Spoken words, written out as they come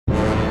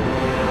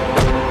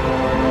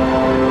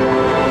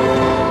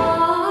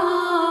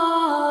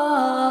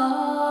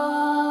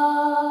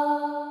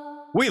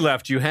We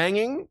left you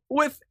hanging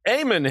with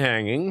Aemon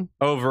hanging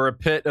over a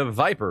pit of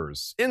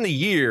vipers in the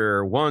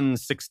year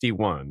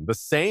 161, the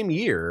same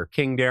year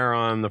King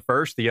Daeron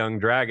I, the young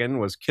dragon,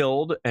 was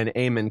killed and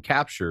Aemon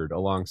captured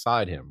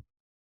alongside him.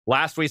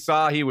 Last we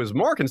saw, he was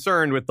more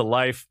concerned with the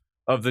life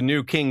of the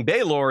new King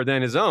Baelor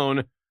than his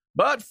own,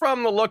 but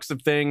from the looks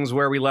of things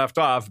where we left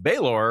off,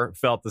 Baelor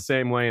felt the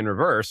same way in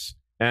reverse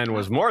and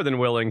was more than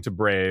willing to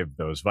brave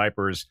those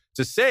vipers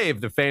to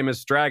save the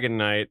famous Dragon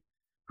Knight,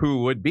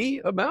 who would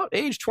be about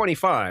age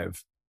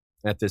 25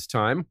 at this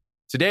time.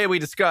 Today we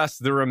discuss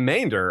the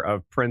remainder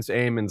of Prince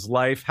Aemon's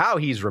life, how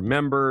he's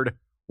remembered,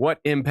 what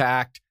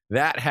impact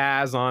that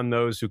has on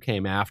those who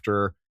came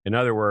after. In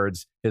other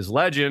words, his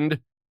legend,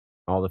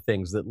 all the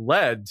things that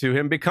led to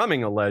him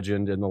becoming a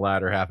legend in the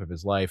latter half of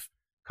his life,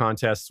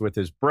 contests with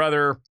his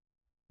brother,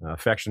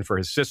 affection for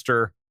his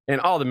sister, and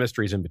all the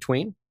mysteries in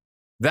between.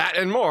 That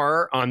and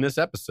more on this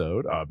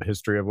episode of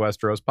History of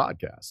Westeros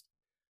podcast.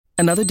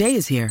 Another day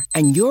is here,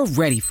 and you're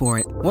ready for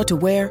it. What to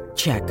wear?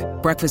 Check.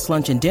 Breakfast,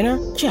 lunch, and dinner?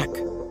 Check.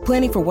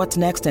 Planning for what's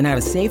next and how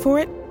to save for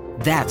it?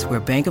 That's where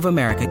Bank of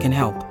America can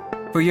help.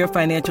 For your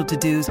financial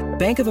to-dos,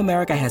 Bank of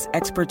America has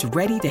experts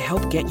ready to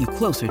help get you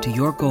closer to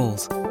your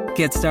goals.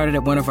 Get started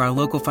at one of our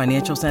local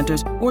financial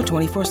centers or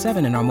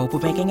 24/7 in our mobile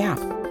banking app.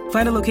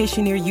 Find a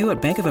location near you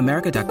at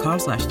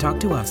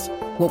bankofamerica.com/talktous.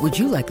 What would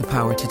you like the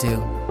power to do?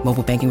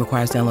 Mobile banking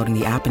requires downloading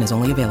the app and is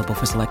only available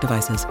for select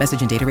devices.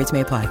 Message and data rates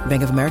may apply.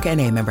 Bank of America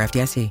N.A., member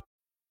FDIC.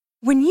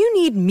 When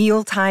you need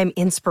mealtime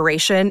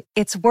inspiration,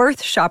 it's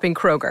worth shopping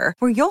Kroger,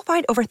 where you'll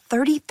find over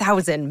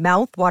 30,000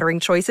 mouth-watering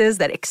choices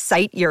that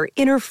excite your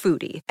inner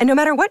foodie. And no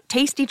matter what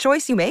tasty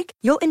choice you make,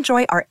 you'll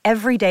enjoy our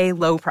everyday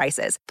low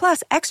prices,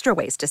 plus extra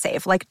ways to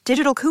save, like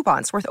digital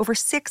coupons worth over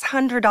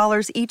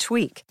 $600 each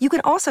week. You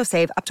can also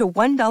save up to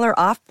 $1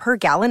 off per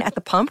gallon at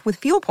the pump with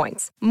fuel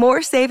points.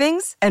 More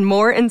savings and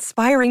more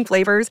inspiring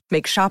flavors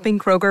make shopping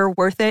Kroger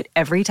worth it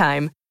every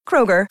time.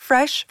 Kroger,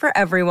 fresh for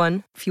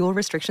everyone. Fuel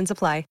restrictions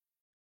apply.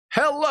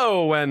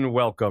 Hello and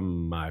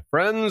welcome, my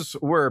friends.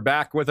 We're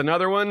back with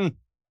another one,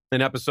 an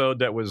episode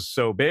that was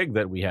so big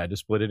that we had to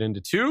split it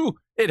into two.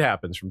 It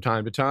happens from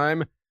time to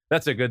time.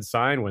 That's a good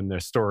sign when the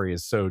story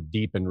is so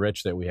deep and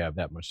rich that we have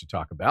that much to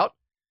talk about.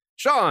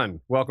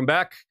 Sean, welcome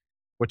back.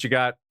 What you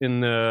got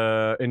in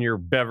your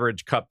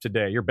beverage cup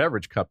today? Your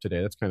beverage cup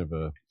today, that's kind of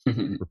a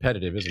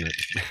repetitive, isn't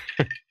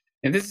it?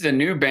 And this is a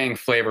new Bang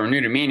flavor, new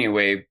to me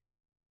anyway.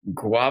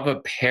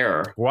 Guava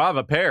pear.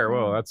 Guava pear.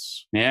 Well,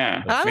 that's...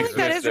 Yeah. I don't think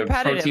that is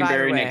repetitive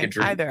either.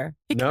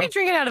 You can be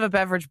drinking out of a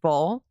beverage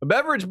bowl. A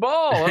beverage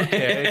bowl.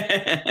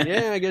 Okay.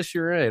 Yeah, I guess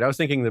you're right. I was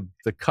thinking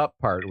the cup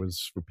part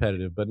was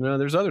repetitive, but no,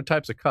 there's other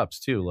types of cups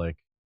too. Like,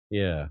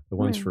 the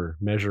ones for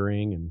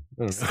measuring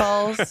and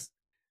skulls.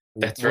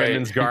 That's right.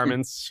 Women's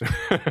garments.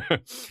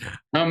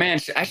 Oh man,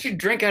 I should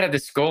drink out of the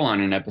skull on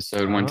an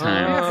episode one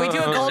time. Yeah, if we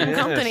do a Golden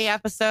Company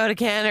episode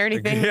again or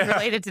anything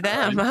related to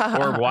them.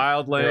 Or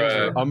Wildlands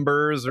or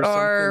Umbers or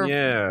something.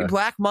 Yeah.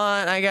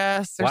 Blackmont, I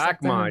guess.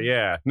 Blackmont,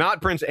 yeah.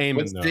 Not Prince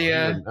Aemon, though.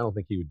 I don't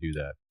think he would do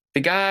that. The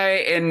guy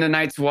in the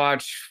Night's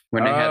Watch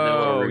when they had the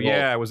little revolt.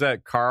 Yeah. Was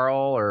that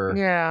Carl or...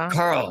 Yeah.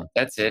 Carl,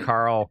 that's it.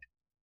 Carl,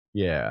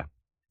 yeah.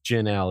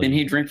 Gin Alley. Didn't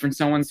he drink from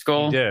someone's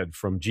skull? He did,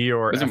 from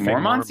Gior. Was it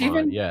Mormonts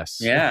even? Yes.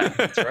 Yeah,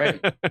 that's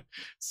right.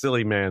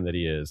 Silly man that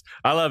he is.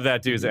 I love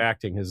that dude's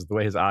acting. The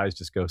way his eyes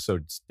just go so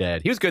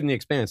dead. He was good in The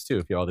Expanse, too,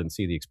 if y'all didn't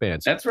see The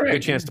Expanse. That's right.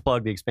 Good chance to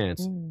plug The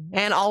Expanse.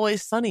 And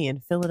Always Sunny in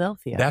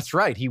Philadelphia. That's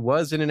right. He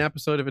was in an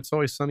episode of It's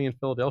Always Sunny in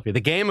Philadelphia.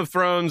 The Game of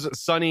Thrones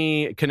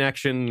Sunny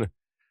connection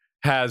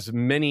has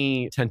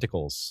many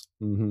tentacles.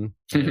 Mm-hmm.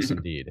 Yes,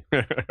 indeed.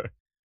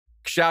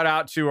 Shout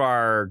out to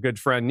our good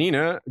friend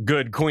Nina,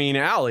 good Queen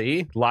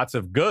Allie. Lots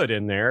of good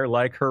in there,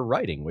 like her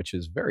writing, which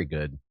is very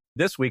good.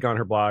 This week on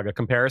her blog, a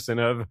comparison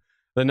of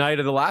the Night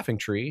of the Laughing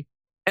Tree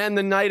and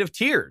the Night of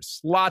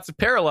Tears. Lots of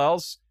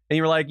parallels. And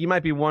you were like, you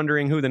might be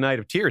wondering who the Night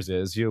of Tears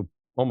is. You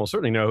almost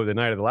certainly know who the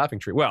Night of the Laughing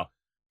Tree. Well,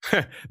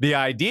 the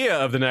idea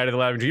of the Night of the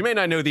Laughing Tree. You may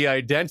not know the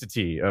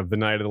identity of the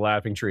Night of the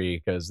Laughing Tree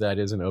because that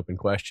is an open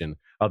question.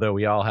 Although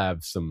we all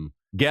have some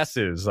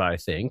guesses, I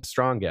think,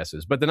 strong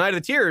guesses. But the Night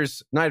of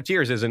Tears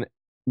is an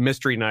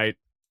Mystery Night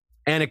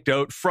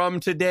anecdote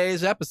from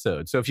today's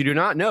episode. So if you do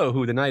not know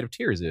who the Night of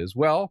Tears is,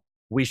 well,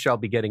 we shall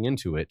be getting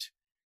into it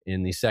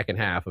in the second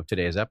half of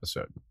today's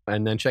episode.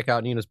 And then check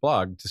out Nina's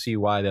blog to see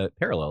why the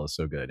parallel is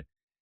so good.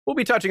 We'll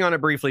be touching on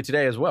it briefly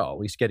today as well, at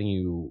least getting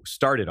you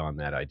started on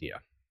that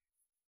idea.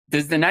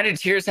 Does the Night of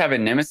Tears have a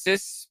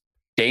nemesis?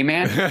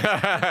 Dayman?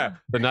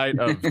 The Night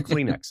of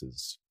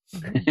Kleenexes.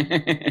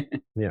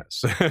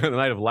 Yes. The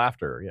Night of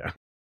Laughter, yeah.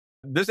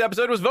 This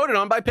episode was voted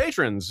on by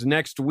patrons.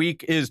 Next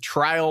week is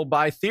Trial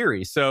by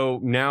Theory. So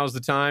now's the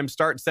time.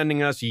 Start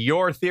sending us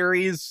your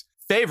theories,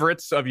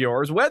 favorites of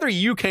yours, whether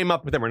you came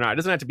up with them or not. It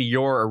doesn't have to be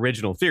your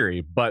original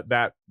theory, but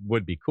that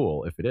would be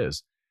cool if it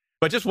is.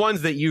 But just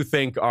ones that you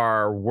think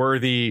are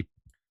worthy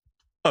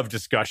of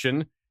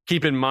discussion.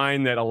 Keep in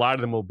mind that a lot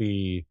of them will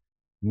be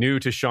new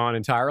to Sean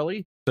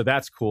entirely. So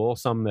that's cool.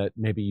 Some that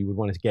maybe you would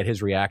want to get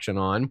his reaction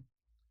on.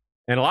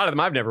 And a lot of them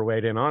I've never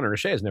weighed in on, or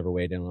Shea has never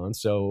weighed in on.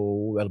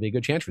 So that'll be a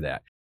good chance for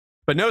that.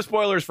 But no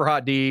spoilers for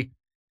Hot D.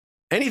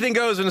 Anything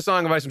goes in A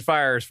Song of Ice and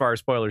Fire as far as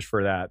spoilers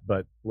for that,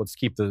 but let's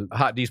keep the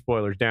Hot D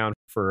spoilers down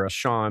for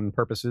Sean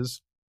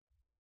purposes.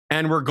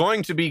 And we're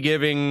going to be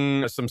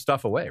giving some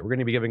stuff away. We're going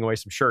to be giving away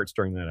some shirts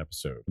during that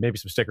episode. Maybe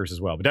some stickers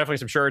as well, but definitely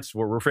some shirts.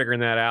 We're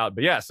figuring that out.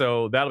 But yeah,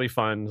 so that'll be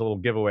fun. A little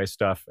giveaway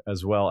stuff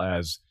as well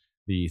as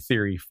the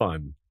theory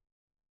fun.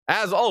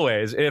 As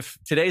always, if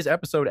today's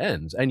episode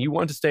ends and you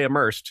want to stay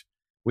immersed,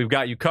 we've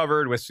got you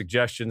covered with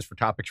suggestions for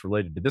topics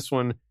related to this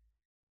one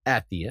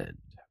at the end.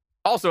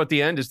 Also at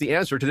the end is the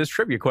answer to this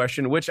trivia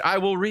question, which I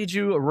will read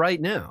you right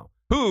now.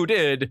 Who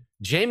did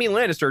Jaime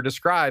Lannister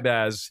describe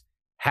as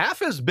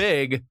half as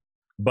big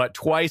but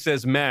twice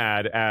as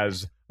mad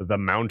as the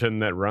mountain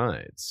that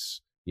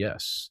rides?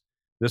 Yes,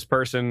 this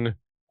person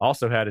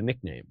also had a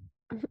nickname.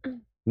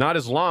 Not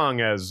as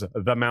long as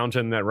the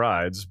mountain that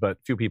rides, but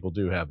few people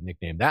do have a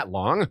nickname that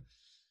long.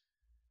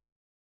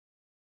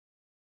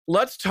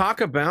 Let's talk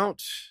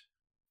about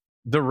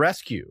the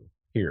rescue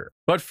here.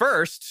 But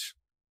first,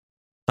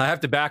 I have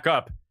to back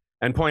up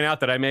and point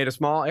out that I made a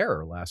small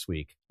error last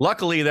week.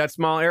 Luckily, that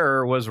small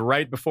error was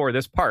right before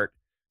this part,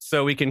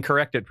 so we can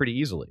correct it pretty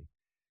easily.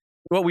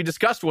 What we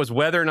discussed was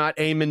whether or not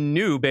Aemon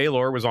knew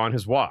Baelor was on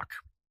his walk.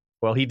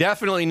 Well, he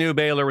definitely knew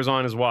Baelor was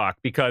on his walk,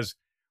 because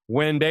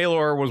when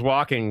Baelor was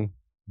walking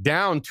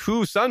down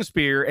to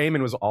Sunspear,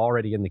 Aemon was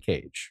already in the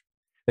cage.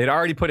 They'd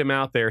already put him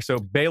out there, so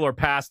Baelor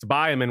passed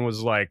by him and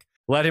was like,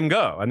 let him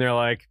go. And they're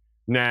like,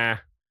 nah,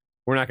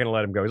 we're not going to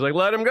let him go. He's like,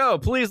 let him go.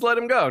 Please let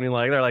him go. And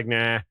they're like,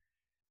 nah.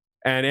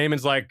 And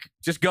Aemon's like,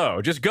 just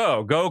go.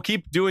 Go,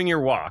 keep doing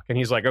your walk. And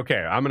he's like, okay,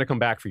 I'm going to come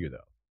back for you, though.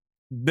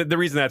 The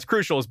reason that's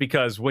crucial is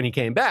because when he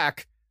came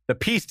back, the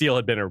peace deal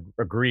had been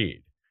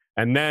agreed.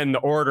 And then the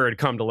order had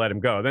come to let him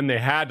go. Then they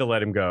had to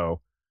let him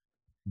go.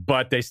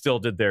 But they still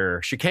did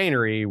their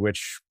chicanery,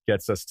 which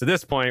gets us to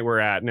this point we're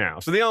at now.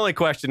 So the only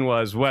question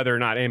was whether or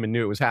not Aemon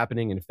knew it was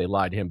happening and if they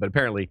lied to him. But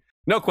apparently,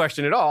 no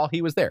question at all,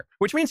 he was there,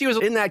 which means he was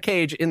in that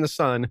cage in the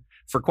sun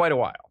for quite a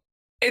while.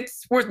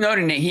 It's worth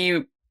noting that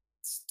he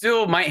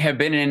still might have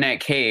been in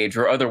that cage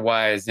or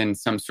otherwise in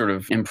some sort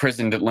of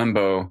imprisoned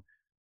limbo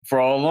for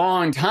a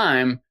long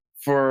time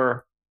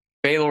for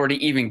Baelor to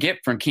even get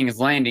from King's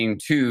Landing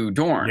to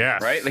Dorne,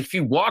 yes. Right? Like if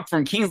you walk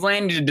from King's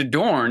Landing to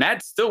Dorne,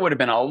 that still would have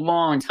been a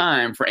long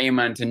time for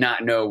Aemon to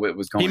not know what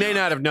was going on. He may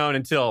not have known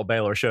until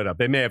Baelor showed up.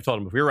 They may have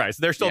told him, if you're right.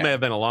 So there still may have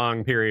been a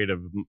long period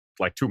of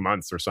like 2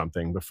 months or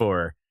something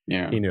before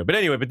he knew. But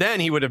anyway, but then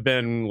he would have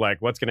been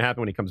like, what's going to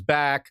happen when he comes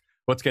back?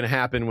 What's going to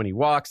happen when he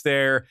walks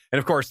there? And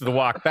of course, the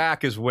walk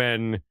back is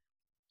when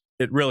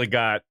it really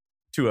got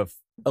to a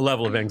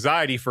level of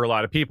anxiety for a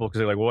lot of people, because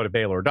they're like, well, what if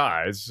Baelor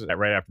dies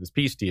right after this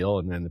peace deal?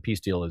 And then the peace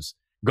deal is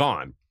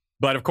gone.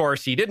 But of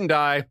course, he didn't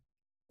die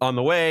on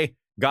the way,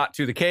 got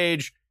to the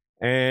cage.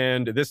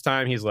 And this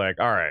time he's like,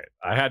 all right,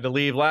 I had to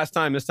leave last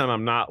time. This time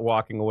I'm not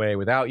walking away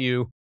without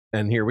you.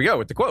 And here we go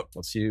with the quote.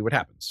 Let's see what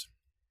happens.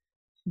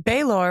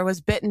 Baelor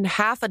was bitten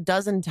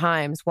 6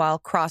 times while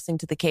crossing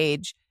to the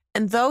cage.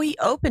 And though he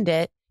opened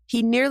it,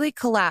 he nearly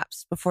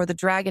collapsed before the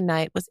Dragon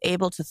Knight was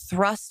able to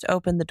thrust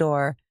open the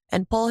door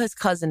and pull his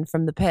cousin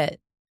from the pit.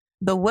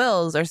 The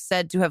Wills are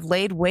said to have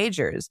laid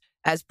wagers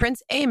as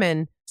Prince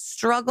Aemon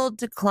struggled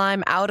to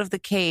climb out of the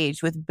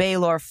cage with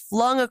Baelor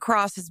flung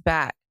across his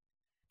back.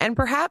 And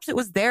perhaps it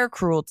was their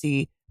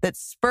cruelty that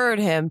spurred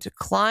him to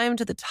climb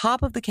to the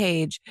top of the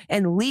cage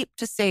and leap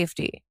to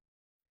safety.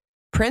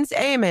 Prince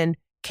Aemon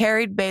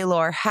carried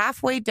Baelor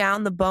halfway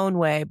down the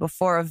Boneway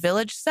before a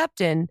village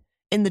septon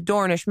in the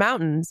Dornish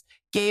mountains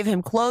gave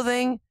him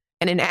clothing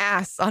and an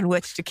ass on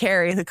which to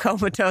carry the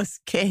comatose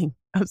king.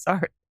 I'm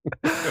sorry.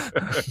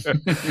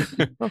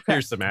 Okay.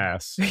 Here's some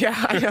ass. Yeah,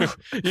 I know.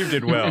 You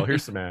did well.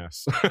 Here's some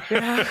ass.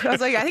 Yeah, I was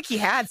like, I think he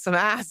had some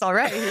ass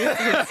already.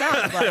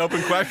 Like. The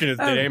open question is,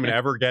 did Aemon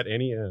ever get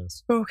any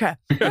ass? Okay.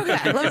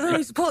 Let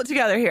me pull it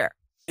together here.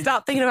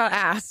 Stop thinking about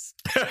ass.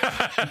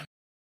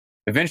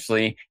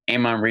 Eventually,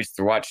 Aemon reached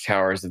the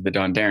watchtowers of the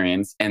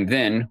Dondarrions and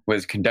then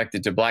was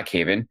conducted to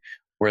Blackhaven,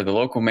 where the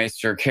local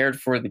maester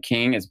cared for the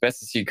king as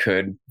best as he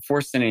could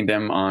before sending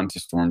them on to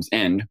Storm's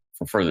End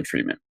for further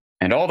treatment.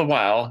 And all the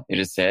while, it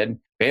is said,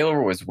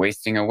 Baelor was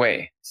wasting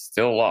away,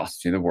 still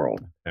lost to the world.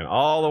 And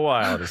all the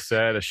while, it is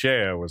said,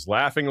 Ashea was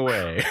laughing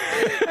away.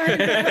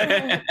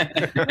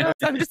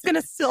 I'm just going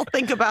to still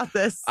think about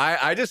this.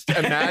 I just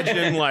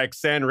imagine like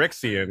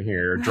Sanrixian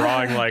here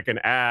drawing like an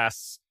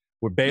ass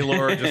with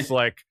Baelor just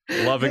like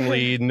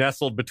lovingly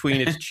nestled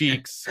between its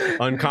cheeks,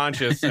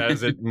 unconscious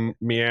as it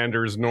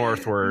meanders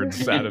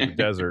northwards out of the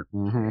desert.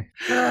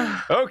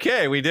 Mm-hmm.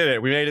 Okay, we did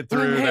it. We made it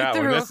through that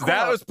one.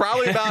 That was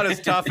probably about as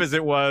tough as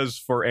it was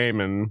for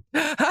Aemon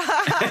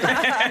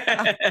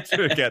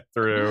to get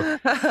through.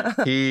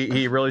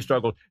 He really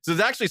struggled. So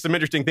there's actually some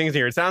interesting things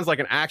here. It sounds like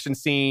an action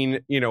scene,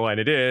 and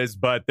it is,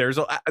 but there's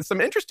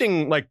some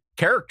interesting like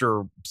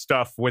character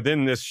stuff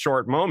within this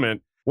short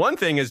moment. One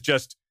thing is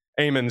just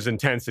Aemon's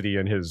intensity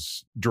and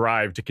his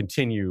drive to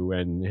continue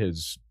and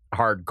his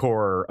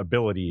hardcore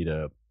ability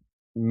to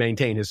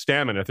maintain his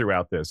stamina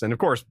throughout this. And of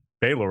course,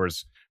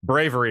 Baelor's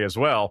bravery as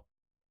well.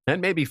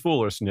 And maybe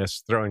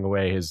foolishness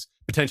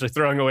potentially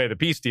throwing away the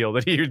peace deal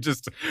that he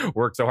just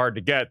worked so hard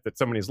to get that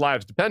so many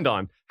lives depend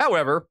on.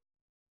 However,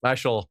 I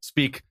shall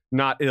speak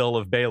not ill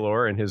of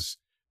Baelor and his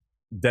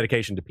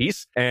dedication to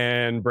peace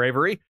and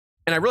bravery.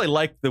 And I really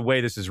like the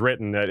way this is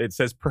written, that it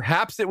says,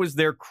 perhaps it was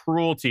their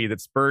cruelty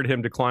that spurred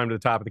him to climb to the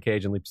top of the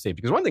cage and leap to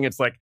safety. Because one thing, it's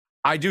like,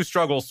 I do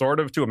struggle sort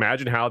of to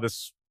imagine how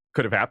this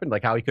could have happened,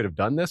 like how he could have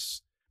done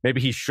this.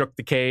 Maybe he shook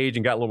the cage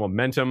and got a little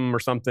momentum or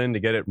something to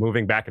get it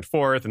moving back and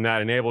forth, and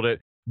that enabled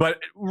it. But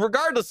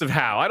regardless of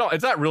how,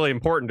 it's not really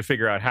important to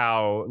figure out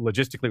how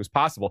logistically it was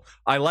possible.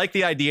 I like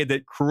the idea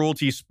that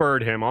cruelty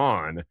spurred him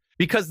on,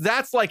 because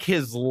that's like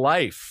his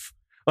life.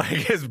 Like,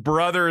 his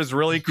brother is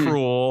really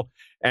cruel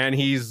and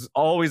he's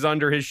always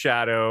under his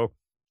shadow.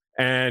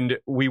 And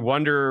we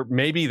wonder,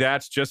 maybe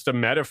that's just a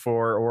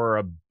metaphor or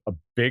a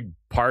big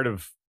part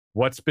of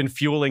what's been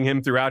fueling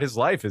him throughout his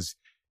life, is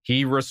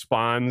he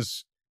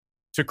responds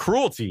to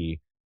cruelty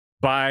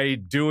by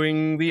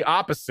doing the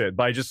opposite,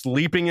 by just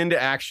leaping into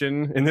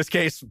action. In this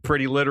case,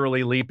 pretty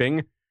literally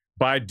leaping,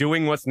 by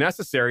doing what's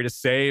necessary to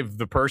save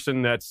the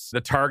person that's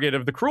the target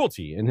of the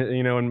cruelty. And,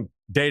 in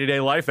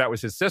day-to-day life, that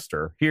was his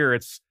sister. Here,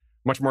 it's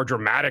much more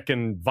dramatic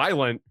and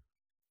violent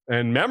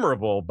and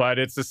memorable, but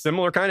it's a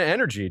similar kind of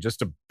energy, just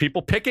to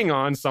people picking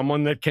on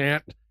someone that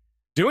can't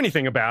do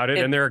anything about it.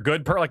 And they're a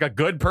good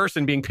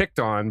person being picked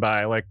on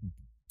by like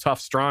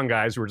tough, strong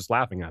guys who are just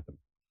laughing at them.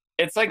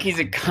 It's like he's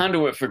a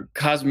conduit for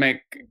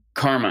cosmic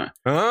karma.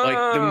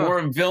 Like, the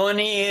more villain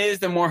he is,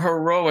 the more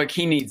heroic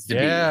he needs to be.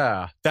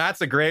 Yeah,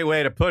 that's a great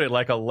way to put it.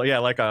 Like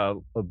a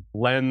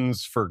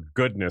lens for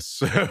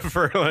goodness.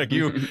 For like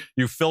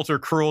you filter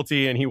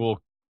cruelty and he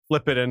will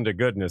flip it into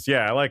goodness.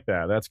 Yeah, I like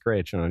that. That's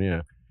great, Sean.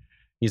 Yeah,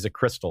 he's a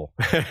crystal.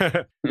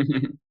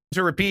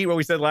 To repeat what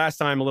we said last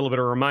time, a little bit,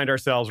 or remind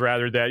ourselves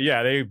rather, that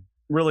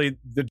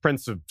the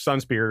Prince of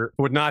Sunspear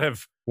would not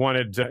have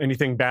wanted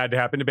anything bad to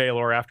happen to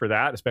Baelor after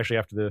that, especially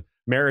after the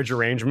marriage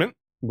arrangement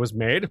was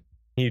made.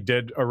 He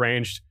did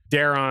arrange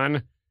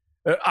Daeron,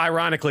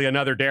 ironically,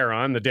 another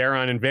Daeron. The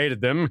Daeron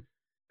invaded them,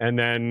 and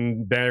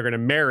then they're going to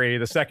marry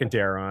the second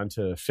Daeron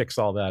to fix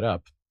all that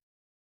up.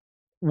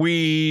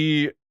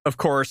 We, of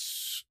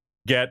course,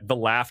 get the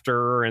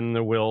laughter and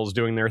the Wills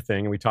doing their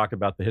thing, and we talked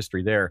about the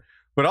history there.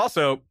 But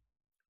also,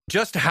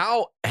 just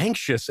how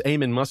anxious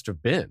Aemon must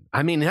have been.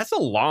 I mean, that's a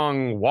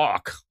long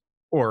walk,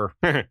 or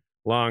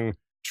long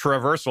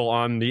traversal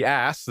on the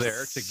ass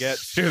there to get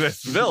to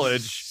this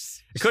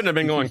village. It couldn't have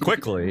been going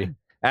quickly.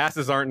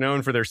 Asses aren't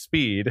known for their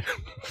speed.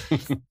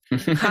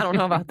 I don't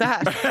know about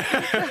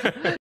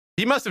that.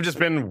 He must have just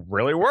been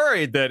really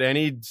worried that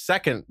any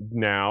second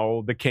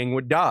now the king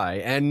would die.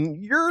 And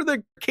you're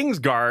the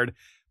Kingsguard,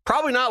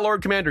 probably not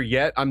Lord Commander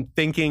yet. I'm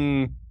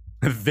thinking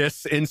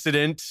this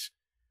incident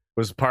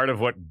was part of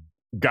what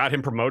got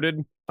him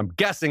promoted. I'm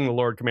guessing the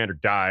Lord Commander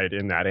died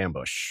in that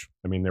ambush.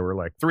 I mean, there were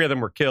like 3 of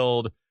them were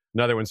killed.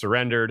 Another one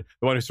surrendered.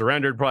 The one who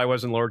surrendered probably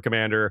wasn't Lord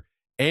Commander.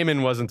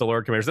 Aemon wasn't the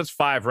Lord Commander. So that's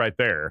 5 right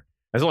there.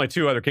 There's only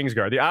 2 other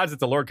Kingsguard. The odds that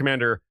the Lord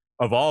Commander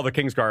of all the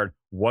Kingsguard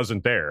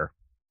wasn't there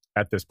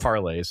at this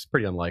parlay is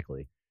pretty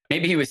unlikely.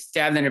 Maybe he was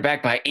stabbed in the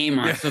back by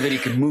Aemon so that he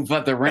could move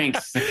up the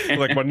ranks.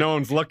 Like, when no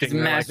one's looking,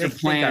 master like, they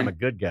plan. think I'm a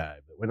good guy,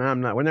 but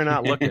when they're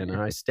not looking,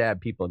 I stab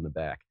people in the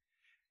back.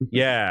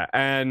 Yeah,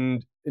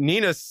 and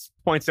Nina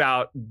points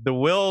out the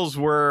wills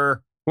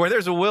were, where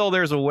there's a will,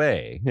 there's a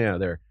way. Yeah,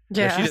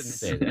 Yes, she didn't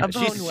say that.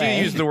 She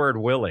used the word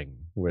willing,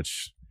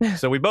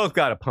 so we both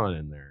got a pun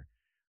in there.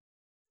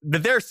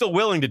 That they're still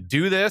willing to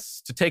do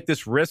this, to take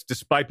this risk,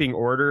 despite being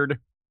ordered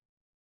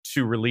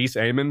to release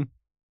Aemon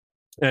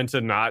and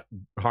to not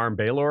harm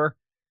Baelor.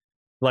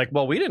 Like,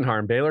 well, we didn't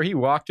harm Baelor. He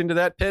walked into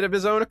that pit of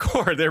his own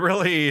accord.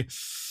 The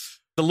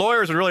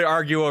lawyers would really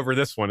argue over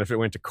this one if it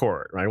went to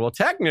court, right? Well,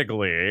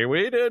 technically,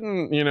 we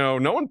didn't,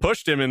 no one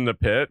pushed him in the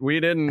pit. We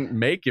didn't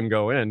make him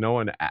go in. No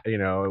one,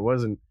 it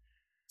wasn't.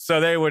 So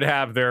they would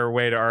have their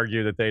way to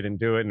argue that they didn't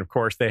do it. And of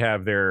course, they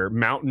have their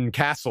mountain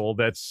castle.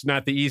 That's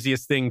not the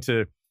easiest thing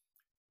to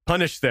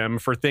punish them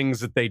for things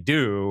that they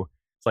do.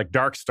 It's like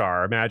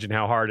Darkstar. Imagine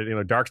how hard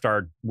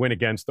Darkstar went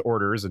against the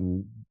orders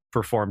and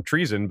performed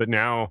treason. But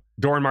now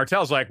Doran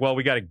Martell's like, well,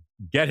 we got to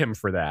get him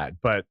for that.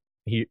 But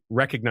he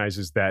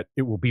recognizes that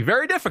it will be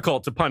very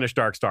difficult to punish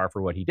Darkstar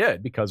for what he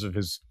did because of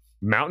his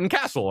mountain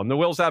castle. And the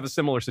Wills have a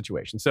similar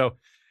situation. So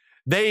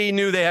they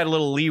knew they had a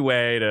little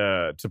leeway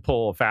to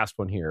pull a fast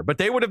one here. But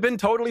they would have been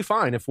totally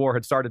fine if war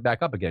had started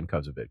back up again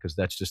because of it, because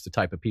that's just the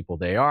type of people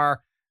they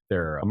are.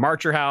 They're a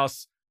marcher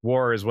house.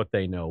 War is what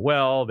they know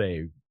well.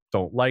 They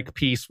don't like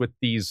peace with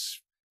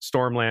these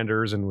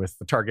Stormlanders and with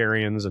the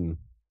Targaryens. And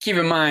keep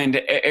in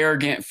mind,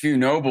 arrogant few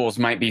nobles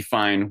might be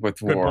fine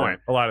with war. Good point.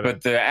 A lot of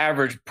but the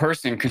average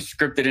person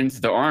conscripted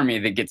into the army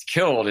that gets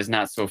killed is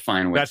not so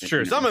fine with That's it.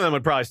 true. Some of them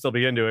would probably still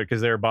be into it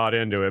because they're bought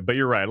into it. But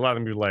you're right. A lot of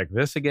them would be like,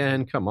 this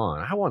again? Come on.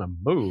 I want to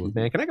move,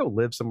 man. Can I go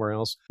live somewhere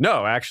else?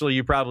 No, actually,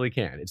 you probably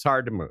can. It's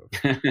hard to move.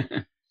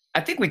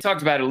 I think we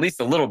talked about it at least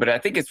a little bit. I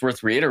think it's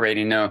worth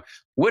reiterating, though,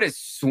 what a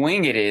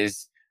swing it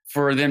is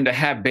for them to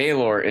have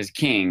Baelor as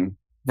king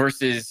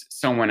versus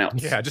someone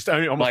else. Yeah, just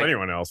almost Like,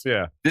 anyone else.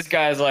 Yeah. This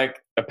guy's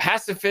like a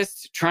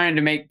pacifist trying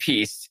to make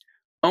peace.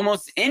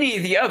 Almost any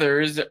of the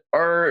others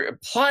are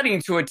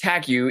plotting to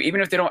attack you,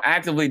 even if they don't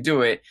actively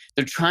do it.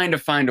 They're trying to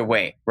find a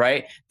way,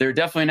 right? They're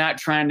definitely not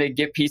trying to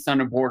get peace on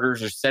the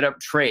borders or set up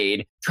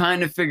trade, trying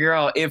to figure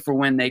out if or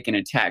when they can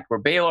attack. Where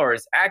Baelor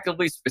is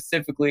actively,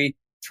 specifically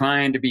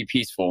trying to be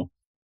peaceful.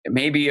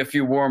 Maybe a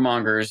few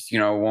warmongers,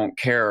 won't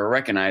care or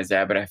recognize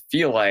that, but I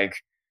feel like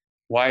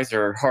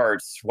wiser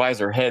hearts,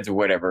 wiser heads, or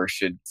whatever,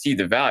 should see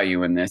the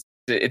value in this.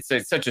 It's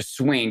such a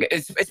swing,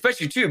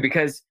 especially too,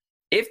 because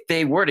if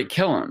they were to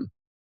kill him,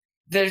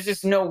 there's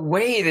just no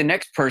way the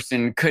next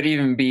person could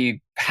even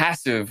be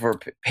passive or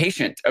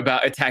patient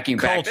about attacking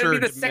back.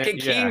 That'd be the second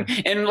king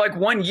in like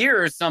 1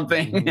 year or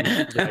something.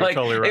 Yeah, like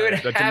totally right. They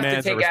would have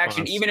to take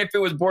action, even if it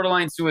was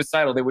borderline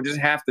suicidal. They would just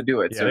have to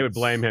do it. Yeah, so they would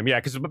blame him. Yeah,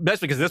 because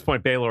at this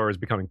point, Baelor is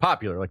becoming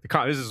popular. Like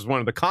this is one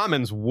of the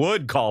commons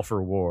would call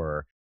for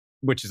war,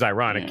 which is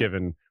ironic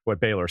given what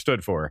Baelor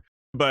stood for.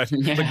 But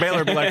like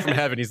Baelor be like from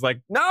heaven, he's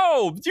like,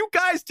 no, you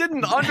guys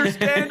didn't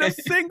understand a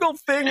single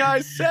thing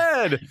I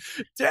said.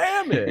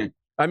 Damn it.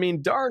 I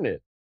mean, darn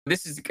it.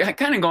 This is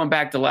kind of going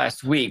back to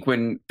last week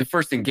when the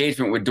first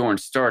engagement with Dorne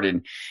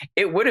started.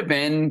 It would have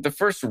been the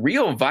first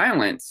real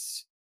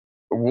violence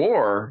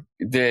war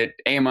that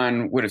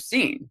Aemon would have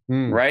seen,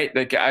 right?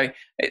 Like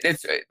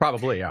it's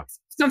probably, yeah.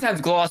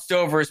 Sometimes glossed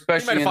over,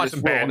 especially in in this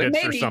some world.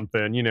 Bandits or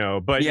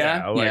something, but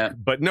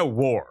but no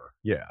war.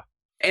 Yeah.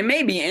 And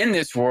maybe in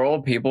this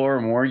world, people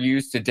are more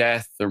used to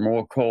death. They're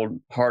more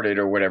cold-hearted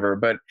or whatever.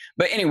 But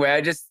anyway,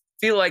 I just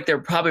feel like there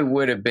probably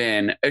would have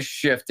been a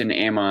shift in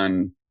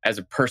Aemon as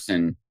a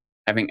person,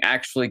 having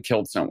actually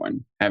killed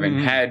someone, having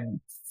had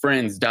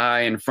friends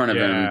die in front of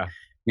him.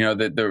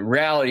 The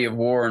reality of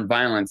war and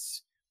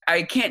violence.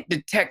 I can't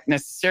detect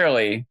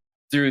necessarily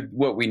through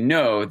what we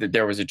know that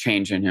there was a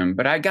change in him,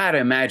 but I gotta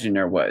imagine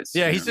there was.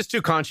 Yeah, he's just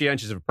too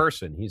conscientious of a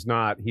person.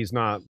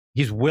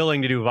 He's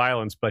willing to do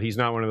violence, but he's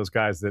not one of those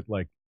guys that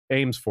like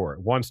aims for it,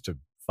 wants to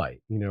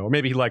fight, or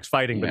maybe he likes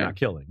fighting but not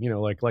killing,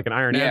 like an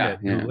Iron Emmett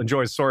who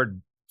enjoys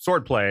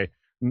swordplay,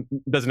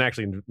 doesn't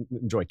actually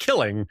enjoy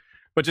killing,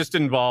 but just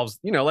involves,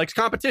 likes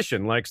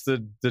competition, likes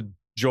the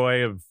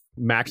joy of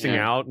maxing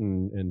out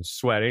and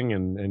sweating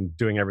and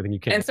doing everything you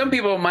can. And some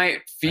people might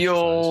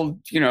feel,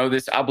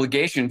 this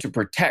obligation to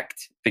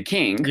protect the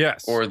king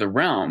or the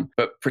realm.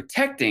 But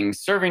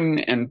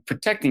serving and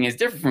protecting is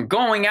different from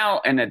going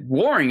out and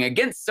warring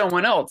against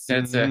someone else.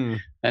 It's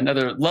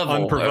another level.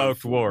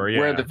 Unprovoked war,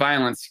 where the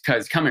violence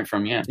is coming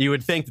from, You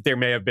would think that there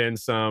may have been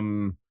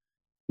some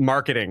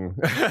marketing,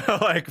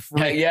 like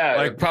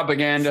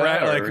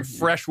propaganda.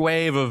 Fresh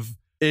wave of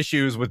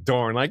issues with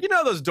Dorne. Like,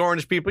 those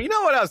Dornish people,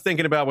 what I was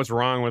thinking about, what's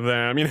wrong with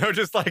them,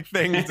 just like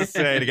things to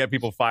say to get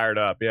people fired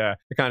up. Yeah.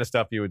 The kind of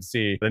stuff you would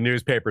see the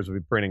newspapers would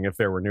be printing if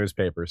there were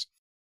newspapers.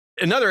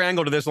 Another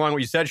angle to this, along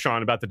what you said,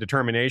 Sean, about the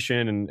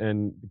determination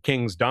and the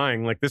kings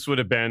dying, like this would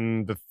have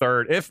been the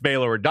third, if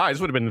Baelor died, this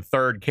would have been the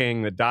third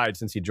king that died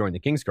since he joined the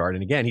Kingsguard.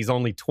 And again, he's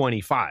only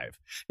 25.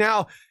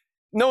 Now,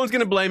 no one's going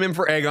to blame him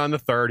for Aegon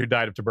III, who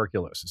died of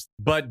tuberculosis.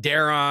 But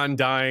Daeron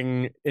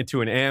dying into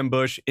an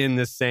ambush in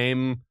the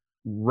same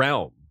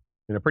realm,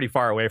 pretty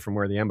far away from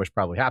where the ambush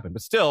probably happened,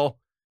 but still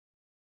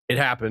it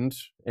happened,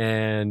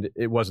 and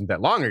it wasn't that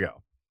long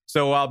ago.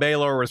 So while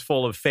Baelor was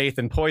full of faith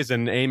and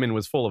poison, Aemon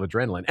was full of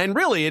adrenaline. And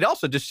really, it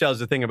also just shows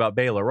the thing about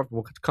Baelor.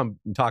 We'll come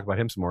and talk about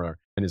him some more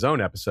in his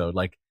own episode.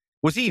 Like,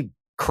 was he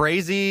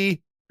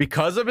crazy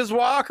because of his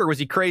walk, or was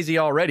he crazy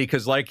already?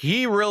 Because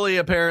he really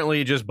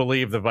apparently just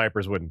believed the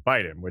Vipers wouldn't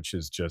bite him, which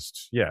is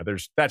just,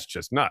 that's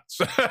just nuts.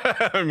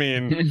 I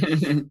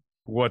mean,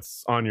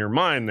 what's on your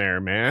mind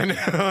there, man?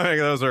 Like,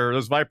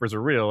 those Vipers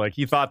are real. Like,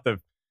 he thought the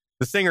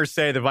singers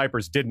say the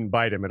Vipers didn't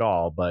bite him at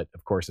all, but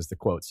of course, as the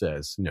quote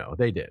says, no,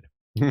 they did.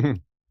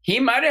 He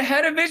might have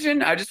had a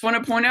vision. I just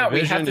want to point out, we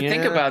have to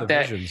think about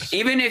that. Visions.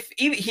 Even if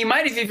he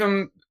might have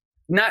even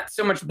not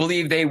so much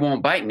believed they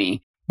won't bite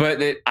me, but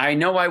that I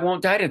know I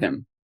won't die to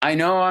them. I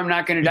know I'm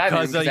not going to die to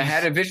them because I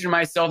had a vision of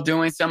myself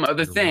doing some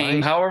other thing.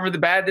 Right. However the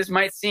bad this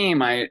might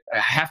seem, I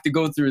have to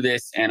go through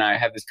this, and I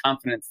have this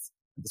confidence,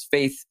 this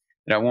faith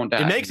that I won't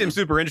die. It makes him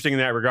super interesting in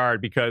that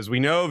regard, because we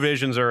know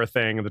visions are a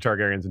thing of the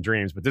Targaryens and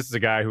dreams, but this is a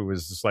guy who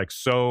was just like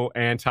so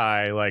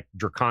anti like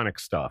draconic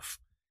stuff.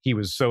 He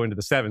was so into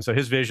the Seven, so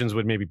his visions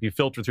would maybe be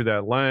filtered through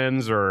that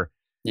lens, or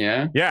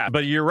yeah.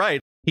 But you're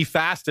right. He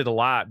fasted a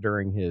lot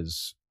during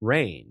his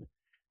reign,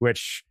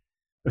 which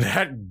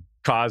that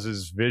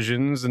causes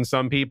visions in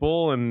some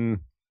people, and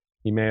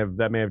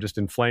that may have just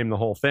inflamed the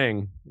whole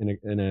thing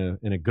in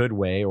a good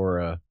way or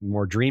a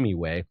more dreamy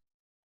way.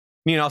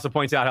 Nina also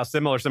points out how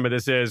similar some of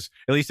this is,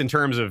 at least in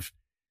terms of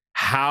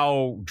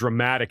how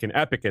dramatic and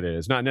epic it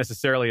is, not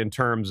necessarily in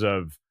terms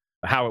of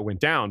how it went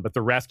down, but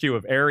the rescue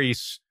of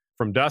Aerys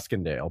from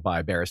Duskendale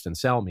by Barristan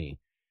Selmy,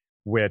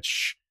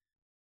 which,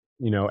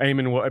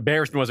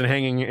 Barristan wasn't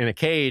hanging in a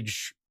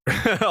cage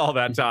all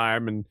that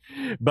time,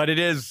 but it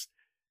is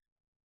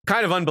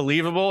kind of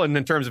unbelievable, and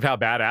in terms of how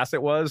badass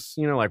it was,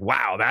 like,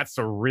 wow, that's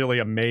a really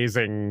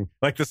amazing,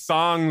 like the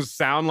songs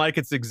sound like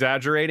it's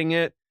exaggerating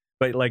it,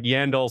 But like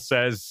Yandel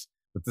says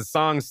that the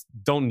songs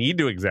don't need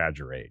to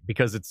exaggerate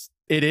because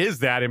it is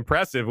that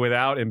impressive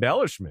without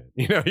embellishment.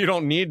 You know, you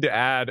don't need to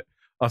add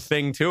a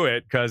thing to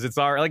it because it's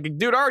already like,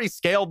 dude already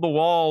scaled the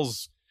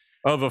walls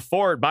of a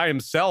fort by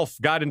himself,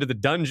 got into the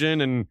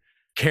dungeon and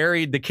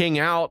carried the king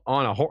out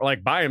on a horse,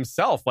 like by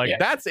himself. Like,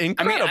 that's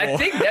incredible. I mean, I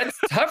think that's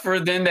tougher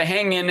than the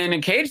hanging in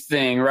a cage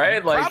thing,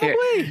 right? Like,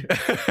 probably.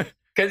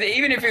 Because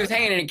even if he was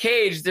hanging in a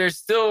cage, there's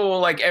still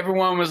like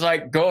everyone was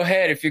like, go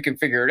ahead if you can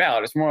figure it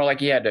out. It's more like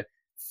he had to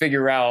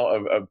figure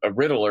out a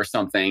riddle or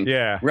something,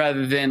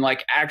 rather than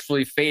like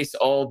actually face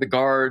all the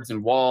guards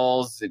and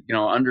walls, you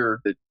know, under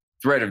the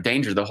threat of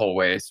danger the whole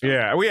way. So.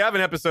 Yeah, we have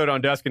an episode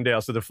on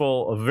Duskendale,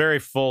 so a very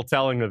full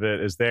telling of it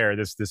is there.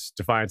 This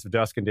Defiance of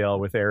Duskendale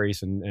with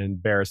Aerys and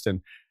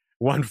Barristan.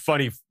 One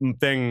funny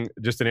thing,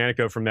 just an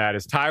anecdote from that,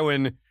 is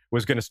Tywin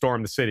was going to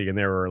storm the city, and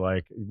they were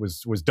like,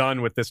 was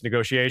done with this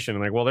negotiation,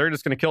 and like, well, they're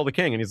just going to kill the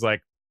king, and he's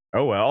like,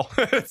 oh well,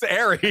 it's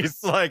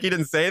Aerys. Like, he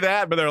didn't say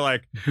that, but they're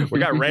like, we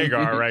got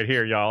Rhaegar right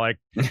here, y'all. Like,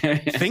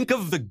 think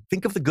of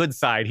the good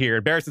side here.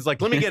 And Barristan's like,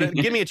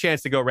 give me a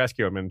chance to go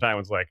rescue him, and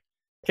Tywin's like,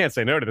 can't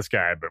say no to this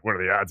guy, but what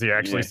are the odds he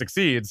actually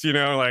succeeds? You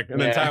know, like, and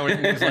then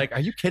Tywin was like,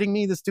 "Are you kidding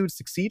me? This dude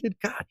succeeded?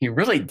 God, he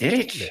really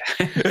did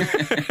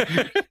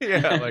it."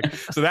 Yeah, like,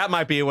 so that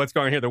might be what's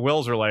going on here. The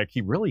Wills are like, he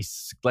really,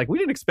 like, we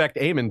didn't expect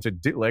Aemon to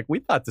do. Like, we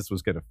thought this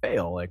was going to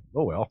fail. Like,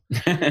 oh well.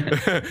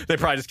 They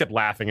probably just kept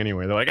laughing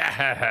anyway. They're like,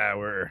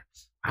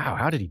 wow,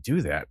 how did he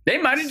do that? They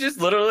might have just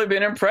literally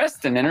been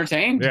impressed and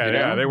entertained. Yeah, you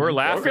know? They were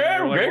laughing.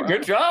 Okay, like, wow,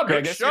 good job.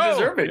 I guess you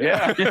deserve it.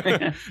 Yeah.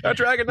 That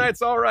Dragon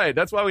Knight's all right.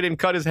 That's why we didn't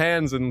cut his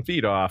hands and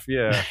feet off.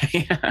 Yeah.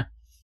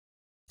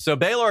 So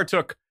Baelor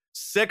took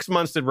 6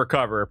 months to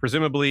recover.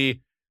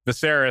 Presumably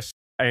Viserys,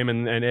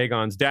 Aemon and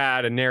Aegon's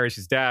dad, and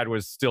Nerys' dad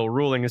was still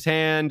ruling his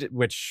hand,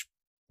 which...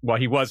 Well,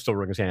 he was still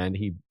ruling his hand.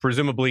 He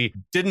presumably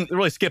didn't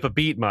really skip a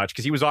beat much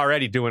because he was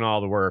already doing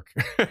all the work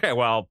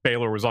while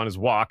Baelor was on his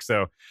walk.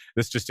 So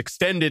this just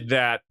extended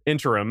that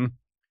interim.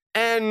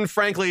 And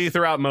frankly,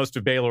 throughout most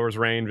of Baelor's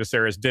reign,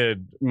 Viserys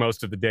did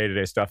most of the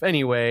day-to-day stuff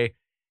anyway,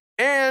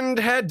 and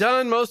had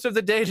done most of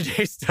the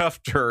day-to-day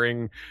stuff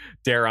during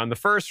Daeron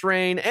I's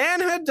reign,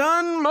 and had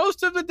done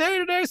most of the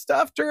day-to-day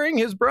stuff during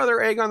his brother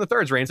Aegon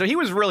III's reign. So he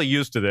was really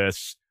used to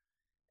this.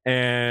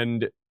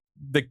 And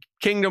the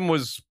kingdom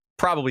was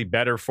probably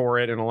better for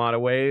it in a lot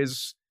of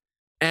ways.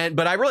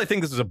 But I really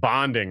think this is a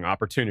bonding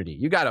opportunity.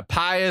 You got a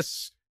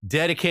pious,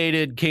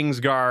 dedicated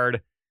Kingsguard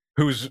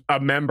who's a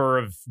member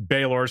of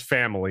Baelor's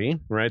family,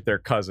 right? They're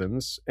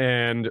cousins.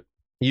 And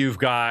you've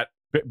got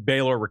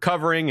Baelor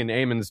recovering, and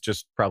Aemon's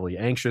just probably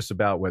anxious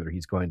about whether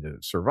he's going to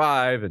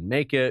survive and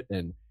make it.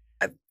 And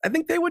I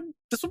think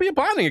this will be a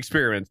bonding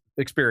experiment.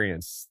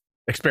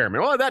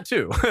 Well, that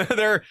too.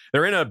 They're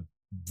in a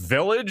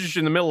village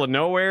in the middle of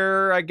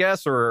nowhere, I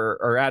guess,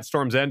 or at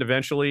Storm's End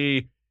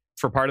eventually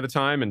for part of the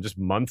time, and just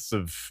months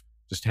of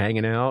just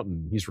hanging out,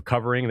 and he's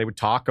recovering. They would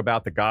talk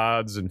about the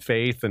gods and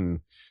faith and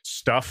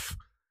stuff.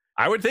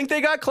 I would think they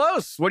got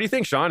close. What do you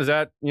think, Sean? Is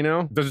that,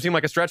 doesn't seem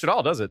like a stretch at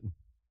all, does it?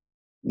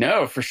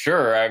 No, for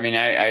sure. I mean,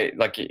 I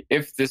like,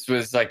 if this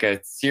was like a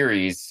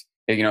series,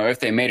 if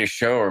they made a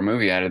show or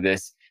movie out of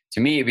this,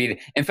 to me,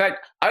 in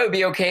fact, I would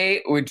be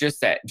okay with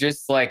just that,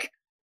 just like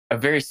a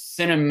very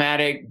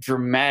cinematic,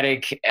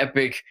 dramatic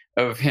epic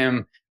of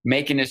him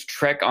making his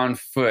trek on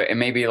foot, and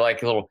maybe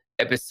like little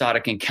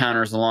episodic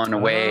encounters along the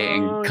way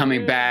and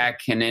coming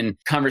back, and then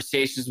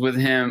conversations with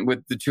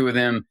the two of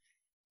them.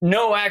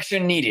 No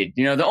action needed.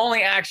 The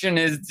only action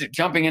is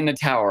jumping in the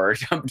tower,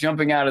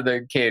 jumping out of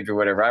the cage or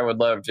whatever. I would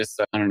love just,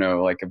 I don't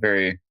know, like a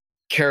very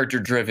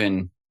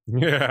character-driven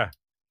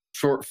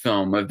short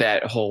film of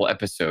that whole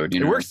episode.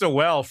 It works so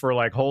well for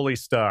like holy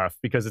stuff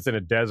because it's in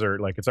a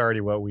desert. Like, it's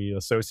already what we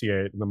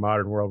associate in the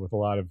modern world with a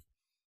lot of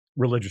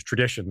religious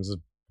traditions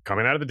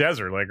coming out of the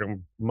desert. Like, a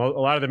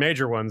lot of the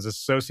major ones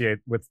associate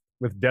with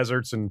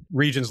deserts and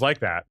regions like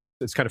that.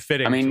 It's kind of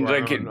fitting to our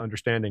own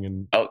understanding.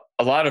 And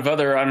a lot of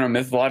other, I don't know,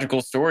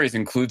 mythological stories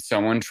include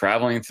someone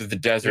traveling through the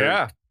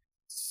desert,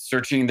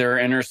 searching their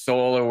inner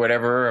soul or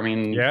whatever. I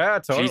mean,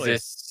 totally.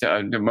 Jesus,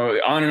 on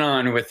and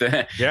on with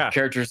the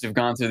characters who've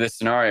gone through this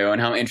scenario and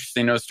how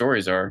interesting those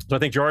stories are. So I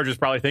think George was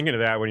probably thinking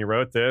of that when he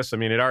wrote this. I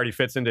mean, it already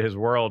fits into his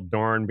world,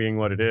 Dorne being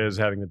what it is,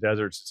 having the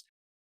deserts.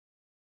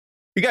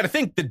 You got to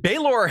think that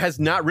Baelor has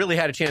not really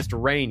had a chance to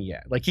reign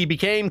yet. Like, he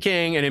became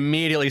king and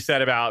immediately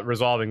set about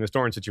resolving this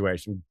Dorne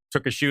situation.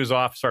 Took his shoes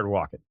off, started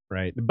walking,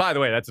 right? By the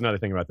way, that's another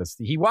thing about this.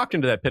 He walked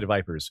into that pit of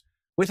vipers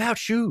without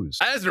shoes.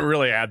 That doesn't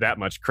really add that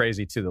much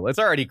crazy to it's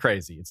already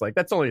crazy. It's like,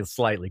 that's only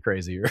slightly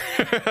crazier.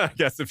 I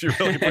guess if you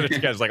really put it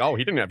together, it's like, oh,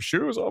 he didn't have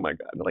shoes? Oh my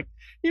God. Like,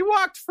 he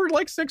walked for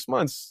like 6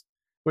 months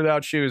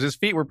without shoes. His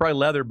feet were probably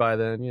leather by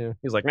then. Yeah.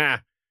 He's like, nah.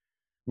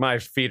 My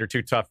feet are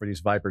too tough for these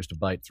vipers to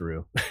bite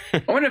through.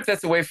 I wonder if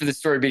that's a way for the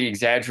story to be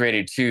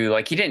exaggerated too.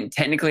 Like, he didn't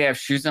technically have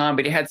shoes on,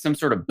 but he had some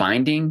sort of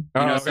binding,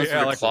 some sort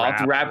of like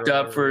cloth wrapped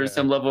up for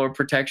some level of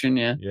protection.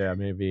 Yeah,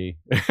 maybe.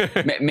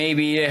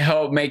 Maybe to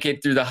help make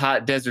it through the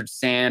hot desert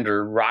sand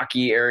or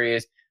rocky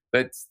areas,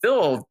 but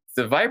still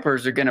the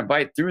vipers are going to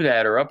bite through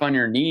that or up on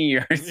your knee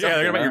or something. Yeah,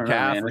 they're going to bite your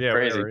calf. Man. It's Yeah,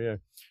 crazy. whatever,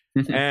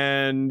 yeah.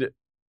 And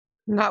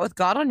Not with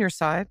God on your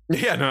side.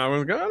 yeah, no,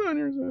 with God on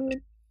your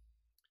side.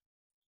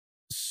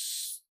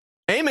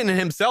 Aemon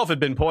himself had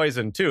been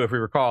poisoned too, if we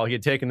recall. He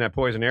had taken that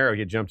poison arrow he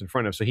had jumped in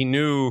front of, so he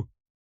knew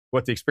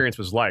what the experience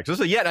was like. So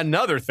this is yet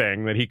another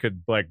thing that he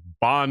could like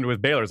bond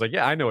with Baelor. It's like,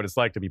 yeah, I know what it's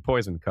like to be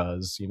poisoned,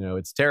 cuz, you know,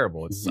 it's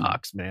terrible. It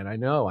sucks, man. I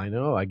know,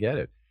 I get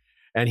it.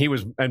 And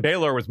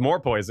Baelor was more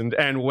poisoned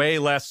and way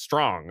less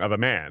strong of a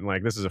man.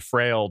 Like, this is a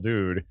frail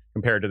dude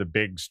compared to the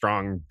big,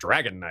 strong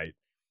Dragon Knight.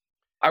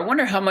 I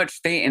wonder how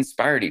much they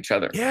inspired each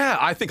other. Yeah,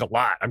 I think a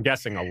lot. I'm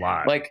guessing a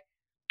lot. Like,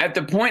 at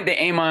the point that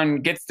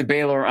Aemon gets to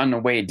Baelor on the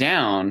way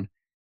down,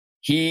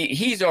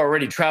 he's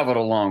already traveled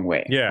a long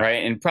way,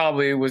 right? And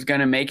probably was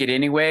going to make it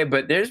anyway,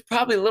 but there's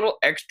probably a little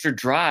extra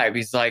drive.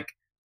 He's like,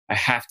 I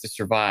have to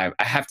survive.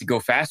 I have to go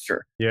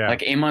faster. Yeah.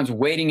 Like, Aemon's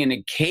waiting in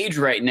a cage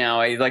right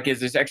now. Like, there's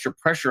this extra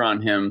pressure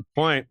on him.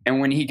 Point. And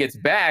when he gets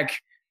back,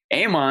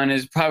 Aemon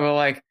is probably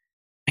like,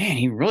 man,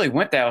 he really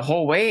went that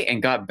whole way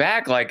and got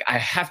back. Like, I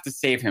have to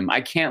save him.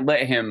 I can't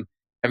let him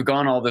have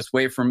gone all this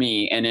way for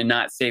me and then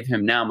not save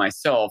him now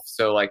myself.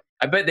 So, like,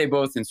 I bet they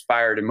both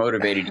inspired and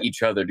motivated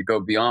each other to go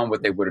beyond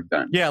what they would have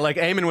done. Yeah, like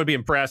Aemon would be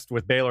impressed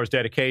with Baelor's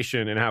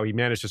dedication and how he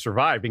managed to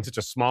survive being such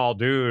a small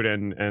dude.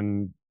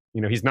 And you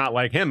know, he's not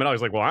like him. And I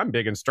was like, well, I'm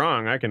big and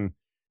strong. I can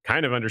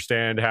kind of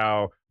understand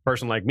how a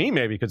person like me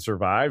maybe could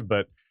survive.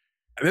 But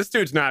this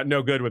dude's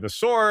no good with a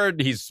sword.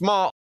 He's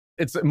small.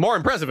 It's more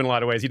impressive in a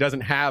lot of ways. He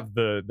doesn't have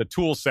the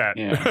tool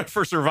set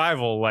for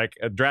survival like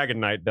a Dragon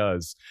Knight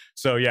does.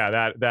 So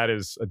yeah, that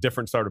is a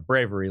different sort of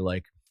bravery.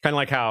 Like, kind of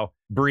like how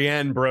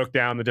Brienne broke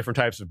down the different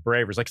types of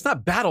bravery. It's like, it's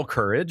not battle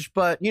courage,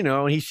 but, you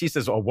know, she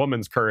says a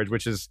woman's courage,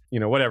 which is,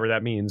 you know, whatever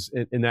that means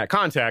in that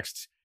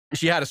context.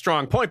 She had a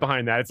strong point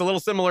behind that. It's a little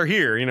similar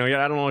here. You know,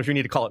 I don't know if you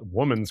need to call it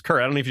woman's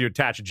courage. I don't know if you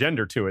attach a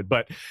gender to it,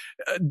 but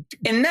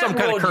in that some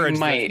kind of courage. You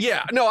might.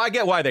 Yeah, no, I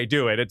get why they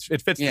do it.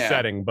 It fits the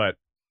setting, but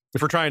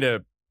if we're trying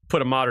to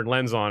put a modern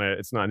lens on it,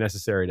 it's not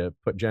necessary to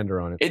put gender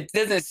on it. It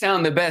doesn't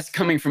sound the best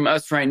coming from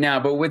us right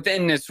now, but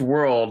within this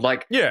world,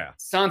 like,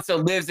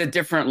 Sansa lives a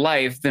different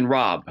life than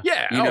Robb.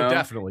 Yeah, you know?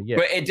 Definitely. Yeah,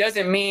 but it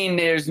doesn't mean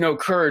there's no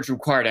courage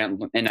required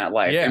in that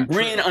life. Yeah, and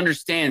Brienne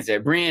understands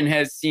it. Brienne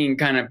has seen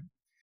kind of,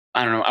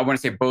 I don't know, I want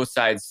to say both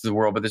sides of the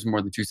world, but there's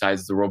more than two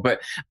sides of the world.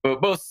 But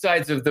both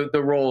sides of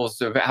the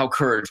roles of how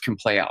courage can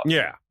play out.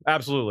 Yeah,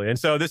 absolutely. And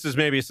so this is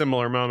maybe a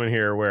similar moment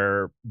here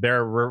where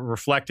they're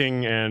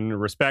reflecting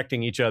and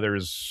respecting each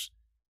other's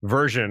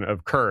version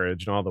of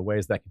courage and all the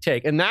ways that can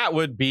take. And that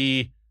would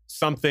be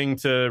something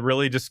to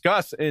really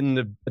discuss at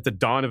the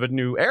dawn of a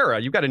new era.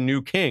 You've got a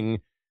new king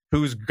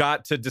who's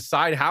got to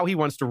decide how he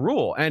wants to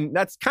rule. And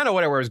that's kind of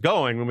where I was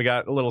going when we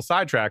got a little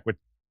sidetracked with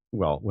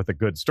a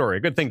good story, a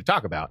good thing to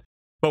talk about.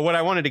 But what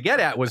I wanted to get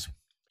at was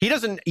he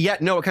doesn't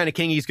yet know what kind of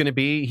king he's going to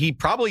be. He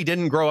probably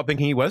didn't grow up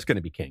thinking he was going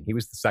to be king. He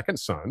was the second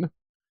son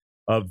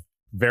of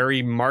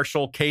very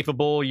martial,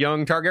 capable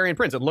young Targaryen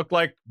prince. It looked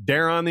like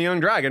Daeron the Young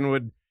Dragon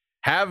would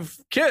have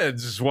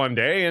kids one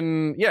day.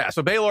 And yeah,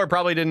 so Baelor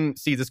probably didn't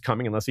see this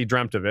coming unless he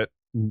dreamt of it.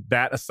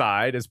 That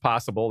aside is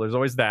possible. There's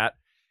always that.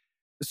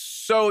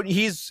 So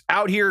he's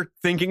out here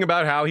thinking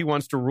about how he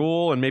wants to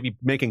rule and maybe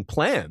making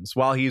plans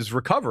while he's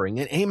recovering.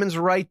 And Aemon's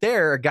right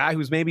there, a guy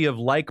who's maybe of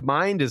like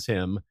mind as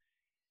him.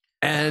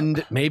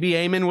 And maybe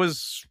Aemon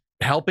was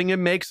helping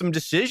him make some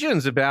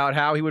decisions about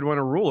how he would want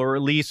to rule, or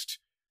at least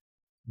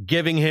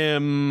giving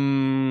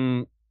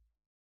him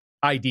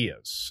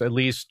ideas, at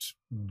least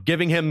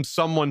giving him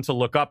someone to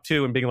look up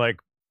to and being like,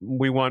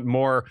 I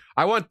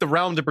want the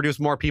realm to produce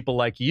more people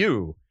like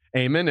you,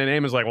 Aemon. And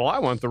Aemon's like, well, I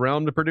want the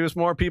realm to produce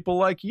more people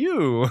like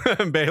you,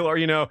 Baelor,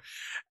 you know.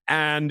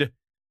 And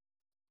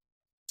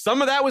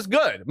some of that was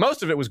good.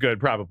 Most of it was good,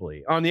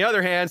 probably. On the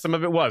other hand, some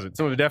of it wasn't.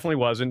 Some of it definitely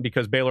wasn't,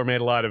 because Baelor made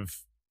a lot of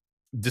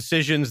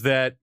decisions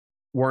that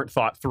weren't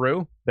thought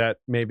through, that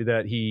maybe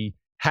that he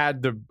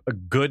had a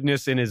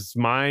goodness in his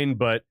mind,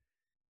 but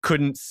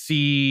couldn't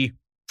see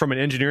from an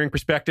engineering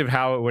perspective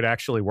how it would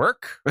actually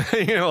work.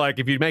 You know, like,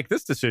 if you make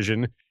this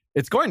decision,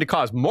 it's going to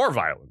cause more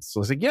violence. So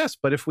I was like, yes,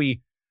 but if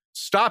we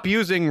stop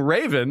using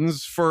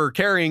ravens for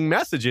carrying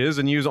messages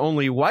and use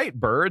only white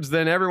birds,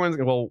 then everyone's,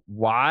 well,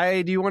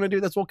 why do you want to do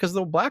this? Well, because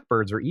the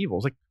blackbirds are evil.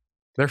 It's like,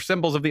 they're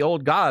symbols of the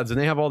old gods and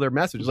they have all their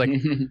messages. Like,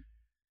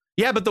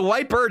 yeah, but the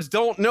white birds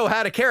don't know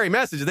how to carry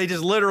messages. They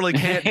just literally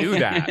can't do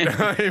that.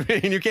 I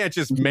mean, you can't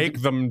just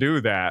make them do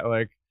that.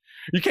 Like,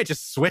 you can't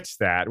just switch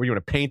that. When you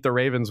want to paint the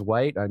ravens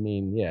white? I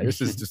mean, yeah, that's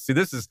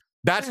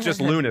just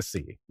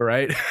lunacy,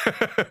 right?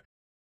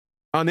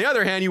 On the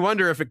other hand, you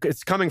wonder if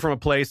it's coming from a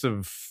place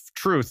of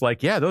truth.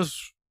 Like, yeah,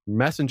 those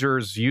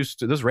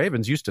those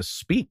ravens used to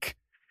speak,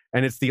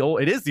 and it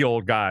is the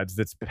old gods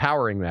that's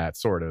powering that,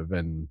 sort of.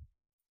 And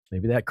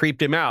maybe that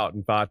creeped him out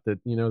and thought that,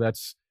 you know,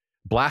 that's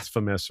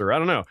blasphemous, or I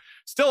don't know.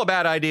 Still a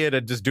bad idea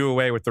to just do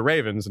away with the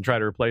ravens and try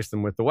to replace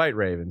them with the white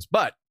ravens.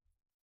 But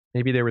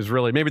maybe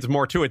it's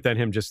more to it than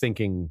him just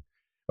thinking,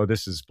 oh,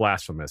 this is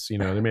blasphemous. You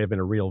know, there may have been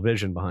a real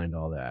vision behind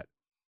all that.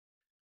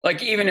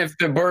 Like, even if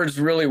the birds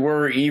really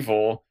were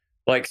evil,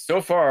 like,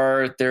 so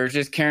far, they're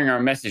just carrying our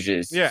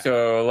messages. Yeah.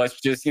 So let's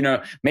just,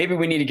 maybe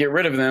we need to get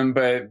rid of them,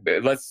 but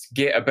let's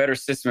get a better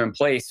system in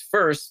place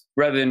first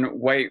rather than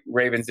white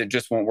ravens that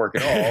just won't work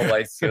at all.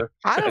 Like, so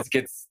let's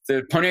get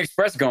the Pony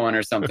Express going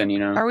or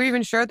something, Are we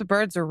even sure the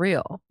birds are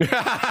real? Good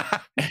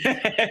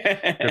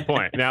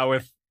point. Now,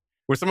 with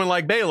someone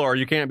like Baelor,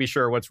 you can't be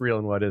sure what's real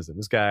and what isn't.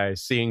 This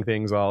guy's seeing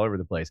things all over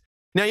the place.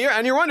 Now,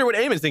 you're wondering what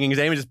Aemon's thinking. Is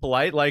Aemon just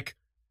polite? Like,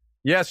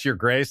 yes, Your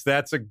Grace,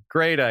 that's a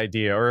great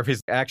idea. Or if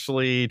he's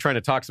actually trying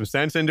to talk some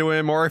sense into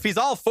him, or if he's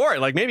all for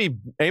it. Like, maybe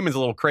Aemon's a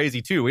little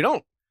crazy too. We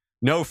don't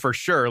know for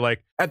sure.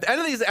 Like, at the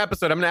end of this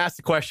episode, I'm going to ask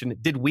the question,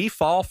 did we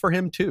fall for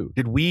him too?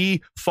 Did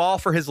we fall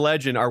for his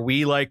legend? Are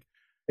we like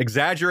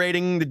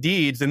exaggerating the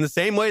deeds in the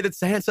same way that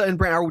Sansa and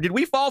Bran? Did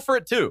we fall for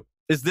it too?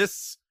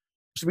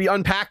 Should we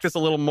unpack this a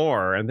little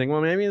more and think,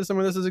 well, maybe some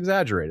of this is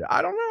exaggerated?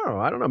 I don't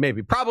know.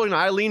 Maybe. Probably not.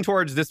 I lean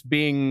towards this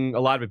being, a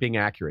lot of it being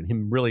accurate,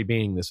 him really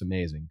being this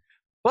amazing.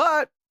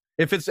 But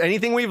if it's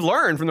anything we've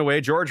learned from the way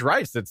George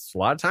writes, it's a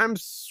lot of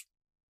times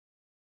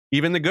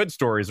even the good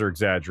stories are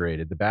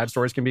exaggerated. The bad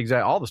stories can be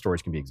all the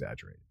stories can be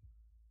exaggerated.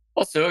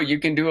 Also, you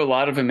can do a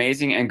lot of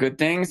amazing and good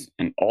things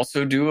and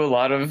also do a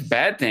lot of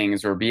bad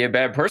things or be a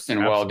bad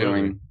person while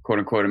doing quote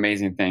unquote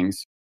amazing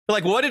things.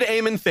 Like, what did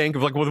Aemon think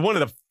of, like, one of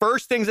the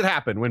first things that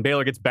happened when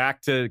Baelor gets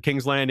back to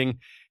King's Landing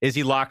is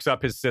he locks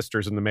up his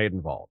sisters in the Maiden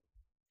Vault,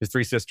 his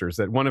 3 sisters,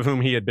 that one of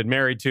whom he had been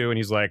married to. And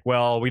he's like,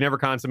 well, we never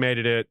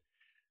consummated it.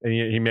 And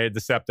he made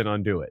the Septon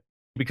undo it.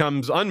 He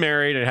becomes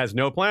unmarried and has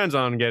no plans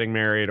on getting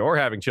married or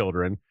having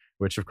children,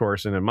 which, of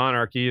course, in a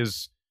monarchy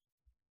is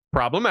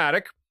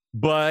problematic.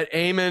 But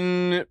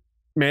Aemon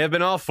may have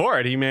been all for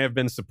it. He may have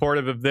been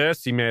supportive of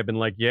this. He may have been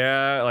like,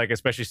 yeah, like,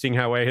 especially seeing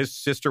how his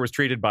sister was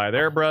treated by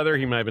their brother.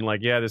 He might have been like,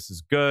 yeah, this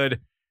is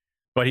good.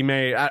 But he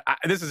may,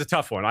 this is a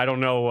tough one. I don't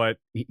know what,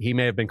 he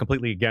may have been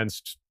completely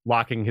against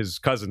locking his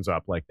cousins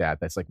up like that.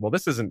 That's like, well,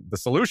 this isn't the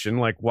solution.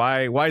 Like,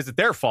 why is it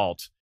their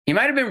fault? He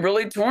might have been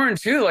really torn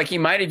too. Like, he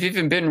might have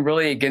even been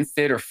really against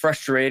it or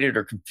frustrated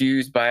or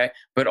confused by it.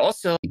 But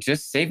also, he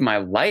just saved my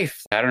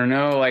life. I don't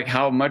know, like,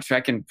 how much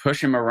I can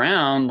push him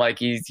around. Like,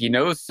 he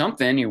knows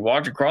something. He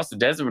walked across the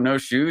desert with no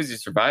shoes. He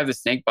survived the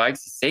snake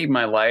bites. He saved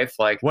my life.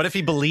 Like, what if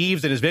he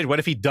believes in his vision? What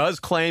if he does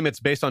claim it's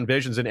based on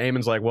visions? And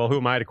Aemon's like, well, who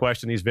am I to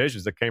question these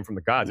visions that came from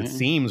the gods? It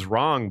seems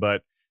wrong,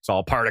 but it's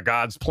all part of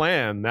God's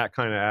plan. That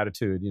kind of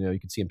attitude. You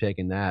can see him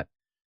taking that.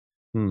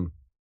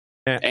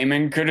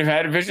 Aemon could have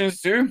had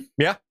visions too.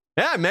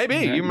 Yeah, maybe.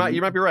 You might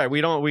be right.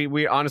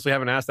 We honestly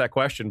haven't asked that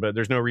question, but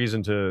there's no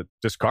reason to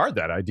discard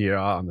that idea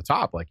on the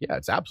top. Like, yeah,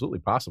 it's absolutely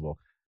possible.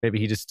 Maybe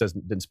he just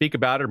didn't speak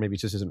about it, or maybe it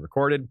just isn't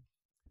recorded.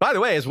 By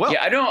the way, as well.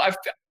 Yeah,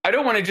 I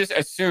don't want to just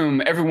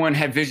assume everyone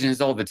had visions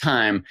all the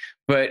time,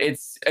 but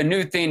it's a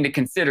new thing to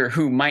consider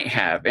who might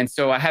have. And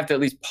so I have to at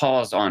least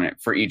pause on it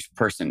for each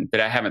person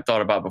that I haven't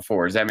thought about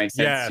before. Does that make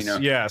sense?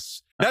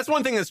 Yes. That's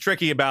one thing that's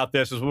tricky about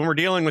this is when we're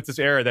dealing with this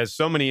era, there's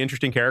so many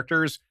interesting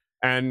characters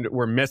and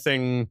we're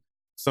missing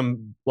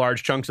some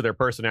large chunks of their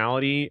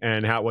personality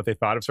and what they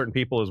thought of certain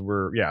people is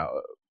we're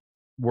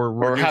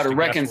or how to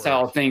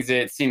reconcile things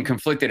that seem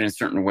conflicted in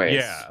certain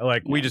ways. Yeah,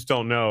 we just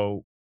don't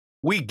know.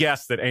 We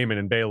guess that Aemon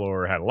and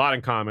Baelor had a lot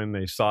in common.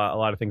 They saw a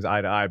lot of things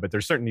eye to eye, but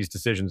there's certain these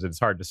decisions that it's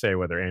hard to say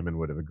whether Aemon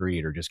would have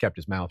agreed or just kept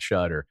his mouth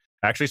shut or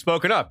actually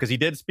spoken up, because he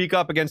did speak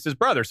up against his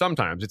brother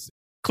sometimes. It's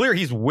clear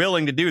he's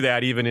willing to do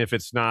that, even if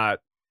it's not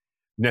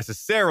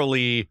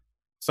necessarily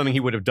something he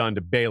would have done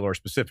to Baelor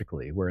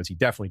specifically, whereas he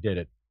definitely did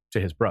it to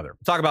his brother.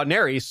 Talk about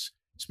Nerys.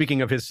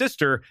 Speaking of his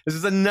sister, this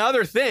is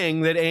another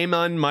thing that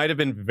Aemon might have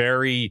been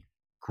very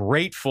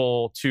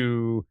grateful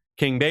to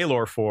King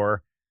Baelor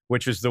for,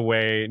 which is the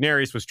way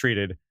Nerys was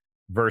treated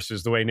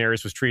versus the way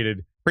Nerys was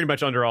treated pretty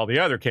much under all the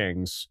other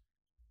kings,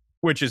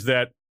 which is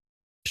that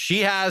she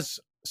has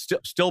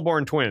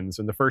stillborn twins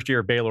in the first year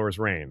of Baelor's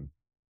reign.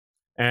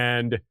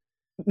 And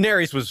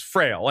Nerys was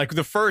frail. Like,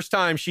 the first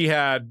time she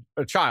had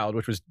a child,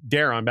 which was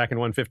Daeron back in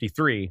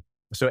 153,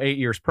 so 8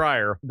 years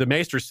prior, the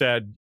maester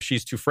said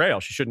she's too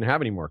frail. She shouldn't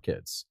have any more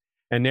kids.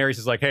 And Nerys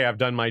is like, hey, I've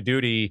done my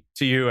duty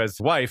to you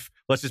as wife.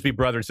 Let's just be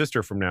brother and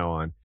sister from now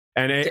on.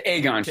 And to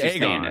Aegon, she's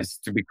saying this,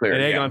 to be clear.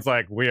 And Aegon's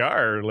like, we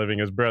are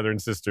living as brother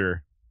and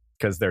sister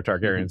because they're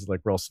Targaryens. Like,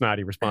 real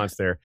snotty response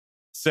there.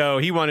 So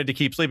he wanted to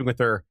keep sleeping with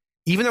her,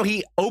 even though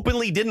he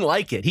openly didn't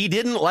like it. He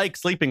didn't like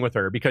sleeping with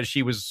her because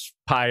she was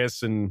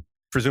pious and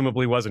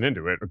presumably wasn't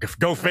into it.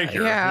 Go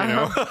figure,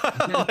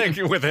 like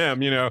with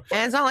him, And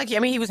it's not like,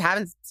 he was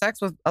having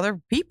sex with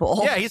other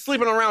people. Yeah, he's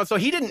sleeping around. So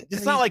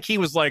it's not like he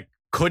was like,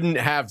 couldn't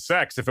have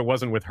sex if it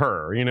wasn't with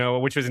her,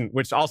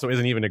 which also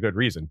isn't even a good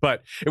reason.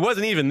 But it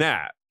wasn't even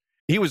that.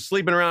 He was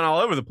sleeping around all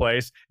over the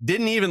place,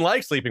 didn't even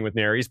like sleeping with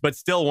Nerys, but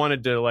still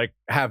wanted to like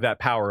have that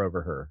power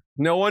over her.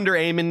 No wonder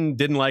Aemon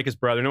didn't like his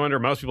brother. No wonder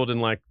most people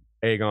didn't like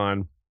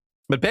Aegon.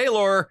 But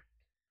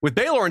with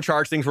Baelor in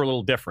charge, things were a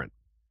little different.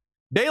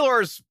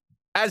 Baelor's,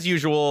 as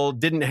usual,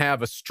 didn't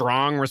have a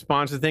strong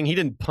response to the thing. He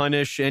didn't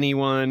punish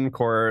anyone.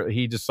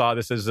 He just saw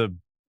this as the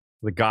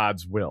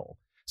god's will.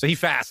 So he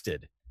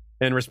fasted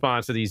in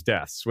response to these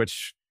deaths,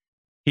 which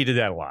he did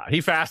that a lot.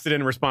 He fasted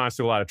in response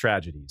to a lot of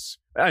tragedies.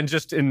 And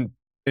just in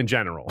in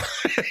general.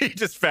 He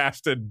just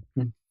fasted.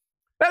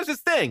 That was his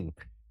thing.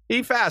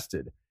 He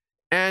fasted.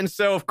 And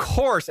so, of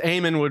course,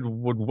 Aemon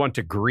would want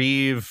to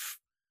grieve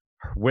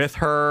with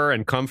her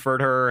and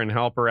comfort her and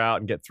help her out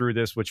and get through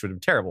this, which would be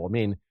terrible. I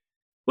mean,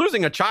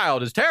 losing a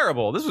child is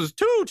terrible. This was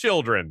 2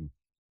 children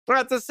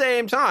at the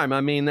same time.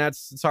 I mean,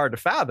 it's hard to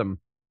fathom.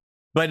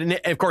 But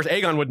of course,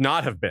 Aegon would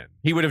not have been.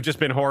 He would have just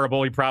been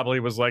horrible. He probably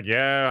was like,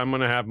 yeah, I'm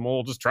going to have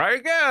more. Just try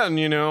again.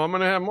 You know, I'm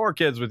going to have more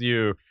kids with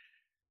you.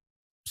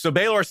 So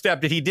Baelor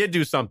stepped in. He did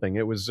do something.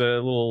 It was a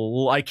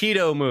little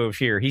Aikido move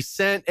here. He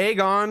sent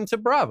Aegon to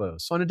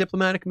Braavos on a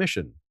diplomatic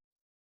mission.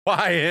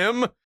 Why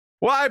him?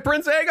 Why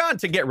Prince Aegon?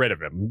 To get rid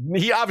of him.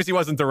 He obviously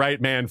wasn't the right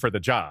man for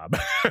the job.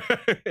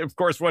 Of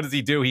course, what does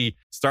he do? He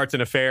starts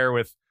an affair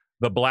with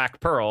the Black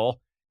Pearl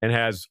and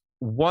has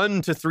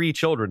 1 to 3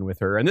 children with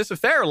her. And this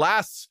affair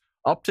lasts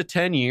up to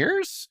 10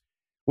 years,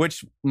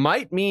 which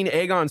might mean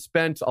Aegon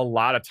spent a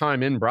lot of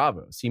time in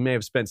Braavos. He may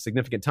have spent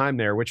significant time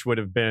there, which would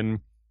have been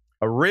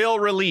a real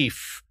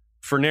relief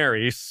for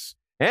Nerys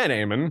and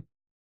Aemon.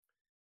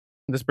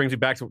 This brings me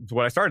back to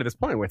what I started this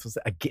point with. Was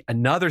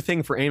another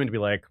thing for Aemon to be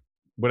like,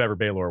 whatever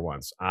Baelor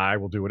wants, I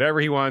will do whatever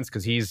he wants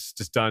because he's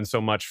just done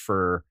so much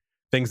for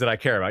things that I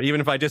care about.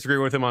 Even if I disagree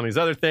with him on these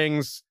other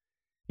things,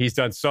 he's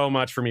done so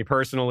much for me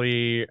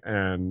personally.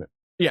 And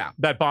yeah,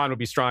 that bond would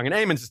be strong. And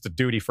Aemon's just a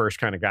duty first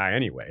kind of guy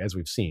anyway, as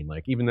we've seen.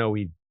 Like, even though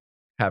we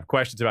have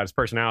questions about his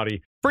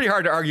personality, pretty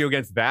hard to argue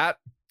against that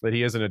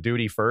he isn't a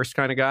duty first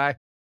kind of guy.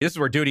 This is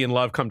where duty and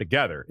love come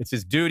together. It's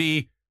his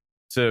duty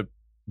to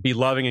be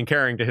loving and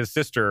caring to his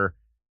sister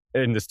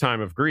in this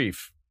time of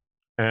grief.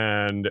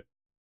 And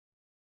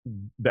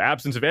the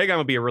absence of Aegon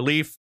would be a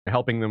relief,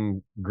 helping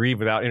them grieve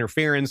without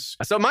interference.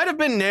 So it might have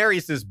been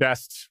Nerys'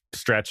 best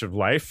stretch of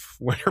life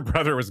when her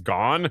brother was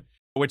gone,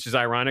 which is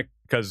ironic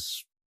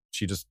because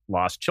she just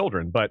lost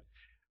children. But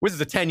this is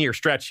a 10-year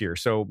stretch here.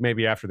 So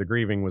maybe after the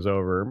grieving was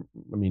over,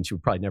 I mean, she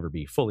would probably never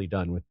be fully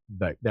done with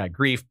that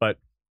grief. But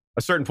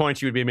at a certain point,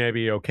 she would be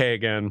maybe okay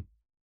again.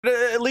 But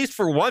at least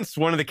for once,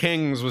 one of the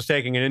kings was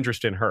taking an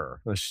interest in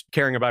her,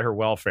 caring about her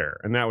welfare.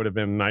 And that would have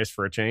been nice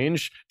for a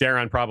change.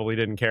 Daeron probably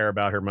didn't care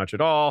about her much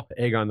at all.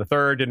 Aegon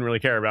III didn't really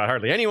care about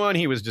hardly anyone.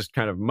 He was just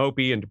kind of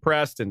mopey and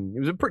depressed. And he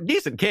was a pretty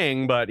decent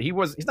king, but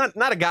he's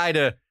not a guy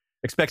to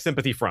expect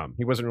sympathy from.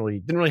 He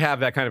didn't really have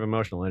that kind of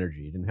emotional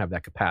energy. He didn't have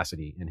that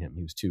capacity in him.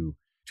 He was too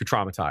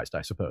traumatized,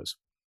 I suppose.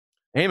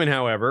 Aemon,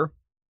 however,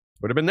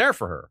 would have been there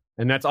for her.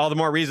 And that's all the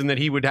more reason that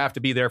he would have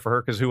to be there for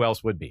her, because who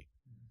else would be?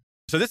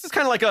 So this is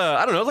kind of like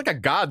like a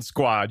god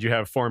squad you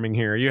have forming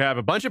here. You have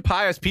a bunch of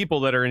pious people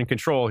that are in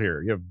control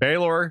here. You have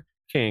Baelor,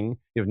 king.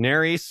 You have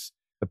Nerys,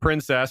 the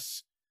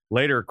princess,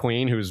 later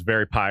queen, who's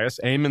very pious.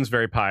 Aemon's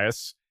very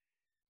pious.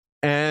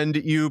 And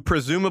you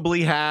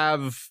presumably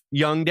have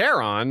young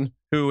Daeron,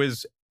 who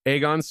is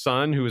Aegon's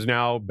son, who is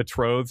now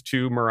betrothed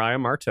to Mariah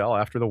Martell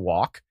after the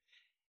walk.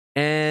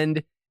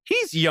 And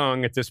he's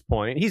young at this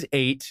point. He's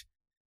 8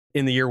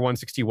 in the year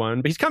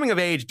 161, but he's coming of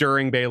age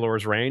during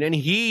Baelor's reign, and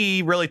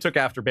he really took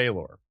after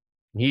Baelor.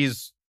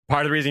 He's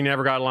part of the reason he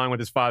never got along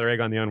with his father,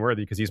 Aegon the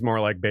Unworthy, because he's more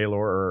like Baelor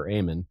or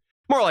Aemon.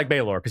 More like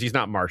Baelor, because he's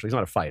not martial. He's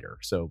not a fighter.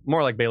 So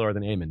more like Baelor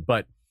than Aemon,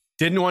 but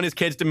didn't want his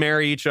kids to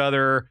marry each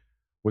other,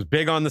 was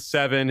big on the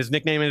 7. His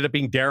nickname ended up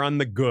being Daeron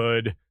the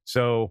Good.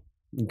 So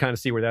you can kind of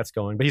see where that's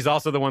going. But he's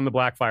also the one the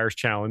Blackfyres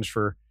challenged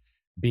for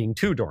being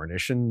too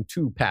Dornish and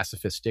too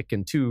pacifistic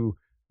and too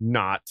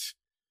not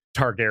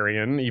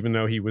Targaryen, even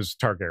though he was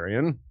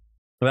Targaryen.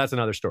 Well, that's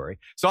another story.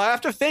 So I have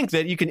to think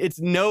that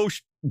it's no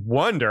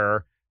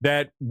wonder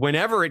that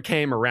whenever it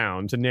came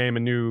around to name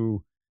a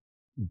new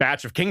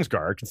batch of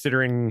Kingsguard,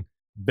 considering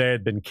they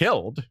had been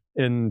killed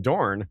in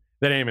Dorne,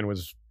 that Aemon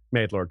was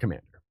made Lord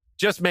Commander.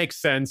 Just makes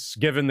sense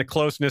given the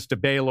closeness to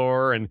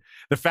Baelor and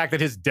the fact that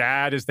his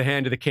dad is the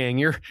Hand of the King.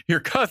 Your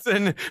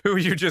cousin, who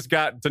you just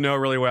got to know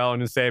really well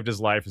and who saved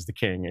his life, is the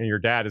king, and your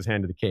dad is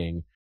Hand of the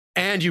King.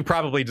 And you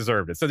probably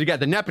deserved it. So you got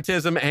the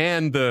nepotism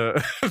and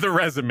the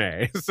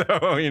resume. So,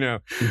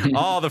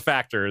 all the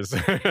factors.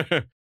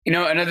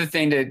 Another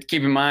thing to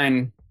keep in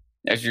mind,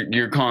 as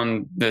you're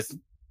calling this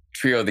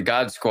trio the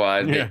God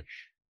Squad, that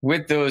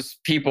with those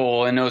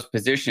people in those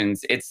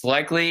positions, it's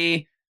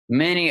likely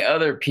many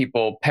other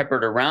people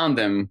peppered around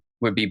them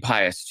would be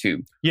pious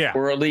too. Yeah.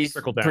 Or at least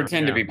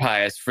pretend to be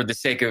pious for the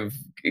sake of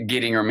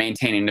getting or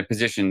maintaining the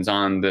positions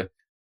on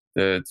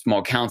the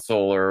small council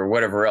or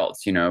whatever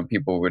else.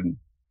 People would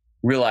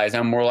realize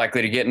I'm more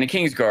likely to get in the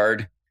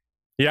Kingsguard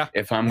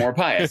if I'm more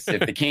pious.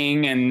 If the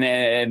king and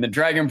the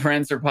Dragon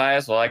Prince are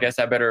pious, well, I guess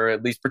I better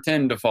at least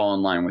pretend to fall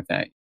in line with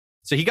that.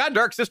 So he got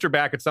Dark Sister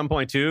back at some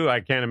point too.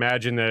 I can't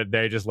imagine that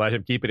they just let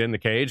him keep it in the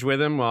cage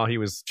with him while he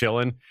was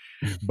chilling.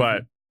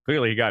 But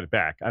clearly he got it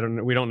back.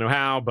 We don't know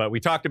how, but we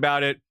talked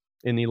about it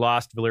in the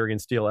Lost Valyrian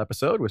Steel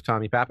episode with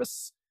Tommy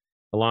Pappas,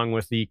 along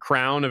with the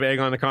crown of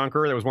Aegon the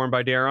Conqueror that was worn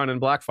by Daeron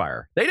and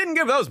Blackfyre. They didn't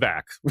give those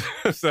back.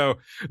 So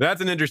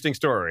that's an interesting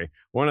story.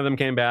 One of them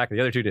came back, the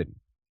other 2 didn't.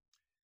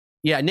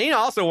 Yeah, Nina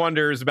also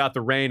wonders about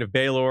the reign of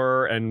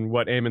Baelor and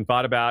what Aemon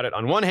thought about it.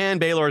 On one hand,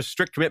 Baelor's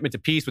strict commitment to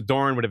peace with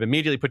Dorne would have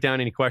immediately put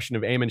down any question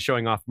of Aemon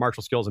showing off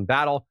martial skills in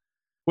battle.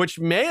 which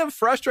may have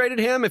frustrated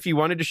him if he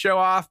wanted to show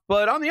off.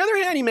 But on the other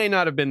hand, he may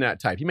not have been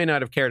that type. He may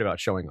not have cared about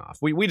showing off.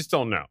 We just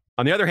don't know.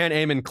 On the other hand,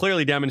 Aemon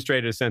clearly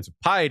demonstrated a sense of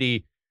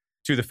piety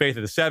to the faith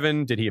of the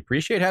Seven. Did he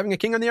appreciate having a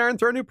king on the Iron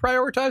Throne who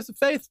prioritized the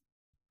faith?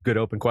 Good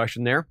open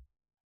question there.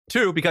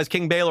 2, because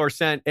King Baelor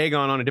sent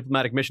Aegon on a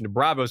diplomatic mission to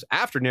Braavos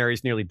after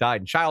Nerys nearly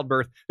died in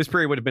childbirth. This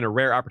period would have been a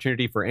rare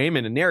opportunity for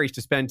Aemon and Nerys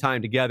to spend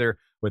time together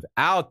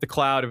without the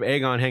cloud of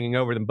Aegon hanging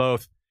over them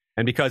both.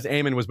 And because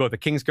Aemon was both a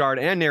Kingsguard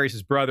and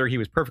Nerys' brother, he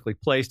was perfectly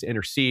placed to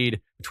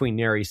intercede between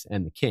Nerys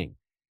and the king.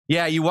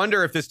 Yeah, you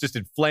wonder if this just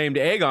inflamed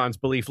Aegon's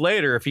belief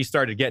later, if he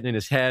started getting in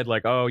his head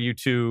like, oh, you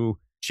two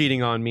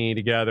cheating on me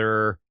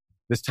together.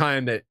 This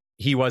time that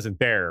he wasn't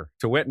there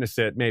to witness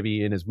it,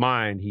 maybe in his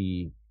mind,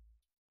 he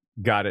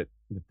got it.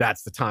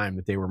 That's the time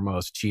that they were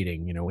most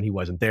cheating, when he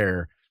wasn't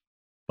there.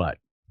 But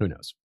who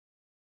knows?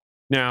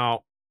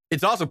 Now,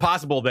 it's also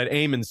possible that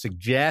Aemon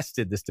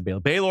suggested this to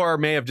Baelor. Baelor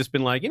may have just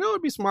been like,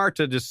 it'd be smart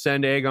to just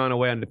send Aegon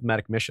away on a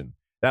diplomatic mission.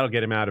 That'll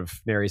get him out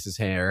of Nerys'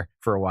 hair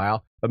for a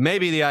while. But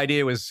maybe the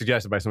idea was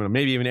suggested by someone.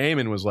 Maybe even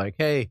Aemon was like,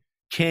 hey,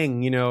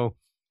 King,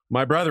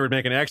 my brother would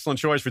make an excellent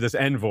choice for this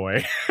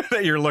envoy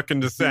that you're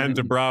looking to send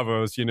to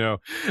Braavos,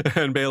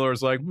 And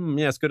Baelor's like,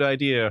 yes, good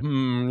idea.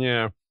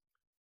 Yeah.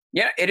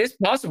 Yeah, it is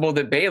possible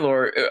that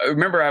Baelor,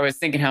 remember I was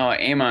thinking how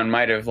Aemon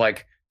might have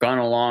gone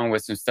along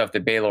with some stuff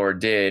that Baelor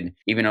did,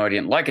 even though I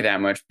didn't like it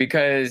that much,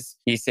 because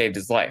he saved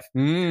his life.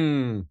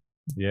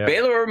 Yeah.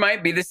 Baelor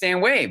might be the same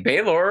way.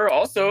 Baelor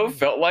also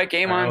felt like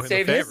Aemon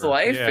saved his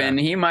life, and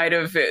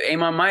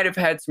Aemon might have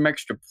had some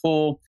extra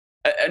pull.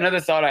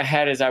 Another thought I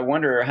had is I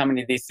wonder how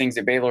many of these things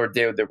that Baelor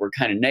did that were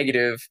kind of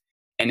negative,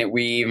 and that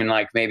we even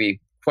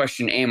maybe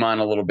question Aemon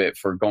a little bit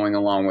for going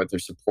along with or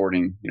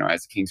supporting,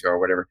 as a Kingsguard or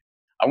whatever.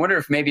 I wonder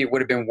if maybe it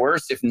would have been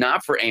worse if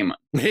not for Aemon.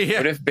 Yeah.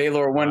 What if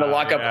Baelor wanted to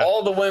lock up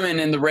all the women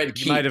in the Red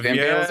Keep? And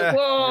Baelor's like,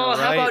 whoa,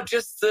 how about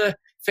just the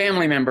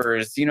family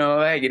members?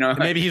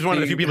 Maybe he's one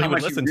of the few people he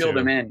would listen to.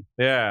 Them in.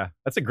 Yeah,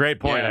 that's a great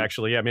point,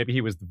 actually. Yeah, maybe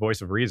he was the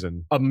voice of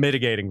reason, a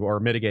mitigating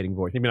voice.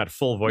 Maybe not a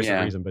full voice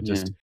of reason, but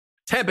just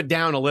tamp it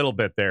down a little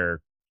bit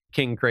there,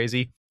 King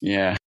Crazy.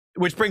 Yeah.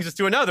 Which brings us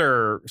to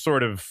another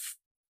sort of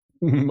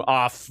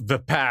off the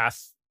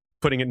path,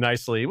 putting it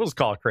nicely. We'll just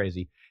call it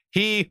crazy.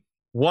 He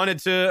wanted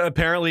to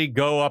apparently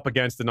go up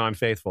against the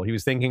non-faithful. He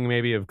was thinking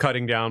maybe of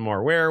cutting down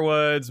more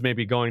werewoods,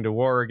 maybe going to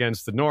war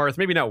against the North.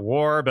 Maybe not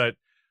war, but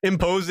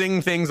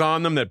imposing things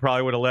on them that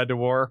probably would have led to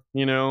war.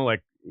 He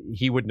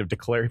probably wouldn't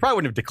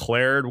have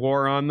declared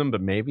war on them,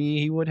 but maybe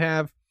he would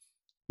have.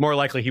 More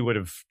likely, he would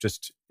have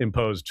just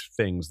imposed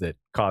things that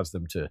caused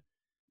them to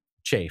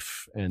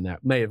chafe, and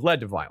that may have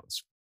led to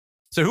violence.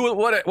 So what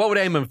would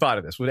Aemon have thought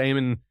of this? Would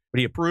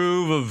he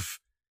approve of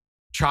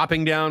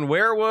chopping down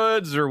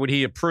werewoods, or would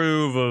he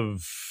approve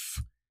of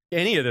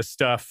any of this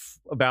stuff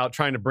about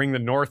trying to bring the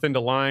North into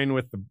line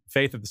with the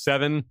faith of the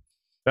Seven?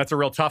 That's a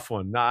real tough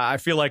one. I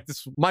feel like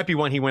this might be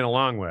one he went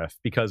along with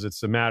because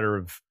it's a matter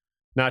of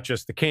not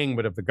just the king,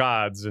 but of the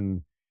gods.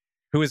 And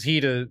who is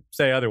he to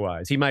say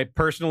otherwise? He might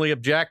personally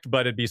object,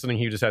 but it'd be something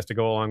he just has to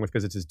go along with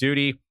because it's his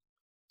duty.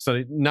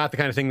 So not the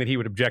kind of thing that he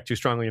would object to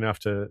strongly enough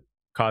to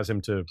cause him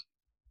to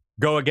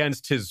go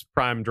against his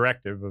prime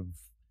directive of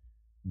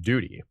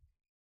duty.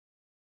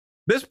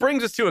 This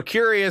brings us to a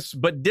curious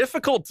but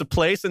difficult to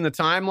place in the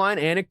timeline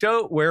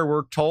anecdote where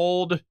we're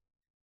told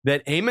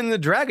that Aemon the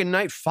Dragon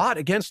Knight fought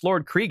against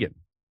Lord Cregan.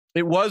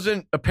 It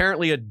wasn't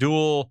apparently a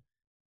duel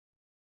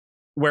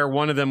where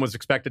one of them was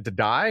expected to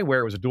die,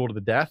 where it was a duel to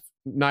the death.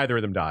 Neither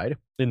of them died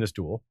in this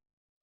duel.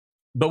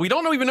 But we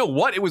don't even know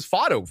what it was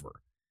fought over.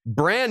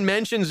 Bran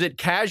mentions it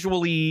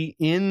casually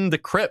in the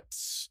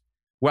crypts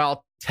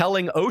while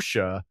telling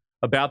Osha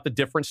about the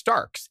different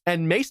Starks.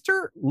 And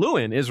Maester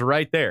Luwin is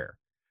right there.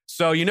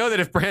 So you know that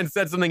if Bran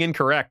said something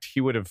incorrect, he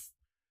would have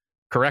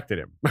corrected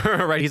him,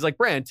 right? He's like,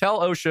 Bran,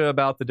 tell Osha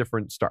about the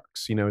different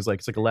Starks. It's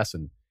like a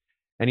lesson.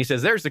 And he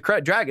says, there's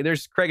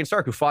Cregan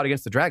Stark who fought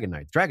against the Dragon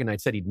Knight. The Dragon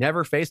Knight said he'd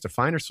never faced a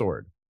finer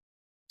sword.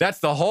 That's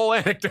the whole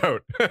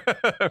anecdote.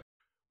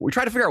 We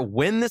try to figure out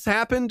when this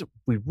happened.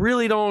 We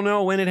really don't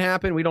know when it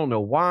happened. We don't know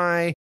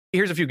why.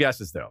 Here's a few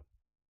guesses, though.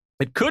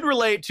 It could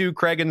relate to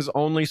Cregan's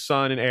only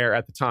son and heir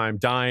at the time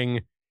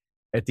dying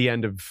at the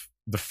end of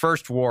the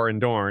first war in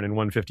Dorne in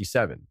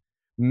 157.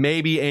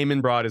 Maybe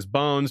Aemon brought his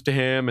bones to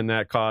him and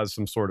that caused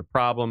some sort of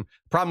problem.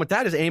 The problem with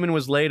that is Aemon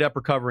was laid up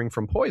recovering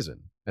from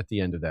poison at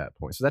the end of that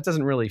point. So that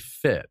doesn't really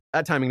fit.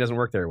 That timing doesn't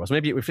work very well. So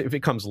maybe if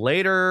it comes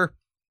later,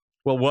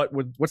 well,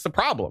 what's the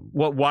problem?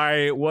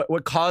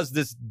 What caused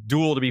this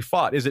duel to be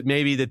fought? Is it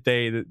maybe that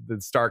the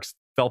Starks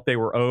felt they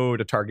were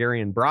owed a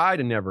Targaryen bride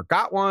and never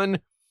got one?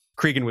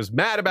 Cregan was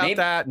mad about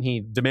that and he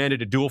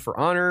demanded a duel for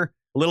honor.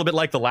 A little bit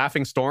like the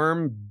Laughing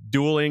Storm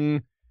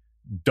dueling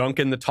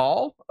Duncan the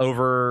Tall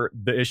over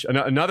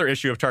another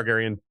issue of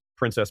Targaryen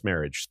princess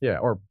marriage. Yeah,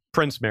 or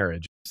prince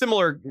marriage.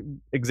 Similar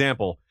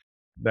example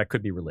that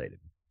could be related.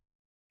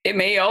 It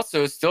may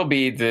also still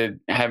be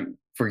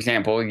for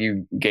example,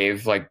 you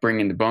gave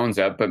bringing the bones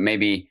up, but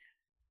maybe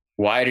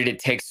why did it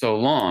take so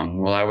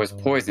long? Well, I was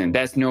poisoned.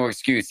 That's no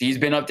excuse. He's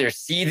been up there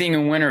seething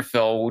in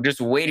Winterfell,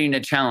 just waiting to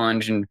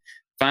challenge and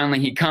Finally,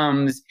 he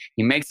comes,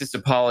 he makes this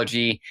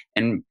apology,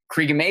 and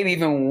Cregan maybe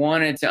even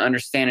wanted to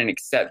understand and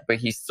accept, but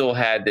he still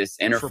had this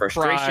inner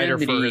frustration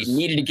that he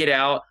needed to get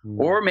out,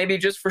 or maybe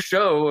just for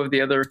show of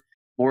the other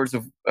lords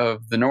of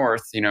the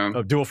North,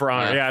 A duel for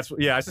honor.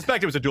 I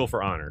suspect it was a duel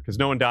for honor because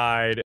no one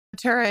died.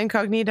 Terra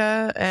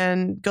Incognita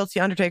and Guilty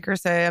Undertaker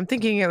say, I'm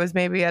thinking it was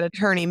maybe at a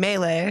tourney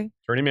melee.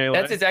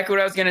 That's exactly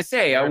what I was going to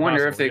say. I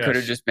wonder if they could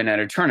have just been at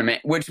a tournament,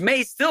 which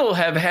may still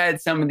have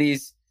had some of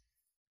these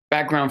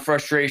background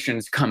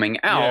frustrations coming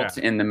out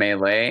in the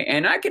melee.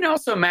 And I can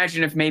also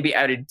imagine if maybe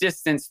at a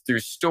distance through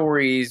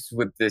stories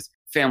with this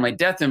family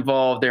death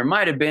involved, there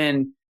might have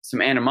been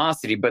some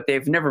animosity, but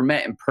they've never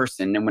met in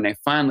person. And when they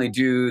finally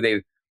do,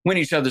 they win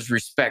each other's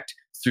respect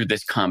through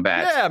this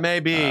combat. Yeah,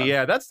 maybe.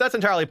 That's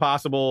entirely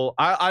possible.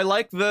 I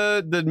like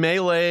the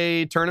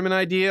melee tournament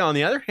idea. On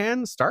the other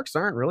hand, Starks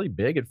aren't really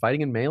big at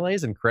fighting in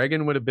melees, and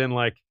Cregan would have been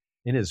like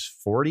in his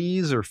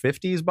 40s or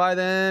 50s by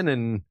then,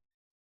 and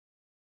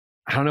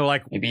I don't know,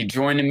 like maybe he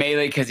joined the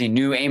melee because he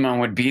knew Aemon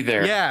would be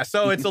there. Yeah,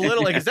 so it's a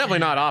little like it's definitely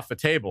not off the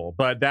table,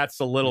 but that's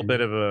a little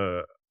bit of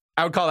a,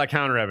 I would call that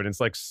counter evidence.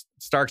 Like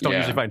Starks don't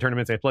usually fight in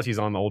tournaments, and plus he's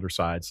on the older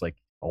side. It's like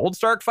old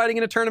Stark fighting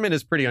in a tournament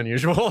is pretty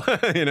unusual,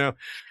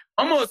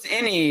 Almost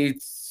any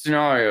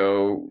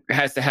scenario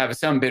has to have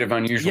some bit of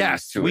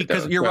unusualness to it.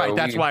 Because you're right.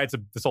 That's why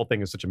this whole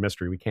thing is such a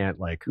mystery. We can't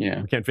we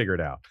can't figure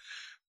it out.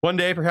 One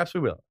day, perhaps we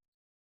will.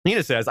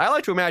 Nina says, I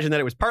like to imagine that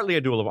it was partly a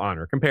duel of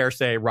honor. Compare,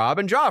 say, Robb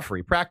and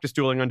Joffrey practice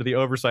dueling under the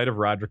oversight of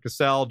Roderick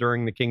Cassel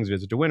during the king's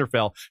visit to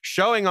Winterfell,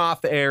 showing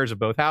off the heirs of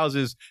both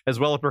houses, as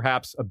well as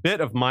perhaps a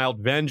bit of mild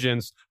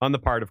vengeance on the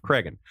part of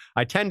Cregan.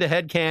 I tend to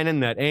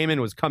headcanon that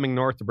Aemon was coming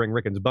north to bring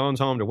Rickon's bones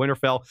home to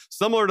Winterfell,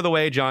 similar to the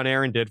way Jon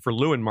Arryn did for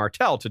Lewin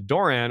Martell to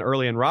Doran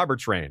early in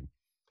Robert's reign.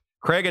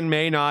 Cregan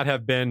may not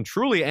have been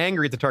truly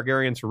angry at the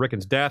Targaryens for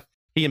Rickon's death.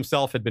 He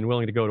himself had been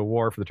willing to go to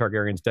war for the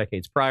Targaryens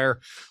decades prior,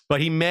 but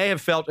he may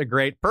have felt a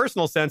great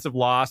personal sense of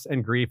loss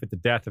and grief at the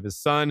death of his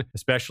son,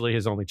 especially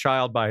his only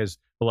child by his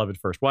beloved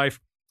first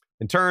wife.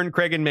 In turn,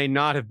 Cregan may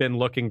not have been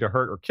looking to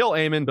hurt or kill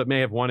Aemon, but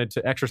may have wanted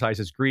to exercise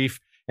his grief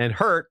and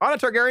hurt on a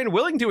Targaryen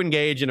willing to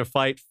engage in a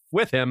fight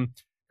with him.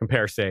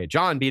 Compare, say,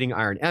 Jon beating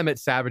Iron Emmett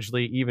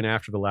savagely even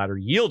after the latter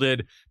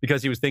yielded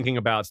because he was thinking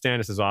about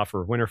Stannis'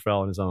 offer of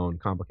Winterfell and his own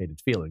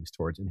complicated feelings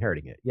towards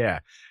inheriting it. Yeah.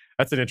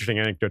 That's an interesting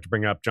anecdote to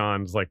bring up.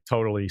 John's like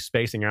totally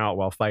spacing out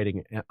while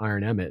fighting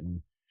Iron Emmett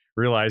and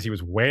realized he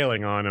was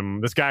wailing on him.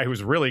 This guy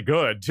who's really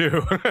good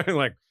too.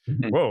 Like,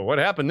 whoa, what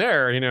happened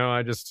there?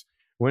 I just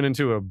went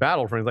into a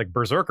battle for like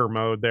berserker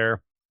mode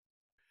there.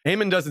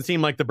 Aemon doesn't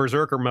seem like the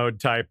berserker mode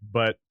type,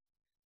 but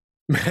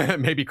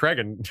maybe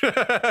Cregan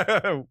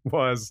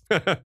was.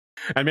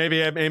 And maybe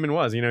Aemon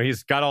was.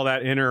 He's got all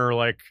that inner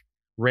like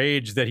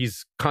rage that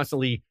he's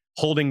constantly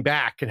holding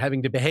back and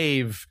having to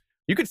behave.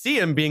 You could see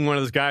him being one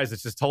of those guys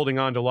that's just holding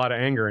on to a lot of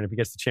anger. And if he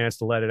gets the chance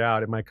to let it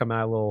out, it might come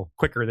out a little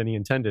quicker than he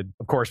intended.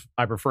 Of course,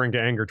 I'm referring to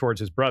anger towards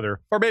his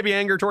brother, or maybe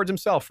anger towards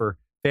himself for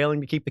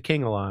failing to keep the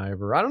king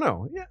alive, or I don't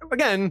know. Yeah,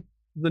 again,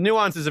 the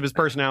nuances of his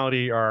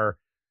personality are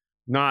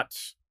not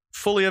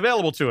fully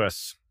available to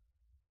us.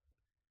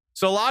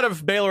 So a lot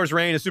of Baelor's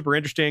reign is super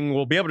interesting.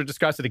 We'll be able to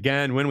discuss it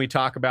again when we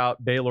talk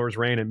about Baelor's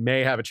reign and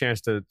may have a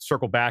chance to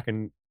circle back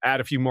and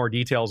add a few more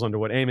details onto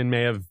what Aemon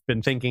may have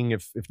been thinking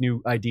if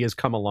new ideas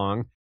come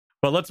along.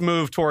 But let's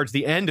move towards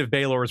the end of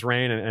Baelor's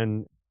reign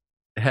and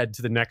head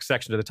to the next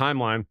section of the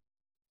timeline.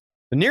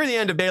 Near the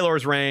end of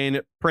Baelor's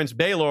reign, Prince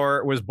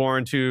Baelor was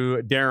born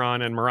to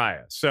Daeron and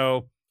Mariah.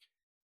 So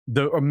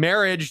the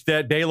marriage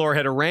that Baelor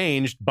had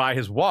arranged by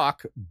his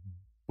walk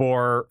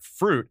bore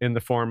fruit in the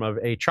form of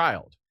a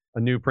child, a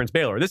new Prince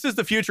Baelor. This is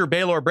the future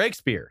Baelor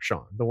Breakspear,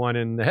 Sean, the one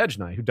in the Hedge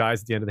Knight who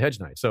dies at the end of the Hedge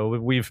Knight. So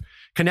we've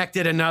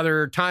connected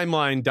another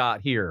timeline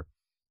dot here.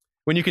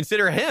 When you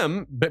consider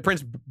him,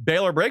 Prince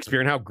Baelor Breakspear,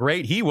 and how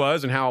great he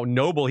was and how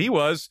noble he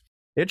was,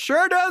 it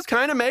sure does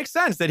kind of make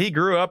sense that he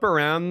grew up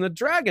around the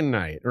Dragon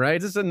Knight, right?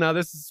 This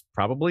is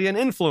probably an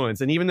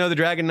influence. And even though the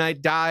Dragon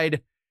Knight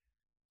died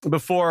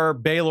before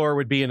Baelor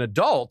would be an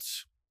adult,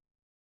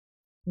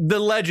 the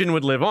legend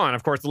would live on.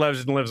 Of course, the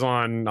legend lives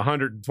on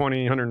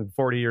 120,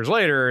 140 years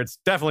later. It's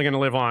definitely going to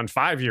live on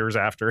 5 years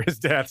after his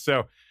death.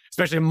 So,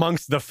 especially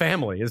amongst the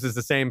family. This is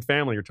the same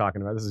family you're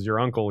talking about. This is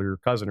your uncle, your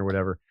cousin, or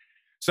whatever.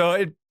 So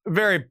it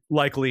very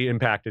likely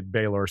impacted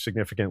Baelor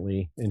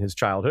significantly in his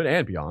childhood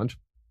and beyond.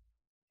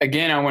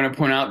 Again, I want to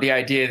point out the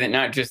idea that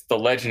not just the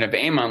legend of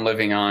Aemon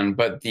living on,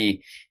 but the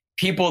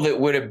people that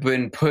would have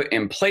been put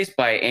in place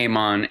by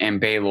Aemon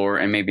and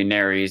Baelor and maybe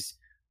Nerys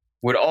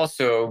would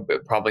also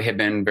probably have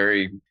been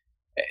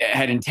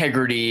had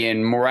integrity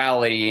and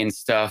morality and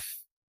stuff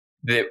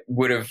that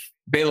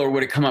Baelor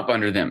would have come up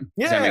under them.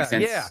 Does that make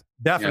sense? Yeah,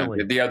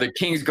 definitely. The other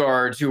King's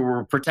Guards who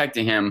were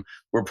protecting him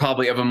were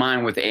probably of a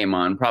mind with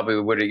Aemon. Probably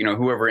would have,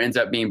 whoever ends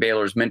up being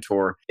Baelor's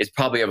mentor is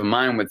probably of a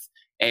mind with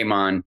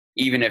Aemon.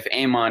 Even if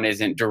Aemon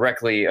isn't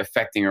directly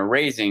affecting or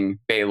raising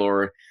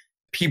Baelor,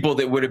 people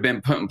that would have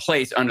been put in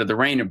place under the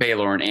reign of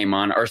Baelor and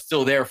Aemon are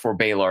still there for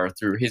Baelor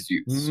through his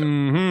youth. So.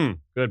 Mm-hmm.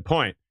 Good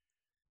point.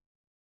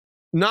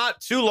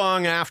 Not too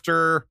long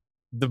after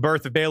the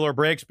birth of Baelor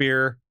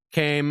Breakspear,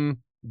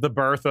 came the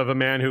birth of a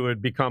man who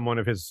would become one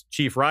of his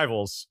chief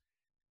rivals,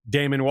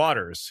 Daemon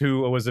Waters,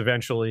 who was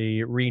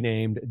eventually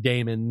renamed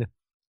Daemon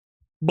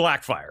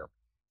Blackfyre.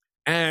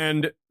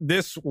 And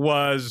this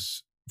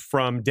was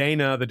from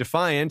Dana the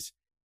Defiant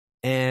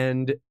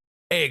and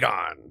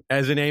Aegon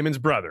as in Aemon's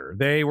brother.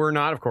 They were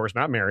not, of course,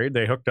 not married.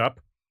 They hooked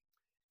up.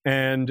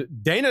 And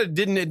Dana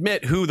didn't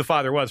admit who the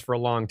father was for a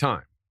long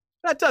time.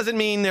 That doesn't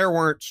mean there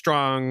weren't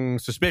strong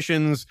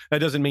suspicions. That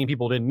doesn't mean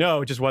people didn't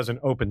know. It just wasn't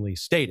openly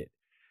stated.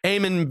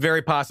 Aemon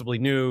very possibly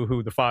knew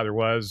who the father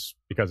was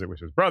because it was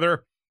his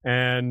brother.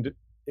 And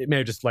it may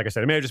have just, like I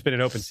said, it may have just been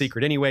an open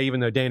secret anyway, even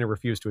though Dana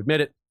refused to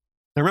admit it.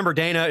 Now remember,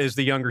 Dana is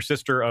the younger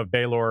sister of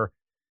Baelor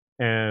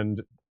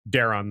and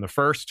Daeron the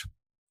First.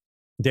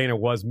 Dana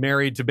was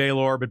married to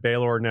Baelor, but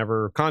Baelor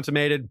never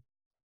consummated.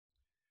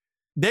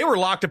 They were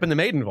locked up in the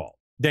Maiden Vault,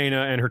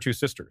 Dana and her two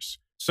sisters.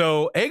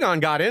 So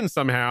Aegon got in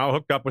somehow,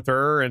 hooked up with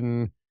her,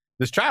 and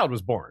this child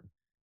was born.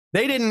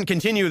 They didn't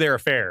continue their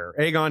affair.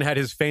 Aegon had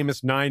his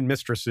famous 9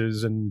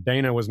 mistresses, and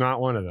Dana was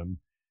not one of them.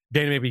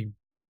 Dana maybe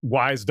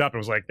wised up and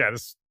was like, yeah,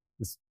 this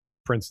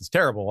prince is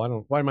terrible.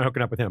 Why am I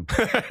hooking up with him?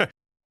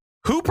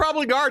 Who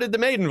probably guarded the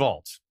Maiden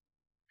Vault?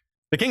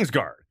 The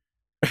Kingsguard.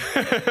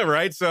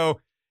 Right? So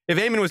if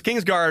Aemon was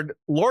Kingsguard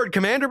Lord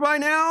Commander by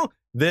now,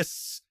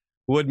 this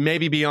would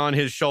maybe be on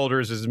his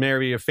shoulders as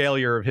maybe a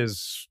failure of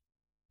his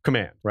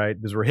command,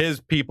 right? These were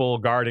his people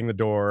guarding the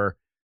door.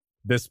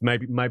 This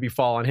might be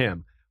fall on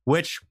him,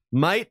 which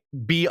might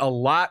be a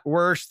lot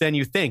worse than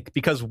you think,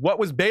 because what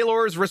was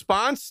Baelor's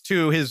response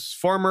to his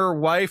former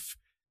wife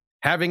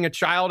having a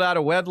child out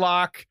of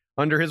wedlock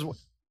under his...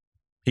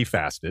 He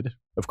fasted,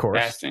 of course.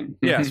 Fasting.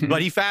 Yes,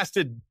 but he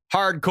fasted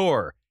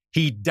hardcore.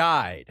 He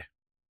died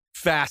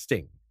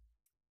fasting.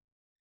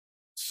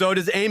 So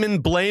does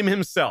Aemon blame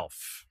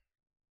himself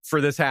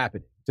for this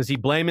happening? Does he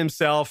blame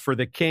himself for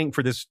the king,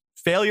 for this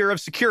failure of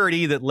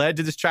security that led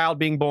to this child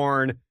being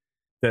born,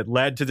 that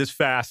led to this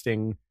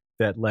fasting,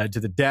 that led to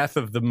the death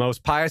of the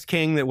most pious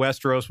king that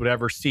Westeros would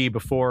ever see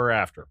before or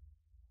after?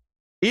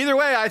 Either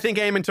way, I think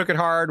Aemon took it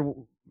hard.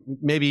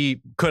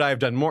 Maybe could I have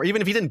done more?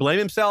 Even if he didn't blame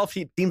himself,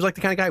 he seems like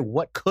the kind of guy,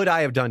 what could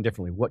I have done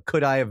differently? What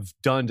could I have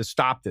done to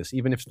stop this?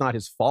 Even if it's not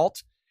his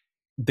fault.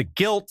 The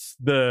guilt,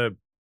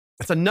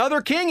 it's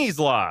another king he's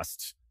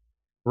lost,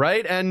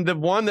 right? And the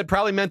one that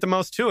probably meant the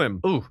most to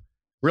him. Ooh,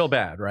 real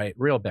bad, right?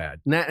 Real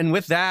bad. And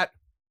with that,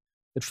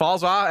 it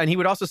falls off. And he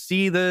would also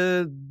see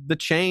the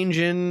change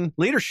in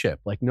leadership.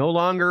 Like no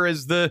longer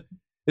is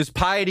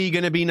piety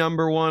going to be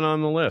number one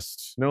on the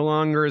list. No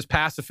longer is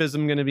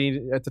pacifism going to be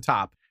at the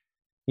top.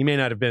 He may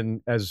not have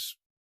been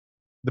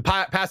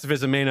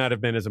pacifism may not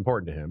have been as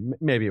important to him.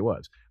 Maybe it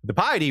was. The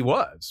piety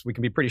was. We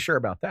can be pretty sure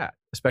about that,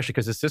 especially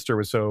because his sister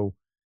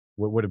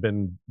would have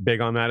been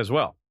big on that as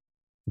well.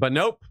 But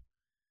nope,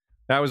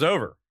 that was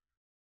over.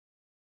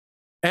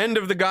 End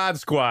of the God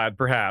Squad,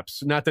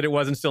 perhaps. Not that it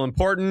wasn't still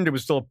important. It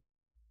was still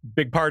a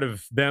big part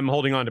of them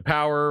holding on to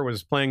power,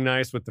 was playing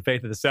nice with the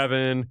Faith of the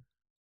Seven,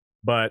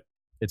 but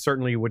it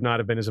certainly would not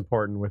have been as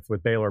important with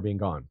Baelor being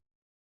gone.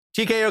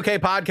 TKOK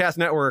Podcast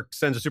Network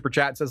sends a super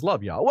chat and says,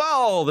 love y'all.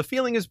 Well, the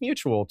feeling is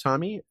mutual,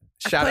 Tommy.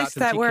 Shout out to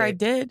that TK. where I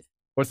did.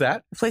 What's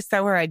that? I placed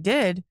that where I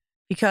did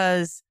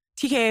because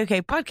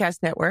TKOK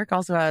Podcast Network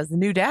also has the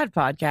New Dad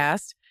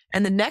Podcast.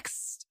 And the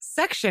next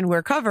section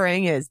we're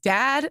covering is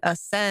Dad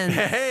Ascends.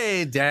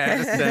 Hey,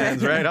 Dad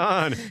Ascends. Right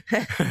on.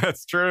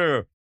 That's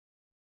true.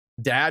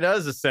 Dad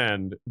does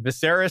ascend.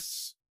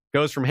 Viserys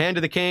goes from hand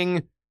to the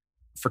king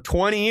for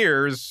 20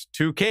 years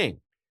to king.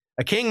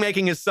 A king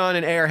making his son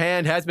an heir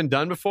hand has been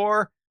done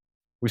before.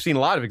 We've seen a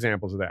lot of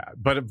examples of that.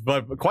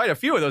 But quite a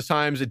few of those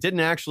times, it didn't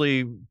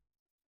actually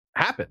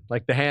happen.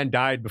 Like the hand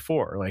died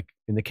before, like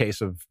in the case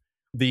of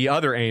the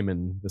other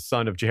Aemon, the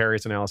son of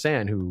Jaehaerys and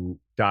Alysanne, who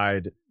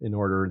died in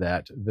order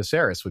that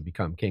Viserys would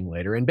become king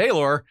later. And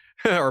Baelor,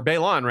 or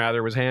Balon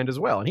rather, was hand as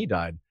well, and he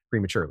died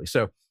prematurely.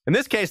 So in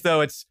this case,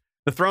 though, it's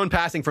the throne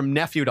passing from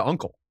nephew to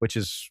uncle,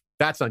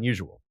 that's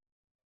unusual.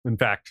 In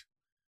fact,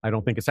 I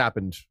don't think it's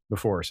happened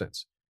before or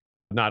since.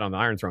 Not on the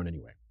Iron Throne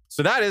anyway.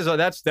 So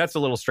that's a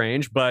little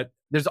strange, but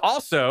there's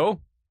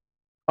also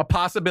a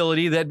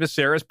possibility that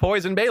Viserys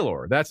poisoned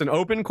Baelor. That's an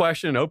open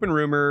question, an open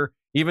rumor,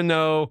 even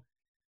though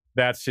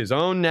that's his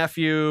own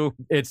nephew.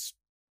 It's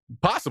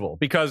possible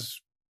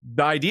because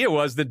the idea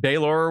was that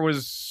Baelor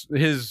was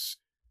his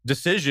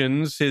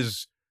decisions,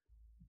 his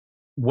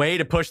way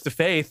to push the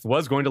faith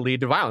was going to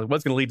lead to violence,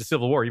 was going to lead to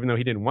civil war, even though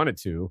he didn't want it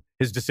to.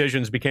 His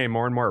decisions became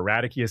more and more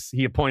erratic.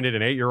 He appointed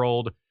an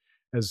 8-year-old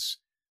as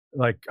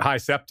like High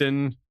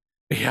Septon.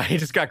 Yeah, he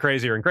just got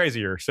crazier and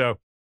crazier. So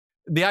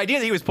the idea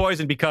that he was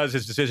poisoned because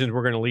his decisions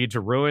were going to lead to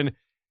ruin,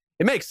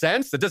 it makes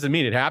sense. That doesn't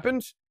mean it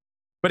happened.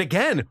 But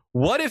again,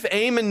 what if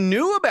Aemon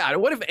knew about it?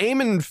 What if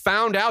Aemon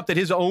found out that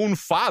his own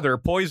father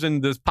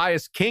poisoned this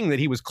pious king that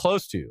he was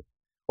close to?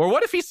 Or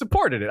what if he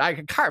supported it? I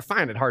can't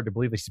find it hard to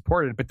believe he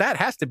supported it, but that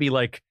has to be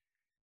like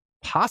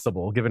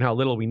possible given how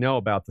little we know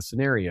about the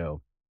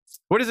scenario.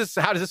 How does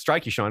this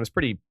strike you, Sean? It's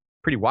pretty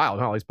wild,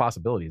 all these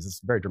possibilities.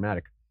 It's very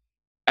dramatic.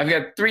 I've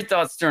got 3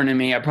 thoughts stirring in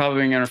me. I'm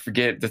probably going to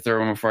forget the third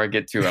one before I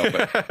get to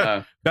it.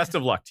 But, best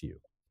of luck to you.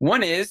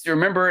 One is,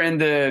 remember in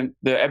the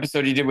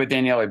episode you did with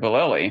Daniele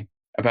Bolelli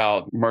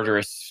about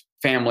murderous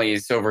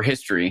families over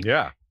history?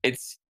 Yeah.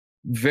 It's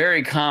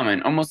very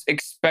common, almost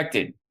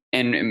expected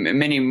in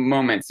many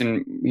moments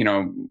in,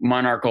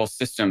 monarchical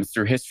systems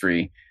through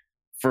history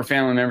for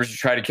family members to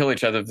try to kill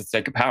each other for the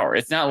sake of power.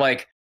 It's not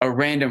like a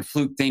random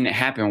fluke thing that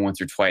happened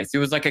once or twice. It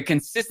was like a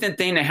consistent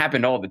thing that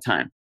happened all the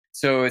time.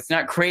 So it's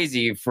not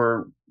crazy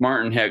for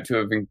Martin to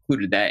have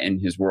included that in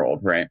his world,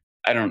 right?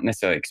 I don't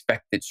necessarily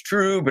expect it's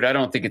true, but I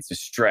don't think it's a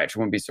stretch. I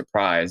wouldn't be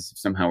surprised if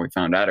somehow we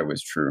found out it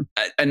was true.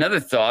 Another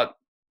thought,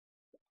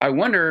 I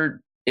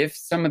wonder if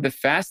some of the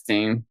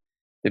fasting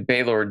that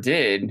Baelor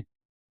did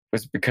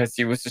was because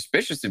he was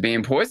suspicious of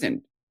being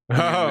poisoned. He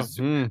was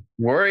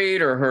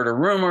worried or heard a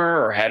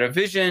rumor or had a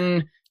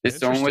vision that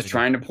someone was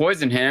trying to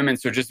poison him and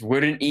so just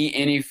wouldn't eat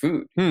any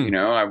food.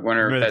 I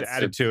wonder if that's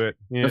added to it.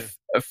 Yeah.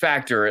 A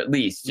factor at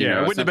least. It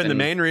wouldn't have been the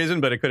main reason,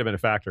 but it could have been a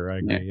factor. I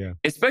agree, yeah.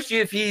 Especially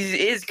if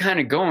he is kind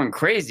of going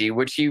crazy,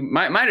 which he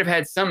might have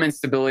had some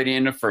instability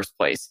in the first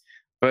place.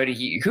 But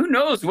who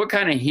knows what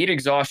kind of heat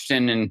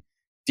exhaustion and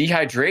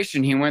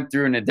dehydration he went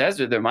through in the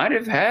desert that might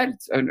have had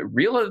a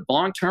real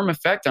long-term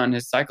effect on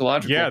his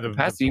psychological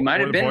capacity. He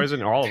might have been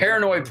a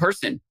paranoid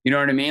person. You know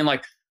what I mean?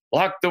 Like,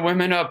 lock the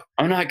women up.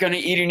 I'm not going to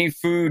eat any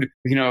food.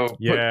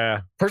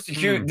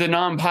 Persecute the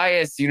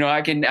non-pious.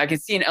 I can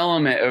see an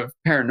element of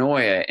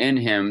paranoia in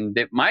him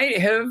that might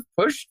have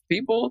pushed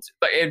people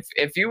to,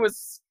 if he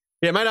was.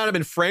 Yeah, it might not have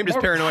been framed as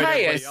paranoid as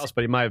anybody else,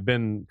 but he might have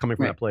been coming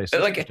from that place.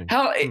 That's like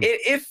how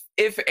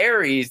if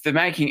Ares, the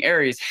Mad King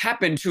Ares,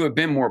 happened to have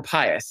been more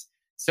pious,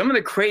 some of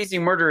the crazy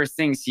murderous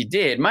things he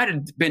did might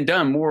have been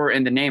done more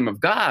in the name of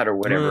God or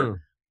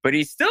whatever. But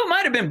he still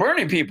might have been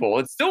burning people.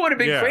 It still would have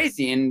been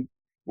crazy. And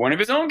one of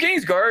his own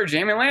Kingsguard,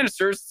 Jaime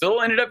Lannister,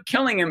 still ended up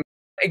killing him.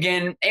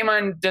 Again,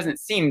 Aemon doesn't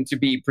seem to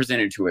be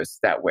presented to us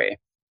that way.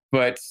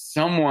 But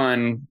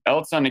someone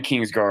else on the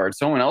Kingsguard,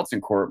 someone else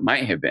in court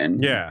might have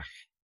been. Yeah.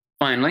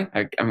 Finally,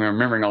 I'm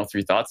remembering all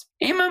 3 thoughts.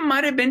 Aemon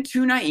might have been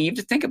too naive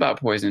to think about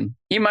poison.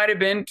 He might have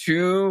been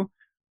too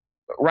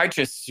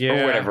righteous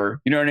or whatever.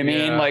 You know what I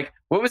mean? Like,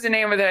 what was the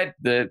name of that?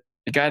 The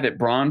guy that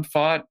Bronn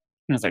fought?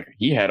 I was like,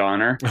 he had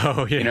honor.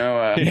 Oh,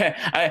 yeah.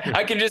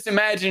 I can just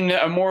imagine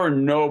a more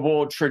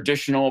noble,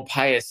 traditional,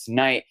 pious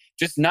knight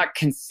just not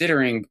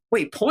considering,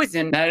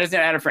 poison? That doesn't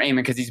matter for Aemon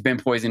because he's been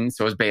poisoned,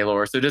 so is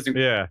Baelor. So it doesn't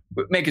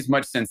make as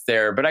much sense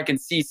there. But I can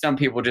see some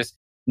people just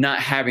not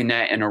having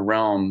that in a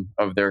realm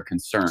of their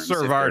concerns.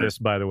 Sir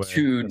Vardis, by the way.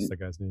 That's the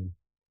guy's name.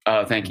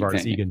 Oh, thank you.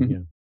 Vardis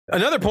Egan,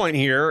 Another point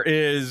here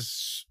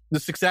is the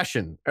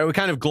succession. We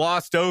kind of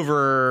glossed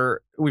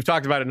over, we've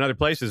talked about it in other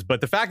places, but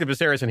the fact that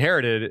Viserys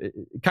inherited it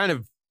kind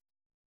of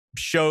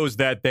shows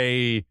that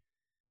they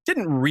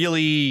didn't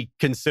really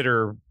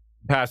consider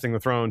passing the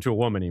throne to a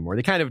woman anymore.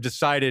 They kind of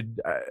decided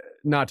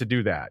not to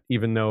do that,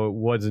 even though it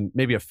wasn't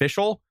maybe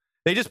official.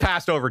 They just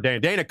passed over Dana.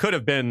 Dana could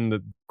have been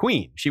the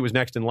queen. She was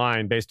next in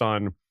line based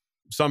on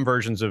some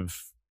versions of,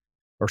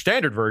 or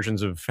standard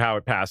versions of how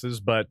it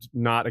passes, but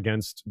not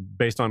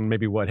based on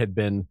maybe what had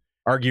been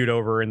argued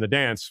over in the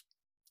dance,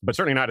 but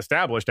certainly not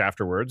established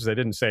afterwards. They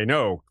didn't say,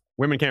 no,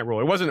 women can't rule.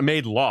 It wasn't a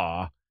made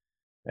law.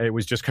 It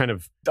was just kind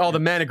of, all the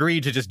men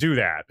agreed to just do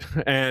that.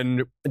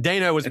 And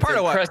Dana was part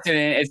of what?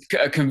 Precedent. It's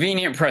a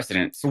convenient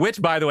precedent.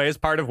 Which, by the way, is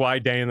part of why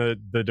Dana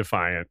the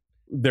Defiant.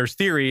 There's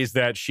theories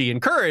that she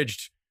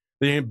encouraged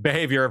the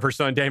behavior of her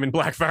son Daemon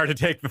Blackfyre to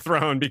take the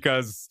throne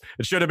because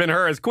it should have been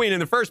her as queen in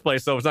the first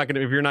place. So it's not going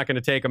to, if you're not going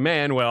to take a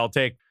man, well,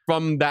 take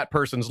from that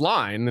person's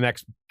line the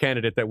next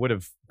candidate that would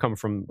have come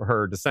from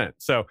her descent.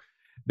 So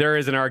there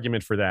is an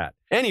argument for that.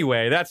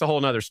 Anyway, that's a whole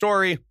nother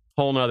story,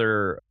 whole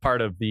nother part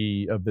of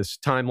this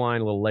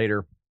timeline a little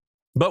later.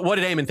 But what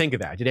did Aemon think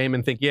of that? Did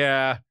Aemon think,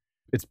 yeah,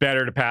 it's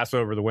better to pass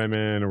over the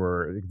women,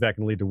 or that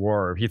can lead to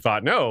war? Or he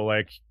thought, no,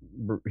 like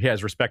he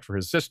has respect for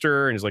his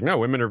sister, and he's like, no,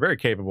 women are very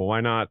capable. Why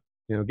not?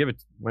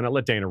 Why not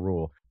let Dana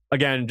rule?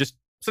 Again, just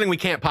something we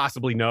can't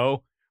possibly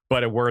know,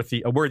 but a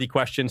worthy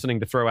question,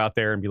 something to throw out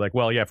there and be like,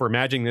 well, yeah, if we're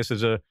imagining this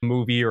as a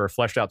movie or a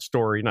fleshed out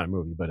story, not a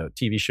movie, but a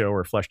TV show or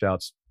a fleshed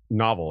out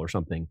novel or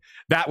something,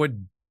 that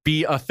would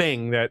be a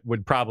thing that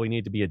would probably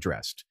need to be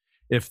addressed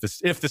if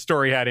the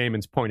story had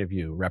Aemon's point of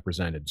view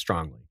represented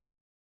strongly.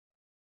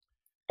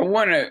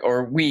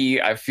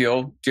 I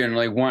feel,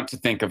 generally want to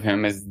think of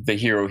him as the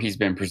hero he's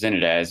been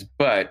presented as,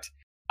 but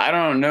I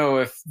don't know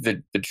if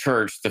the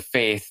church, the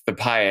faith, the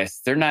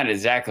pious, they're not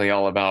exactly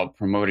all about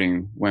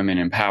promoting women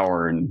in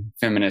power and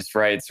feminist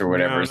rights or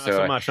whatever. No, not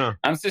so much, huh?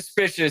 I'm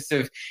suspicious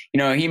of,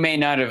 he may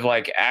not have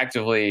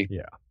actively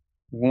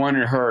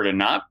wanted her to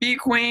not be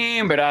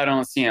queen, but I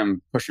don't see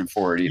him pushing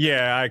forward either.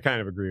 Yeah, I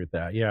kind of agree with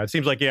that. Yeah, it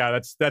seems like,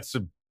 that's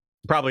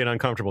probably an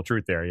uncomfortable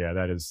truth there. Yeah,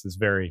 that is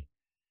they're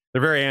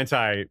very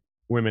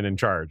anti-women in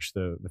charge,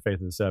 the Faith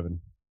of the Seven.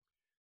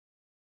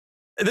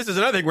 This is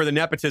another thing where the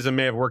nepotism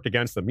may have worked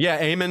against them.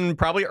 Yeah, Aemon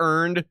probably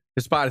earned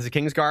his spot as a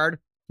Kingsguard,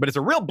 but it's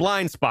a real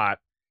blind spot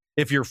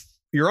if your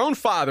own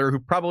father, who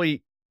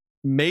probably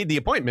made the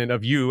appointment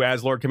of you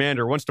as Lord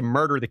Commander wants to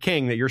murder the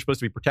king that you're supposed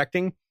to be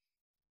protecting.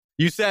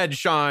 You said,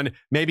 Sean,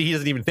 maybe he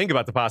doesn't even think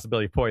about the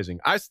possibility of poisoning.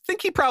 I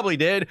think he probably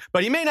did,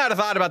 but he may not have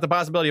thought about the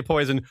possibility of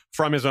poison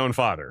from his own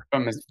father.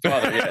 From his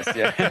father, yes,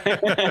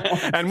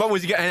 yeah. And what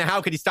was he? And how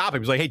could he stop him? He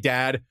was like, "Hey,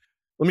 Dad,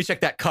 let me check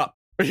that cup."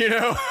 You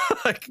know,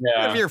 like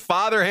if your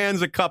father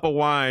hands a cup of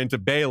wine to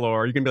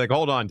Baelor, you can be like,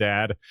 "Hold on,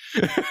 Dad,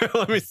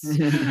 let me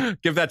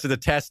give that to the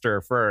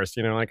tester first."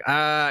 You know, like,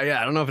 yeah,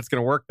 I don't know if it's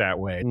going to work that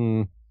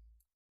way.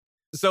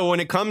 So when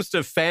it comes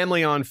to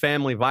family on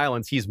family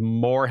violence, he's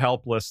more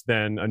helpless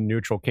than a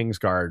neutral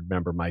Kingsguard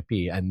member might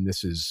be. And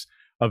this is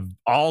of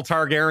all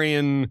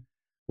Targaryen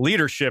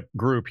leadership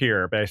group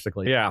here,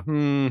 basically. Yeah.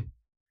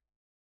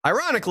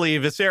 Ironically,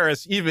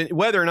 Viserys, even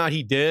whether or not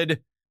he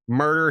did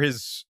murder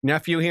his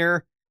nephew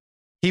here,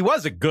 he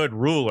was a good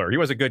ruler. He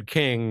was a good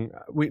king.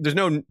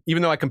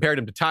 Even though I compared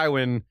him to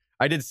Tywin,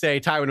 I did say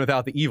Tywin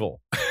without the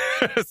evil.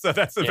 So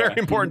that's a very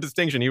important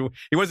distinction.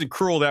 He wasn't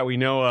cruel that we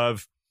know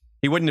of.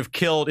 He wouldn't have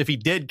killed, if he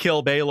did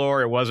kill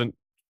Baelor, it wasn't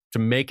to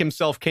make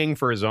himself king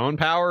for his own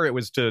power. It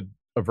was to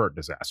avert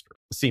disaster,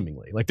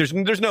 seemingly. Like there's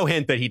no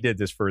hint that he did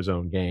this for his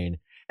own gain.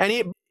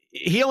 And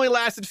he only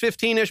lasted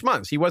 15-ish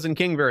months. He wasn't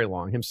king very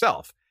long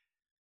himself.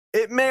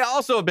 It may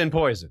also have been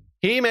poison.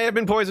 He may have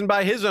been poisoned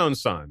by his own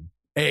son,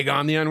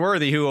 Aegon the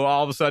Unworthy, who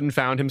all of a sudden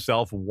found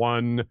himself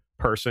one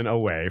person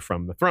away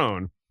from the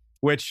throne,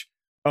 which,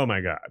 oh my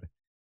God.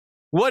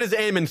 What does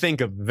Aemon think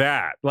of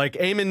that? Like,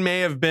 Aemon may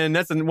have been,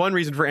 that's one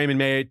reason for Aemon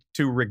May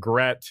to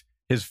regret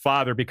his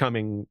father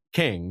becoming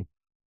king,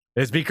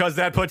 is because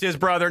that puts his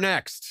brother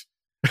next.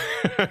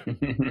 Like,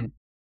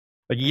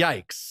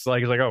 yikes. Like,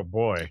 he's like, oh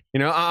boy.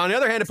 You know, on the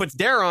other hand, it puts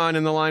Daeron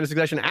in the line of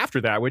succession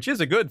after that, which is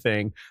a good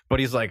thing,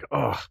 but he's like,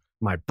 oh,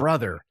 my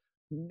brother.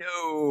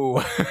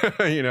 No.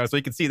 You know, so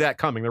you can see that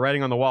coming. The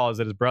writing on the wall is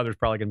that his brother's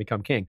probably going to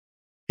become king.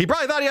 He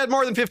probably thought he had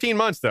more than 15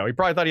 months, though. He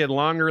probably thought he had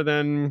longer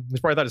than... He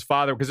probably thought his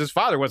father... Because his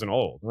father wasn't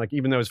old. Like,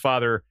 even though his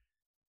father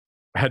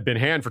had been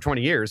hand for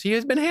 20 years, he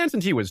has been hand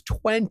since he was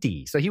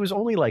 20. So he was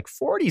only like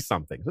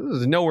 40-something. So this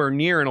is nowhere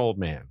near an old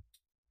man.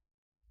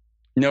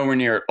 Nowhere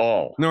near at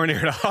all. Nowhere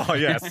near at all,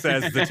 yes,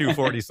 says the two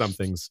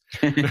 40-somethings.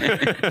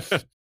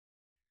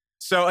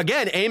 So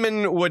again,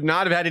 Aemon would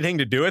not have had anything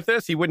to do with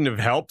this. He wouldn't have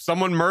helped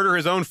someone murder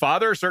his own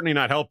father. Certainly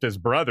not helped his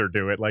brother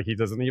do it. Like, he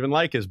doesn't even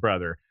like his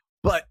brother.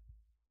 But...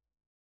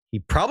 he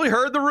probably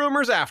heard the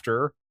rumors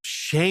after.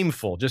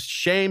 Shameful. Just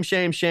shame,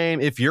 shame, shame.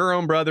 If your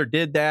own brother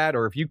did that,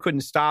 or if you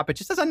couldn't stop it,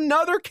 just as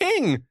another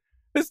king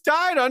has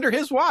died under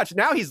his watch.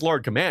 Now he's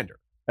Lord Commander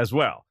as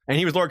well. And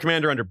he was Lord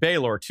Commander under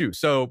Baelor too.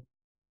 So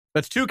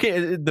that's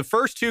the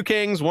first two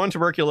kings, one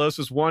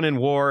tuberculosis, one in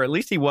war. At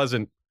least he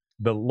wasn't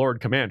the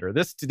Lord Commander.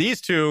 These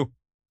two,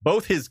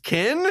 both his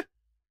kin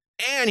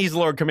and he's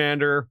Lord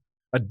Commander.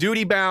 A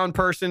duty-bound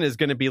person is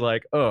going to be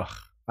like, ugh.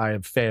 I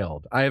have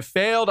failed.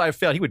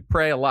 He would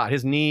pray a lot.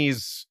 His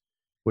knees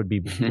would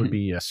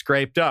be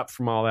scraped up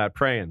from all that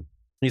praying.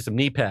 Need some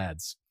knee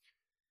pads.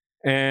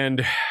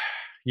 And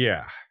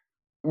yeah.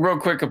 Real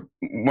quick, I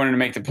wanted to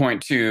make the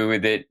point too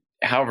that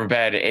however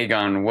bad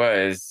Aegon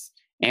was,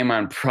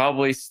 Aemon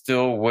probably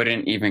still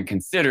wouldn't even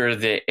consider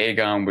that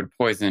Aegon would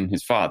poison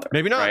his father.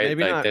 Maybe not. Right?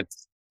 Maybe not.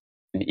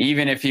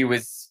 Even if he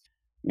was,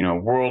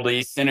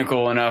 worldly,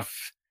 cynical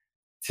enough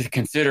to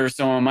consider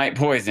someone might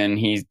poison,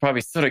 he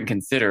probably still didn't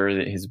consider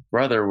that his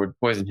brother would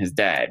poison his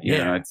dad. You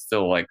know, it's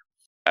still like,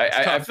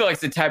 I feel like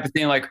it's the type of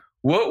thing like,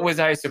 what was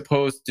I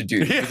supposed to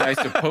do? Was I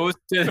supposed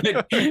to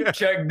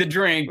chug the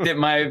drink that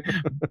my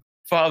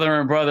father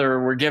and brother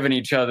were giving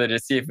each other to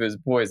see if it was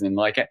poison?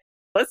 Like,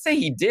 let's say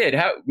he did.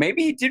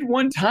 Maybe he did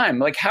one time.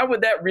 Like, how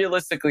would that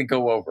realistically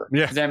go over?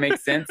 Yeah. Does that make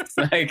sense?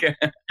 Like,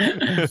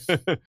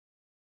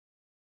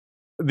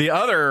 the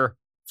other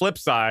flip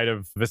side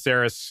of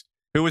Viserys,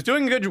 who was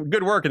doing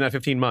good work in that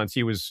 15 months,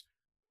 he was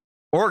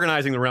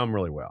organizing the realm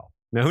really well.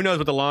 Now, who knows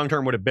what the long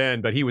term would have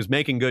been, but he was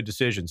making good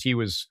decisions.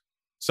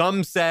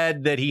 Some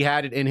said that he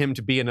had it in him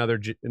to be another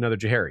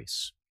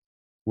Jaehaerys,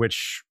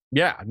 which,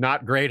 yeah,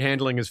 not great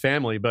handling his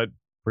family, but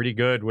pretty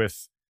good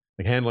with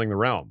handling the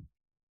realm.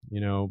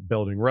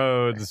 Building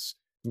roads,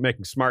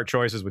 making smart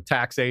choices with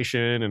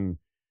taxation and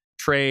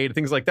trade,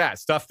 things like that.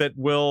 Stuff that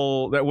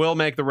will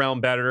make the realm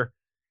better,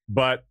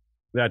 but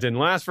that didn't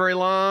last very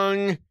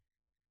long.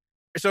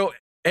 So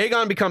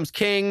Aegon becomes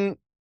king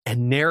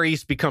and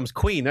Nerys becomes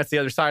queen. That's the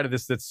other side of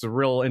this that's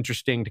real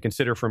interesting to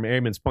consider from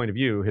Aemon's point of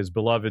view. His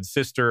beloved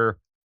sister,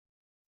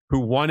 who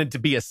wanted to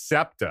be a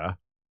septa,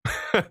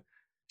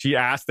 she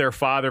asked their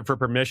father for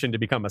permission to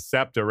become a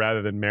septa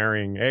rather than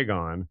marrying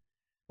Aegon,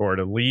 or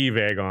to leave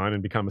Aegon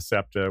and become a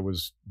septa,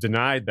 was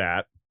denied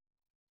that.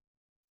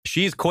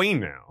 She's queen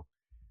now,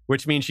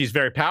 which means she's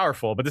very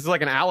powerful. But this is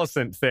like an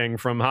Alicent thing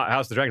from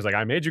House of the Dragons. Like,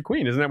 I made you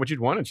queen. Isn't that what you'd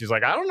wanted? She's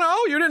like, I don't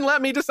know. You didn't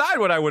let me decide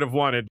what I would have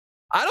wanted.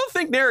 I don't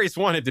think Nerys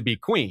wanted to be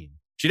queen.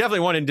 She definitely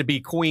wanted to be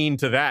queen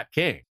to that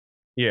king.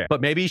 Yeah. But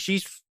maybe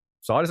she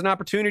saw it as an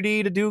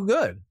opportunity to do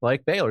good.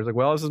 Like Baelor's like,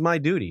 well, this is my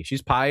duty.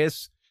 She's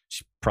pious.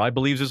 She probably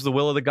believes this is the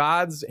will of the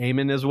gods.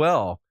 Aemon as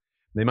well.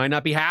 They might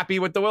not be happy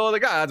with the will of the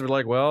gods. We're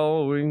like,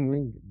 well,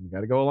 we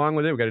got to go along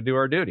with it. We got to do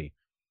our duty.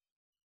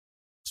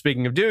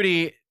 Speaking of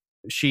duty,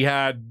 she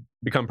had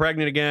become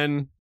pregnant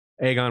again.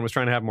 Aegon was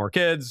trying to have more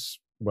kids.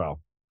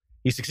 Well,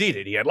 he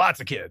succeeded. He had lots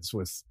of kids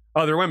with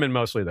other women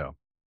mostly, though.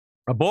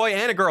 A boy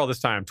and a girl this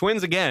time,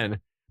 twins again.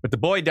 But the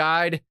boy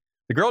died.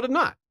 The girl did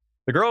not.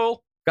 The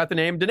girl got the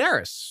name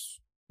Daenerys.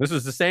 This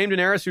is the same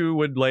Daenerys who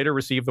would later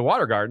receive the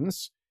Water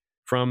Gardens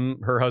from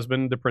her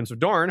husband, the Prince of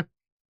Dorne.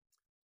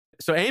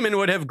 So Aemon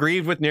would have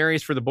grieved with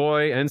Nerys for the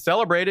boy and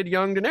celebrated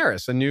young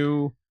Daenerys, a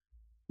new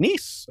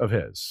niece of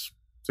his.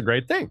 It's a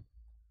great thing.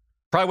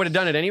 Probably would have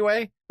done it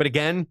anyway. But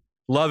again,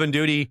 love and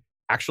duty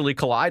actually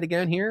collide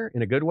again here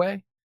in a good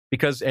way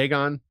because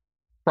Aegon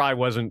probably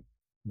wasn't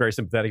very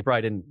sympathetic. He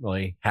probably didn't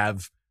really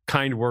have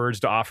kind words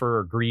to offer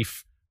or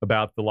grief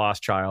about the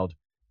lost child.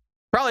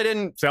 Probably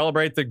didn't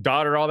celebrate the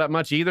daughter all that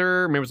much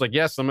either. Maybe it was like,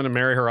 yes, I'm going to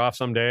marry her off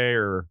someday,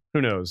 or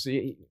who knows.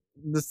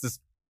 This is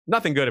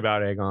nothing good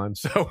about Aegon.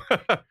 So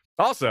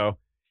also,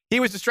 he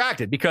was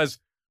distracted because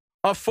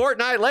a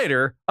fortnight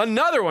later,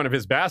 another one of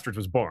his bastards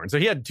was born. So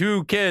he had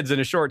 2 kids in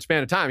a short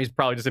span of time. He's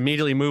probably just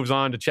immediately moves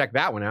on to check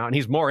that one out. And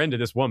he's more into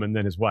this woman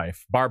than his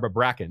wife, Barbara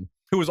Bracken,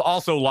 who was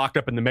also locked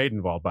up in the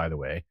Maiden Vault, by the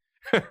way.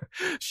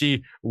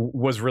 She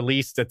was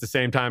released at the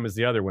same time as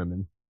the other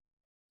women.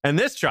 And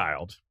this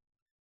child,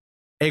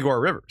 Aegor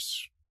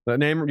Rivers. That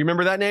name, you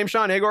remember that name,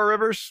 Sean? Aegor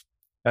Rivers?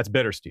 That's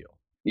Bittersteel.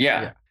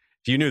 Yeah.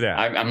 You knew that.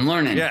 I'm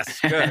learning. Yes.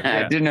 Good.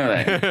 Yeah. I did know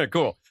that.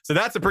 Cool. So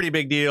that's a pretty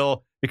big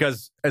deal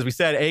because, as we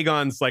said,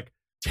 Aegon's like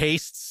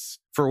tastes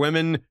for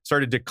women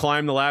started to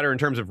climb the ladder in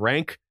terms of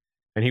rank.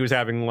 And he was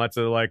having lots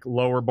of like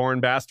lower born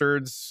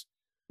bastards,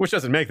 which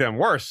doesn't make them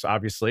worse,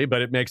 obviously,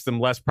 but it makes them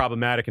less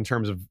problematic in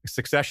terms of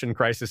succession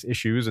crisis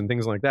issues and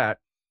things like that.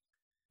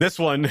 This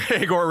one,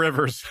 Aegor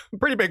Rivers,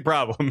 pretty big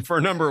problem for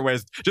a number of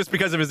ways, just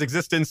because of his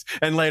existence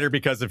and later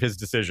because of his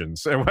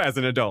decisions as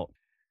an adult.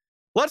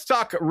 Let's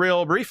talk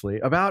real briefly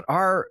about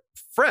our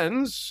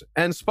friends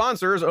and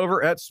sponsors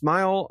over at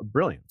Smile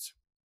Brilliant.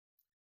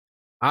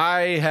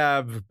 I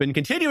have been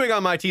continuing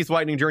on my teeth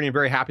whitening journey. I'm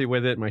very happy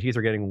with it. My teeth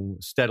are getting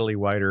steadily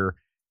whiter,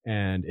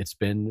 and it's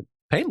been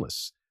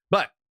painless.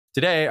 But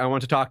today, I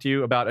want to talk to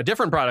you about a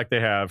different product they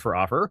have to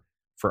offer,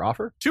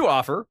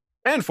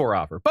 and for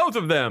offer. Both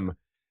of them.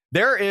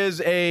 There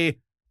is a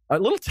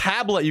little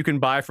tablet you can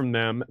buy from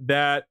them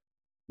that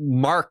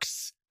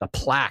marks the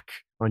plaque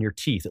on your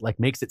teeth. It like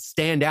makes it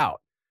stand out.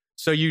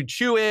 So you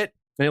chew it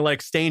and it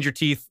like stains your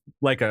teeth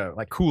like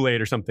Kool-Aid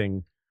or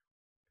something.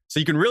 So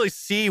you can really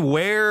see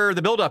where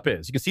the buildup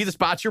is. You can see the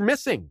spots you're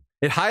missing.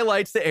 It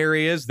highlights the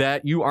areas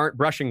that you aren't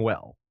brushing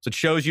well. So it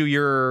shows you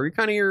your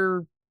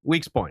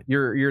weak point,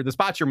 the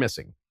spots you're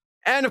missing.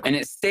 And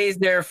it stays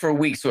there for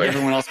weeks so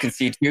everyone else can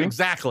see too.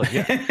 Exactly.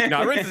 Yeah.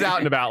 No, it rinses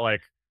out in about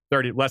like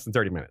less than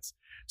 30 minutes.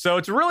 So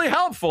it's really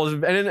helpful.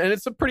 And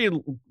it's a pretty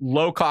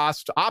low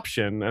cost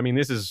option. I mean,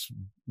 this is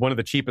one of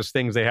the cheapest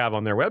things they have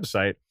on their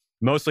website.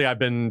 Mostly I've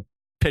been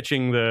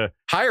pitching the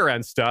higher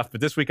end stuff,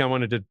 but this week I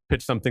wanted to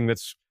pitch something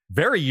that's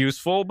very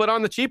useful, but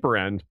on the cheaper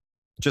end,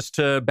 just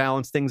to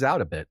balance things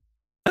out a bit.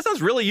 That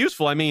sounds really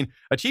useful. I mean,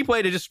 a cheap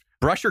way to just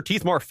brush your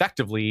teeth more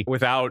effectively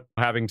without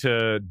having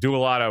to do a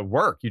lot of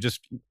work. You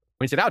just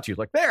points it out to you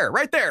like there,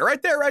 right there,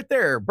 right there, right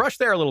there. Brush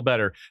there a little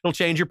better. It'll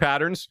change your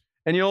patterns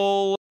and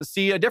you'll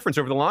see a difference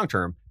over the long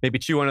term. Maybe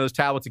chew one of those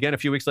tablets again a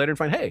few weeks later and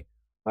find, hey,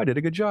 I did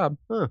a good job.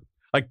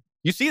 Like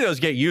you see those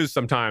get used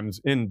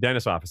sometimes in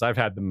dentist office. I've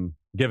had them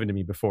given to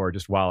me before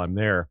just while I'm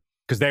there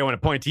because they want to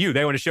point to you.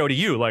 They want to show to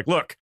you like,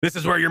 look, this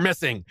is where you're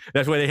missing.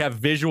 That's why they have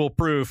visual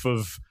proof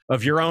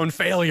of your own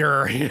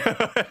failure.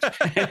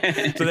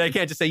 So they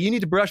can't just say, you need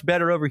to brush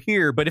better over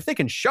here. But if they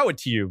can show it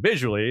to you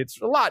visually,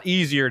 it's a lot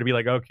easier to be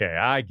like, okay,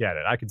 I get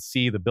it. I can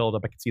see the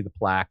buildup. I can see the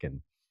plaque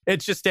and it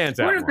just stands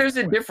out. What if there's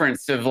a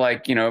difference of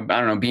like, I don't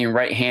know, being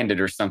right-handed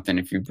or something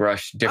if you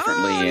brush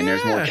differently and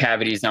there's more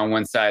cavities on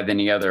one side than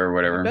the other or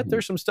whatever? I bet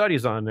there's some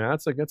studies on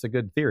that. That's a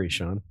good theory,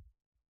 Sean.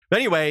 But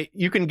anyway,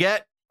 you can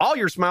get all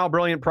your Smile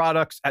Brilliant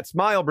products at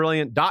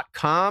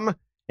smilebrilliant.com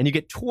and you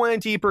get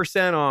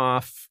 20%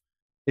 off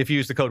if you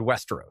use the code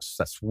Westeros.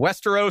 That's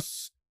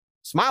Westeros,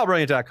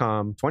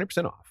 smilebrilliant.com,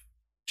 20% off.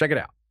 Check it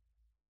out.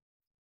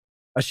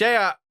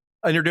 Ashaya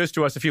introduced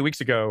to us a few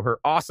weeks ago her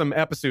awesome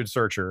episode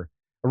searcher.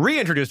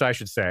 Reintroduced, I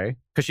should say,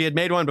 because she had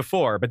made one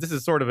before, but this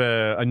is sort of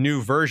a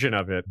new version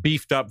of it,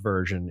 beefed up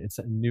version. It's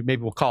a new,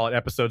 maybe we'll call it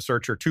Episode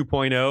Searcher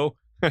 2.0.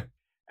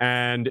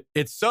 And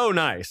it's so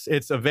nice.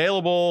 It's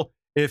available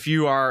if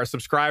you are a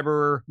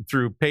subscriber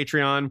through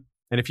Patreon.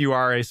 And if you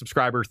are a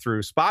subscriber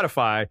through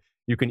Spotify,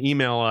 you can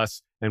email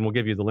us and we'll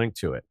give you the link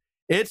to it.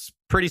 It's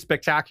pretty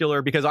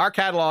spectacular because our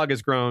catalog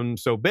has grown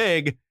so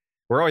big.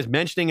 We're always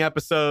mentioning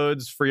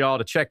episodes for y'all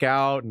to check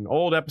out and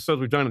old episodes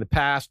we've done in the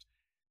past.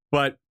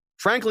 But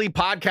frankly,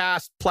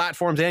 podcast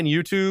platforms and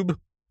YouTube,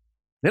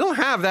 they don't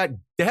have that.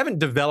 They haven't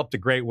developed a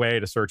great way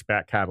to search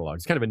back catalogs.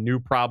 It's kind of a new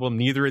problem.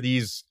 Neither of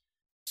these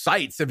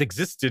sites have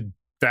existed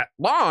that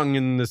long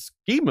in the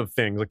scheme of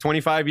things. Like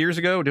 25 years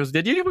ago,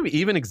 did YouTube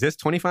even exist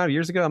 25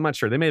 years ago? I'm not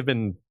sure. They may have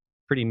been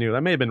pretty new.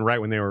 That may have been right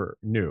when they were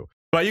new.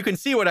 But you can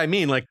see what I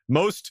mean. Like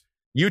most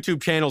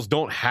YouTube channels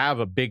don't have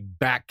a big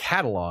back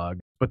catalog,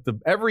 but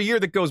every year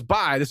that goes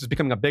by, this is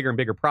becoming a bigger and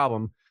bigger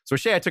problem. So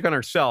Shay took on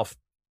herself to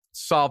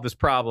solve this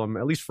problem,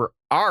 at least for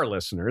our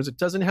listeners. It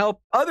doesn't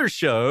help other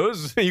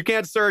shows. You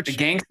can't search. The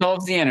gang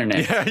solves the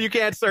internet. Yeah, you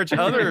can't search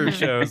other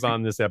shows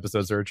on this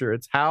episode searcher.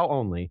 It's how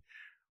only.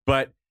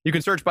 But you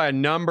can search by a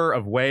number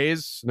of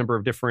ways, a number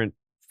of different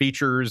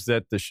features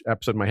that the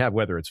episode might have,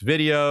 whether it's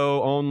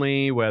video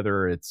only,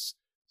 whether it's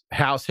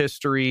house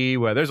history,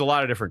 there's a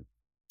lot of different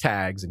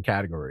tags and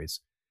categories.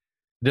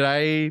 Did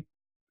I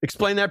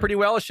explain that pretty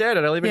well, Ashay?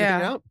 Did I leave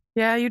anything out?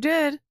 Yeah, you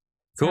did.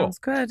 Cool. Sounds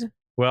good.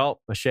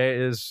 Well, Ashay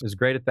is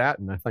great at that,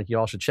 and I think you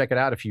all should check it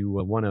out if you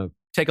want to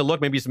take a look,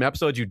 maybe some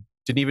episodes you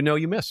didn't even know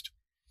you missed.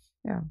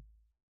 Yeah.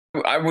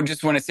 I would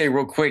just want to say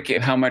real quick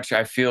how much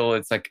I feel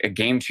it's like a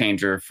game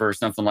changer for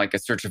something like A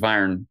Search of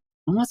Iron.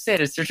 I almost said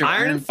A Search of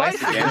Iron and Ice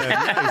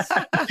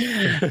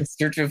again. A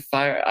Search of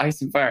Fire,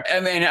 Ice and Fire. I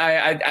mean,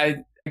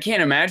 I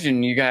can't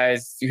imagine you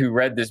guys who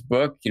read this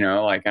book,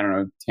 like, I don't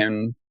know,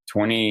 10,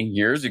 20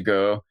 years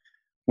ago,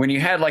 when you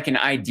had like an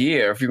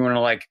idea, or if you want to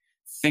like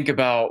think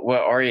about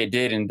what Arya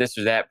did in this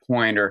or that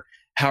point, or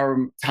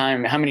how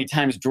many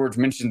times George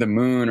mentioned the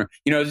moon, or,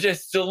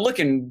 just still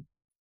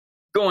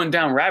going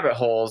down rabbit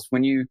holes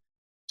when you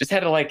just had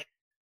to like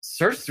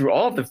search through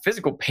all of the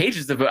physical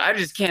pages of it. I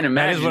just can't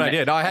imagine. That is what I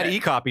did. I had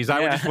e-copies.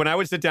 I would when I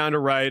would sit down to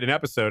write an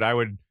episode,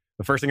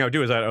 the first thing I would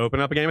do is I'd open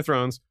up a Game of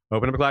Thrones,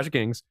 open up a Clash of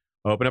Kings,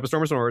 open up a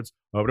Storm of Swords,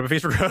 open up a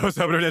Feast for Crows,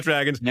 open up Death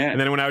Dragons. Yeah. And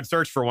then when I would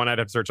search for one, I'd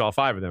have to search all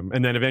 5 of them.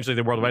 And then eventually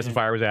the World of Ice and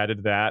Fire was added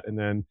to that, and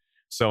then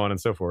so on and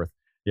so forth.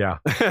 Yeah.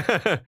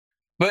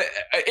 But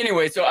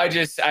anyway, so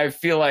I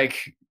feel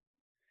like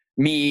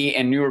me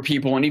and newer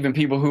people, and even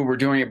people who were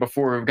doing it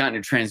before who've gotten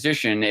to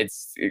transition,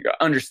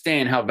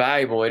 understand how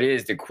valuable it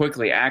is to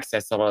quickly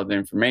access a lot of the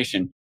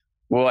information.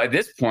 Well, at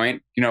this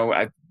point,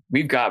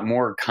 we've got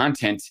more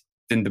content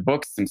than the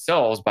books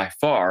themselves by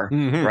far,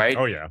 right?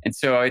 Oh, yeah. And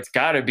so it's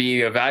got to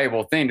be a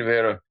valuable thing to be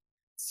able to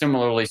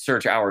similarly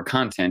search our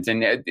content.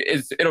 And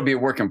it'll be a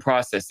working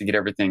process to get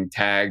everything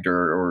tagged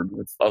or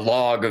a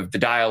log of the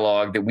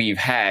dialogue that we've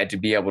had to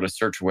be able to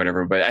search or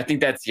whatever. But I think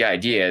that's the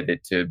idea,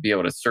 that to be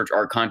able to search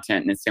our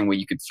content in the same way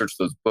you could search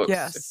those books.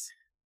 Yes.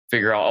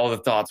 Figure out all the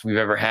thoughts we've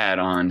ever had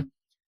on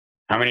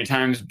how many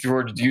times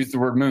George used the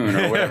word moon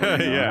or whatever,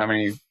 how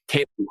many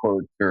Caitlin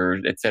quotes or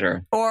et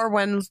cetera. Or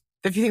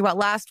if you think about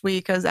last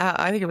week, because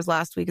I think it was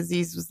last week,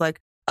 Aziz was like,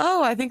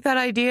 oh, I think that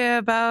idea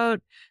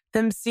about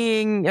them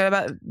seeing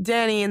about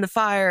Dany in the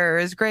fire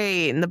is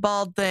great and the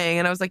bald thing.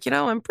 And I was like,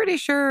 I'm pretty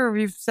sure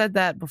we've said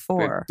that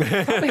before.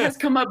 It probably has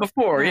come up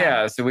before.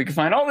 Yeah. So we can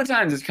find all the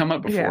times it's come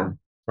up before. Yeah.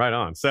 Right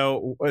on.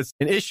 So it's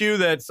an issue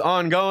that's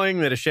ongoing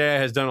that Ashay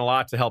has done a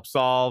lot to help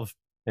solve,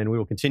 and we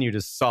will continue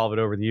to solve it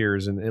over the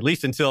years, and at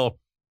least until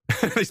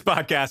these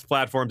podcast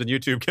platforms and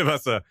YouTube give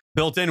us a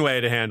built-in way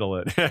to handle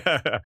it.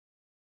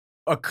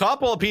 A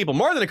couple of people,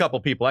 more than a couple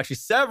of people, actually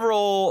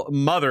several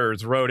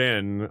mothers wrote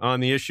in on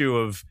the issue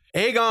of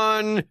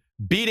Aegon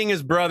beating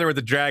his brother with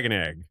a dragon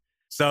egg.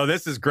 So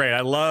this is great.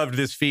 I loved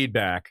this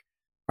feedback.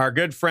 Our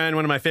good friend,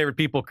 one of my favorite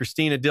people,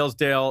 Christina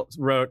Dillsdale,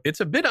 wrote, "It's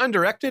a bit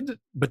undirected,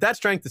 but that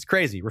strength is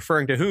crazy,"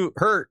 referring to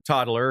her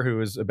toddler, who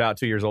is about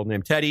 2 years old,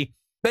 named Teddy.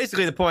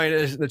 Basically, the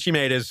point that she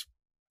made is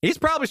he's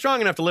probably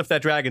strong enough to lift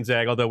that dragon's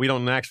egg, although we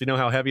don't actually know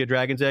how heavy a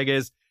dragon's egg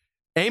is.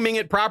 Aiming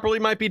it properly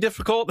might be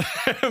difficult,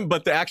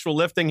 but the actual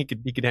lifting, he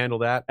could handle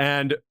that.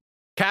 And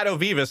Cato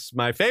Vivas,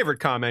 my favorite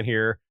comment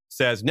here,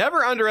 says,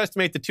 "Never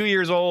underestimate the 2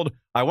 years old.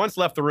 I once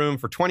left the room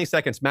for 20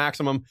 seconds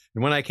maximum,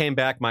 and when I came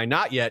back, my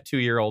not yet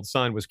 2-year-old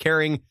son was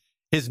carrying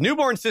his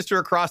newborn sister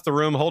across the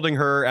room, holding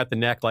her at the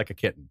neck like a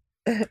kitten."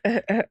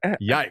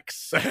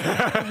 Yikes.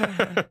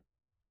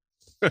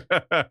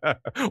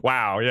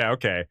 Wow. Yeah.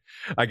 Okay.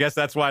 I guess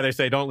that's why they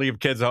say don't leave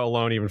kids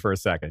alone even for a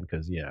second.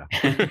 Because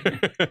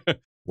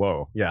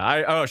whoa.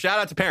 Yeah. Shout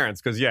out to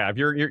parents. Because if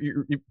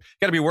you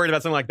got to be worried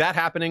about something like that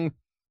happening,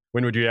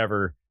 when would you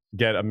ever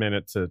get a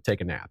minute to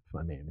take a nap?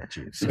 I mean,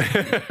 geez.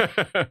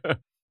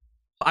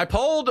 I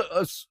polled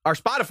our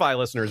Spotify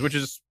listeners, which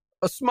is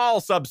a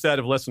small subset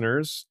of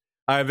listeners.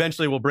 I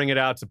eventually will bring it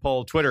out to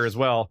poll Twitter as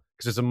well,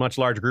 because it's a much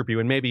larger group of you,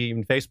 and maybe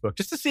even Facebook,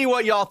 just to see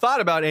what y'all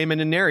thought about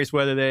Aemon and Daenerys,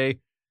 whether they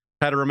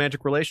had a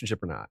romantic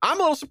relationship or not. I'm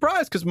a little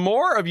surprised because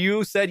more of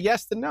you said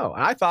yes than no.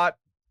 I thought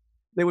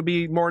they would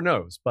be more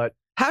no's, but...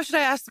 How should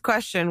I ask the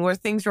question? Were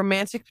things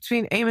romantic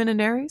between Aemon and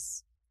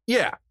Daenerys?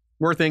 Yeah.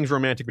 Were things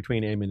romantic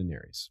between Aemon and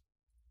Daenerys?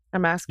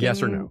 I'm asking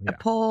yes or no. A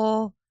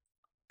poll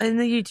in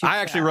the YouTube I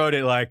actually wrote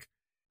it like,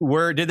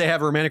 did they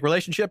have a romantic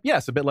relationship?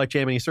 Yes, a bit like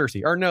Jaime and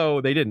Cersei. Or no,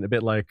 they didn't. A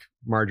bit like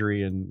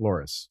Marjorie and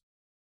Loras.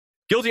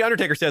 Guilty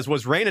Undertaker says,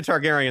 was Rhaena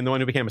Targaryen the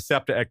one who became a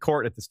septa at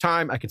court at this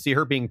time? I can see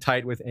her being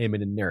tight with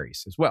Aemon and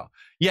Daenerys as well.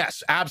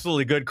 Yes,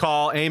 absolutely. Good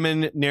call.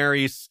 Aemon,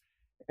 Daenerys,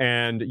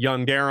 and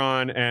young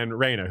Daeron, and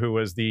Rhaena, who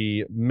was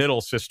the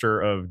middle sister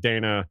of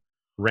Dana,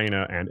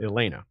 Rhaena, and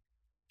Elena.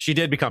 She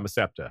did become a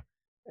septa.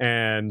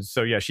 And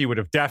so, yeah, she would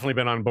have definitely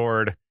been on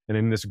board. And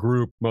in this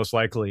group, most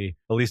likely,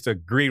 at least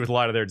agreed with a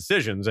lot of their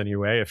decisions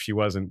anyway, if she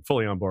wasn't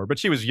fully on board. But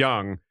she was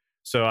young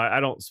So I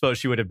don't suppose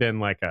she would have been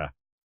like a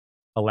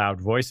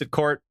loud voice at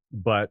court,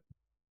 but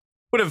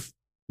would have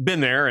been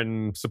there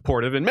and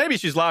supportive. And maybe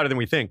she's louder than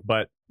we think,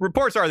 but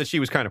reports are that she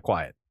was kind of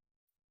quiet.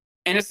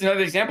 And it's another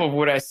example of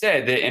what I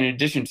said, that in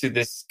addition to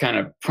this kind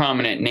of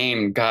prominent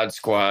name, God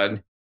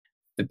Squad,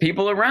 the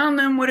people around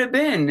them would have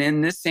been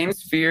in this same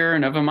sphere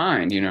and of a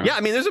mind, you know? Yeah,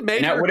 I mean, there's a major...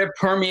 And that would have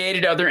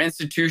permeated other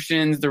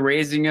institutions, the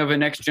raising of a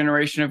next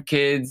generation of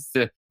kids,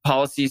 the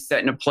policies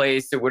set into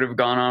place that would have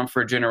gone on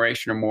for a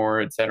generation or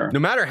more, et cetera. No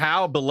matter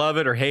how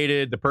beloved or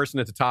hated the person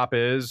at the top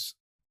is,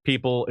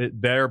 people,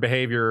 their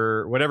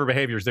behavior, whatever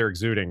behaviors they're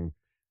exuding,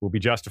 will be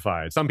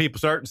justified. Some people,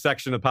 certain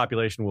section of the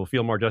population will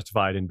feel more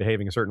justified in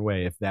behaving a certain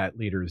way if that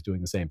leader is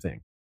doing the same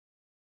thing.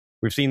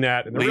 We've seen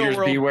that in the real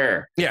world.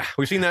 Beware. Yeah,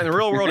 we've seen that in the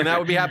real world, and that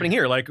would be happening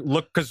here. Like,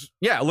 look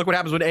what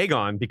happens when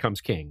Aegon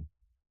becomes king,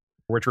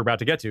 which we're about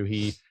to get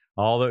to.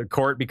 All the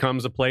court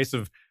becomes a place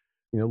of,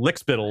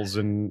 lickspittles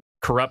and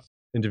corrupt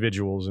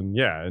individuals, and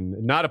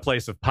not a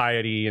place of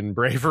piety and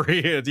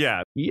bravery.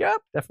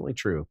 Definitely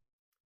true.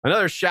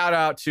 Another shout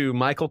out to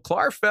Michael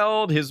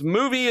Klarfeld. His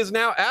movie is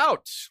now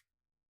out.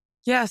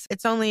 Yes,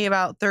 it's only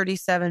about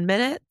 37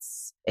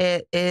 minutes.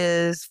 It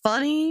is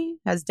funny,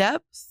 has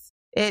depth.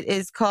 It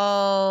is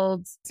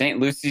called St.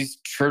 Lucy's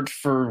Church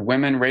for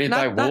Women Raised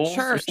by Wolves.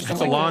 Church. That's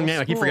a long name.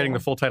 I keep forgetting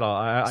the full title.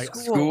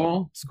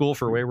 School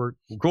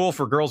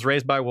for Girls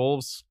Raised by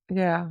Wolves.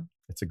 Yeah.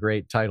 It's a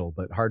great title,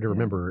 but hard to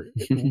remember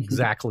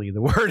exactly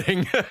the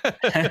wording.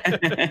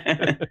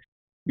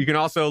 You can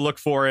also look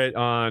for it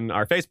on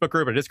our Facebook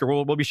group or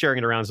Discord. We'll be sharing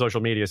it around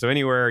social media. So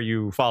anywhere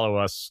you follow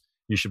us,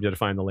 you should be able to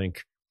find the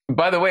link.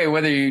 By the way,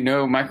 whether you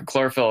know Michael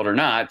Klarfeld or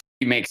not,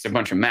 he makes a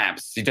bunch of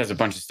maps. He does a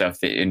bunch of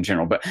stuff in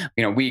general, but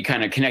we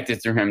kind of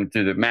connected through him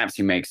through the maps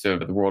he makes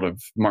of the world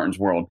of Martin's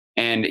World.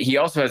 And he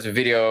also has a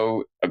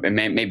video,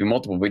 maybe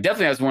multiple, but he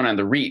definitely has one on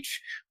the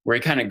Reach, where he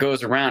kind of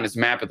goes around his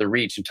map of the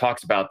Reach and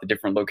talks about the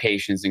different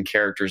locations and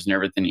characters and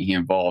everything that he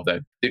involved.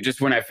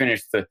 Just when I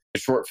finished the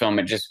short film,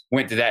 it just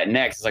went to that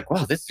next. It's like,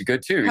 wow, this is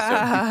good too. So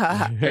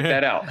check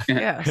that out.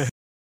 Yes.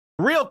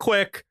 Real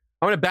quick,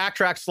 I want to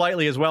backtrack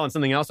slightly as well on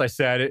something else I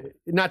said,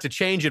 not to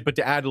change it, but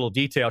to add a little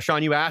detail.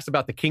 Sean, you asked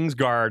about the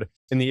Kingsguard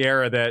in the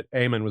era that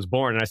Aemon was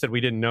born, and I said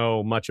we didn't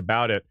know much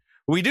about it.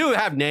 We do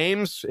have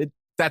names.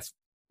 That's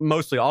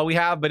mostly all we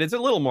have, but it's a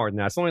little more than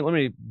that. So let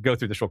me go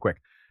through this real quick.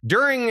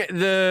 During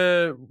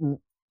the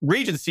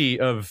regency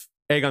of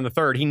Aegon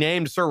III, he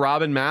named Sir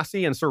Robin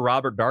Massey and Sir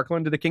Robert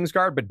Darkland to the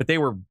Kingsguard, but they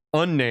were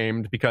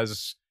unnamed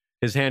because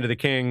his hand of the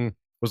king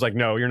was like,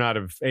 no, you're not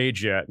of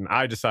age yet, and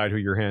I decide who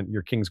your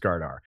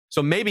Kingsguard are.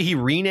 So maybe he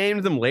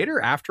renamed them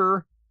later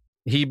after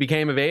he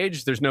became of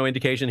age. There's no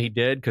indication he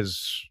did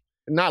because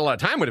not a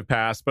lot of time would have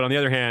passed. But on the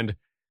other hand,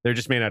 there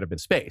just may not have been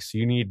space.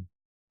 You need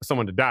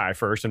someone to die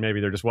first, and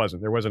maybe there just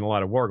wasn't. There wasn't a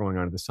lot of war going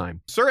on at this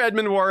time. Sir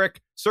Edmund Warwick,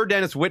 Sir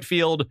Dennis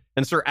Whitfield,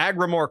 and Sir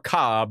Agramore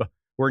Cobb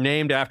were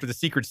named after the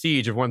Secret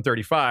Siege of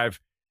 135.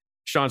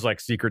 Sean's like,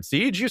 Secret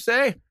Siege, you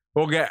say?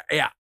 Well,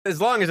 yeah.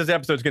 As long as this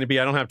episode's going to be,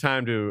 I don't have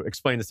time to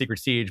explain the Secret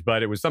Siege,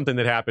 but it was something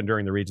that happened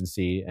during the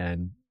Regency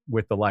and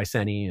with the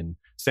Lyseni and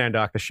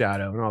Sandok the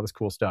Shadow and all this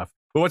cool stuff.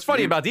 But what's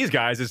funny about these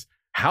guys is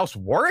House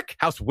Warwick,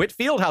 House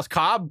Whitfield, House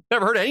Cobb,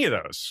 never heard of any of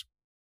those.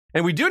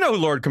 And we do know who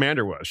Lord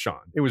Commander was, Sean.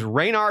 It was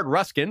Reynard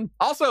Ruskin.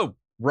 Also,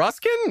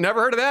 Ruskin,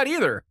 never heard of that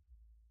either.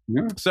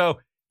 Yeah. So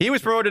he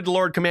was promoted to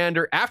Lord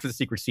Commander after the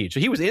Secret Siege. So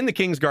he was in the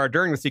Kingsguard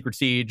during the Secret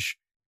Siege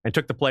and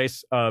took the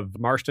place of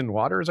Marston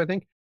Waters, I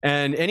think.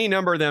 And any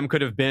number of them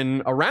could have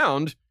been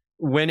around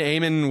when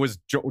Aemon was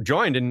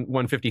joined in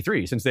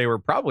 153, since they were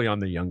probably on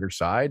the younger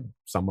side.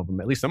 Some of them,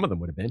 at least some of them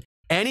would have been.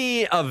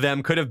 Any of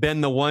them could have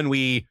been the one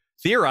we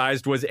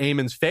theorized was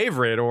Aemon's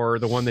favorite, or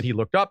the one that he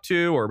looked up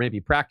to, or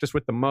maybe practiced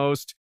with the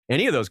most.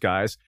 Any of those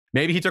guys.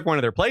 Maybe he took one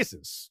of their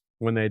places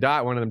when they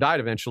died. One of them died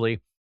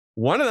eventually.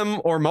 One of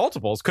them, or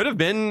multiples, could have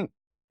been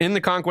in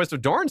the conquest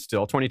of Dorne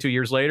still 22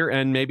 years later,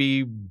 and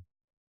maybe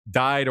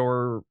died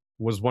or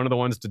was one of the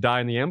ones to die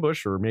in the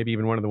ambush, or maybe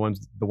even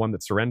the one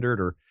that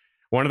surrendered, or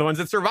one of the ones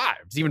that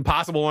survived. It's even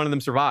possible one of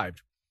them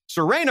survived.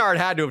 Sir Reynard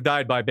had to have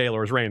died by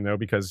Baelor's reign, though,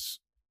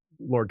 because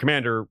Lord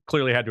Commander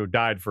clearly had to have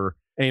died for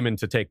Aemon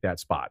to take that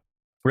spot.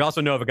 We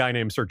also know of a guy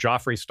named Sir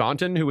Joffrey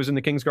Staunton, who was in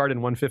the Kingsguard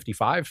in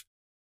 155.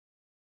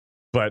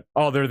 But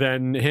other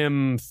than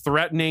him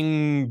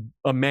threatening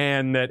a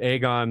man that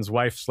Aegon's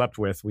wife slept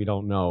with, we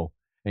don't know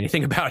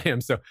anything about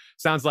him. So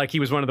sounds like he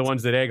was one of the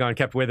ones that Aegon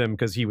kept with him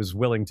because he was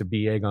willing to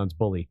be Aegon's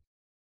bully.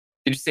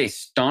 Did you say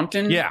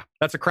Staunton? Yeah,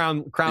 that's a Crown.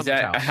 Is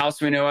that house. a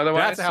house we know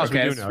otherwise? That's a house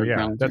we do know,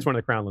 yeah. That's one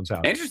of the Crownlands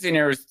houses. Interesting.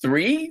 There was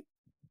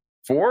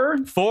four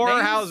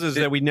houses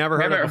that we never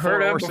heard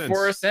of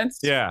before or since.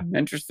 Yeah.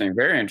 Interesting.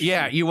 Very interesting.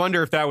 Yeah, you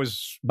wonder if that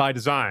was by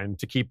design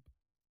to keep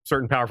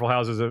certain powerful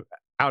houses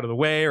out of the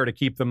way, or to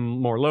keep them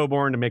more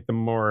lowborn, to make them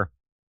more,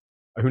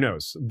 who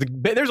knows?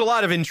 There's a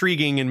lot of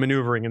intriguing and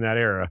maneuvering in that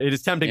era. It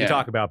is tempting to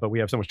talk about, but we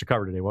have so much to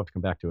cover today. We'll have to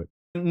come back to it.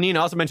 Nina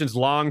also mentions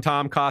Long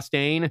Tom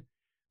Costain.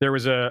 There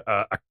was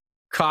a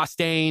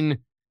Costain.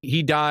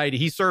 He died.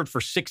 He served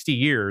for 60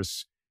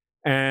 years,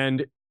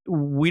 and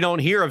we don't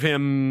hear of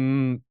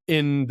him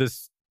in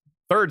this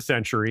 3rd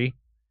century.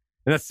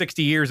 And that's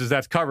 60 years as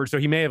that's covered. So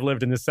he may have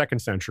lived in the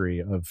 2nd century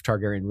of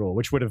Targaryen rule,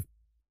 which would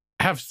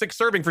have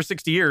serving for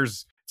 60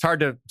 years. It's hard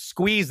to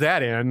squeeze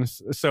that in.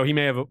 So he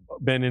may have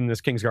been in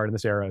this Kingsguard in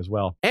this era as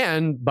well.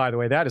 And by the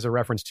way, that is a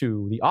reference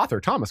to the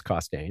author Thomas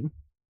Costain,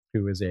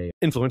 who is an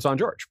influence on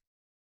George.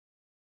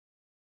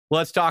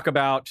 Let's talk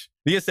about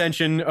the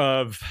ascension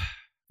of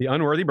the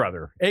unworthy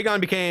brother.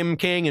 Aegon became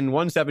king in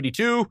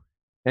 172,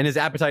 and his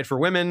appetite for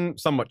women,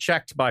 somewhat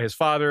checked by his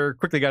father,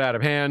 quickly got out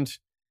of hand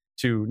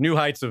to new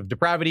heights of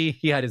depravity.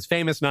 He had his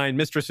famous 9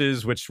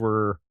 mistresses, which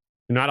were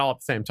not all at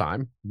the same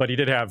time, but he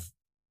did have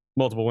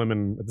multiple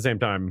women at the same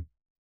time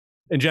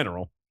in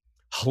general.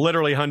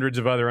 Literally hundreds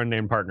of other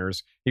unnamed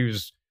partners. He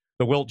was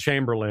the Wilt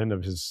Chamberlain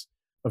of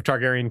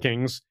Targaryen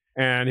kings,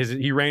 and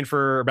he reigned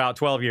for about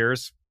 12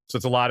 years, so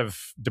it's a lot of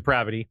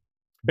depravity.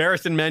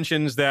 Barristan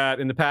mentions that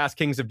in the past,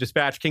 kings have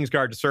dispatched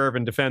Kingsguard to serve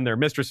and defend their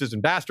mistresses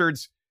and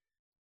bastards,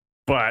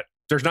 but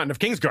there's not enough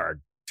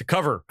Kingsguard to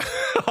cover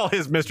all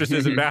his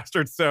mistresses and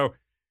bastards. So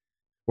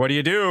what do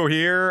you do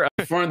here?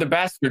 Form the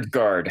bastard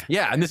guard.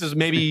 Yeah, and this is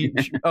maybe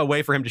a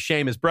way for him to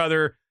shame his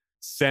brother,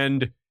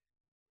 send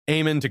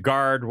Aemon to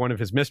guard one of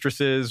his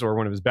mistresses or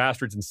one of his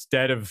bastards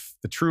instead of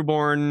the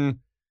trueborn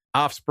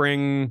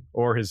offspring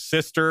or his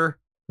sister,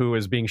 who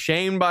is being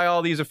shamed by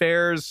all these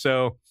affairs.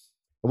 So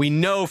we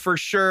know for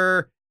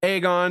sure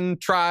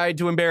Aegon tried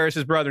to embarrass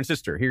his brother and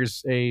sister.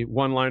 Here's a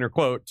one-liner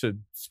quote to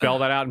spell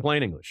that out in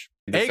plain English.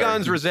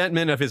 Aegon's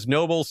resentment of his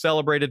noble,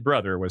 celebrated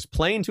brother was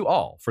plain to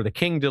all, for the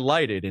king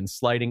delighted in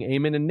slighting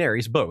Aemon and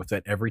Nerys both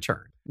at every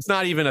turn. It's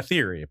not even a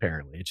theory,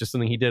 apparently. It's just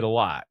something he did a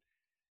lot.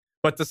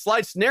 But the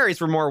slights to Nerys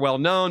were more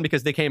well-known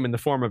because they came in the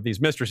form of these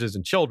mistresses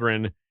and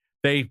children.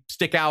 They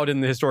stick out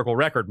in the historical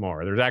record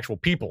more. There's actual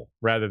people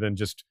rather than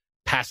just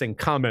passing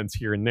comments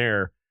here and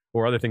there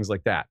or other things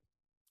like that.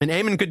 And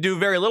Aemon could do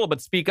very little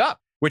but speak up,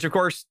 which of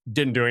course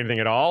didn't do anything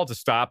at all to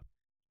stop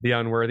the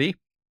unworthy.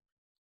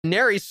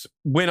 Nerys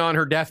went on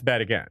her deathbed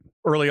again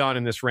early on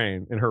in this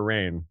reign, in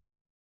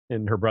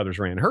her brother's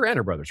reign.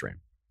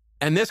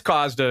 And this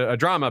caused a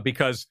drama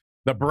because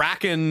the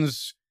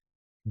Brackens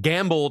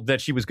gambled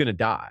that she was going to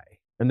die.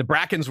 And the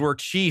Brackens were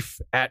chief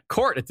at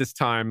court at this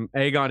time.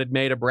 Aegon had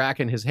made a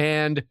Bracken his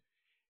hand,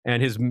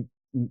 and his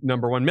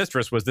number one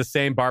mistress was the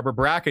same Barbara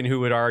Bracken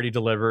who had already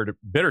delivered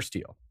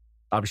Bittersteel.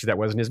 Obviously, that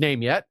wasn't his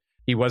name yet.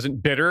 He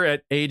wasn't bitter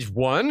at age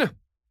 1,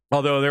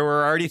 although there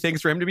were already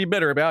things for him to be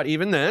bitter about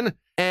even then.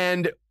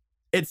 And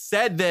it's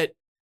said that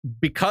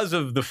because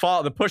of the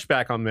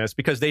pushback on this,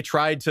 because they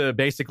tried to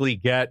basically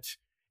get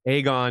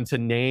Aegon to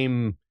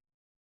name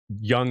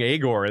young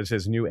Aegor as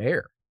his new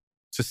heir,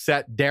 to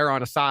set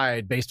Daeron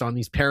aside based on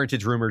these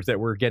parentage rumors that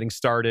were getting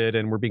started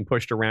and were being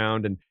pushed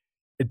around. And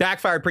it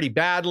backfired pretty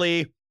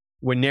badly.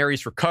 When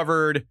Nerys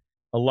recovered,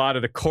 a lot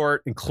of the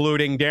court,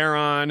 including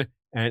Daeron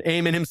and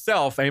Aemon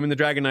himself, Aemon the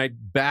Dragon Knight,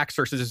 backs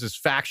her. So there's this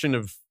faction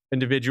of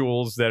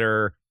individuals that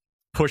are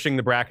pushing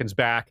the Brackens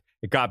back.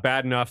 It got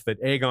bad enough that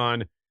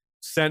Aegon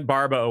sent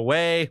Barba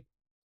away,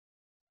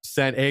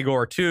 sent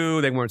Aegor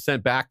too. They weren't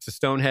sent back to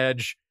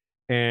Stonehenge,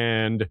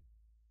 and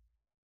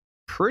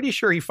pretty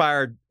sure he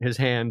fired his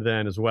hand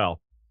then as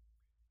well.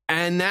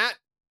 And that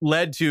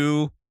led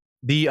to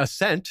the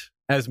ascent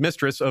as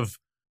mistress of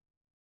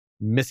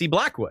Missy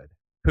Blackwood,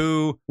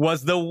 who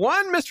was the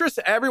one mistress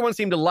everyone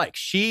seemed to like.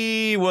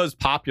 She was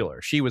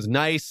popular. She was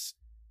nice.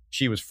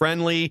 She was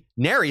friendly.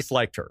 Nerys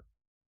liked her.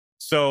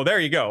 So there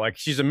you go. Like,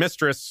 she's a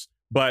mistress,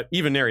 but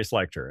even Nerys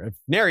liked her. If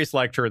Nerys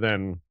liked her,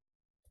 then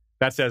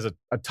that says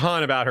a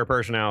ton about her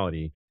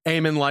personality.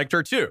 Aemon liked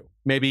her too.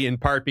 Maybe in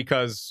part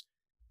because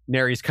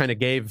Nerys kind of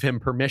gave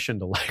him permission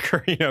to like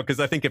her, because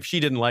I think if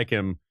she didn't like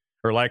him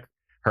or like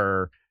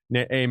her,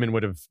 Aemon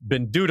would have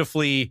been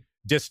dutifully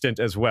distant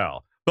as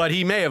well. But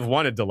he may have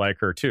wanted to like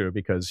her too,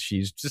 because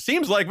she just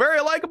seems like a very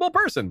likable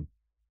person.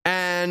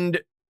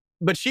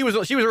 But she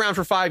was around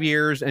for 5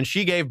 years, and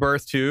she gave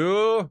birth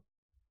to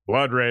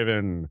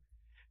Bloodraven.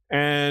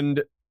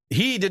 And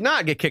he did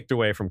not get kicked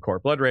away from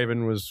court.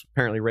 Bloodraven was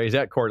apparently raised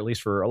at court, at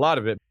least for a lot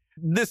of it.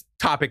 This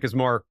topic is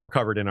more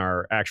covered in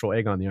our actual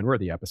Aegon the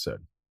Unworthy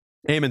episode.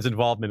 Aemon's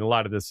involvement in a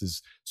lot of this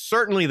is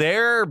certainly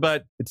there,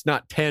 but it's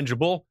not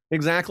tangible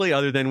exactly,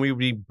 other than we would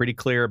be pretty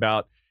clear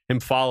about him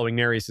following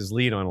Nerys'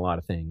 lead on a lot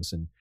of things,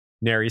 and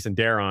Nerys and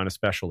Daeron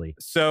especially.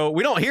 So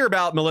we don't hear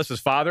about Melissa's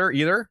father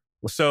either.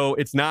 So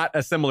it's not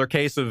a similar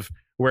case of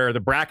where the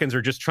Brackens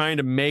are just trying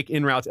to make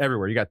inroads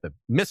everywhere. You got the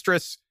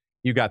mistress,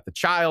 you got the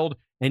child,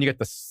 and you got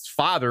the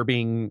father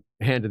being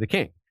hand to the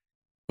king.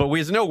 But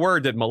there's no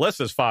word that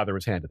Melissa's father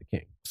was hand to the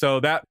king. So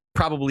that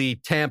probably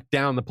tamped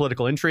down the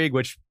political intrigue,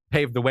 which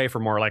paved the way for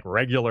more like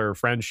regular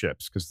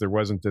friendships, because there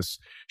wasn't this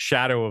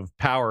shadow of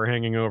power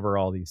hanging over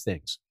all these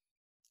things.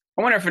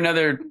 I wonder if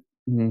another,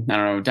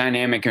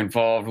 dynamic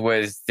involved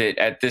was that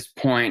at this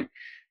point,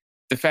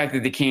 the fact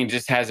that the king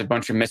just has a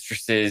bunch of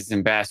mistresses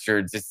and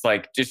bastards, it's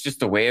like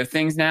just a way of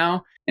things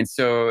now. And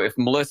so if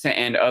Melissa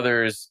and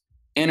others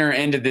enter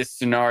into this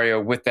scenario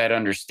with that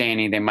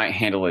understanding, they might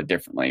handle it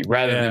differently.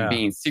 Rather than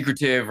being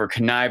secretive or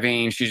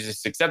conniving, she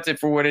just accepts it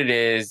for what it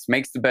is,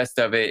 makes the best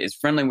of it, is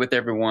friendly with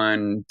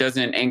everyone,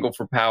 doesn't angle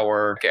for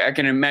power. I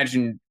can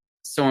imagine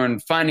someone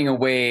finding a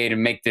way to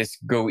make this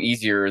go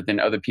easier than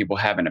other people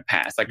have in the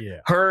past. Like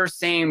her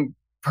same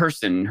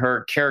person,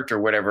 her character,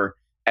 whatever,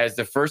 as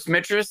the first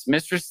mistress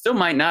still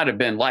might not have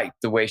been liked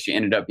the way she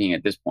ended up being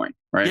at this point,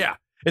 right? Yeah,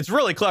 it's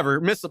really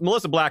clever.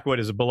 Melissa Blackwood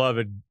is a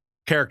beloved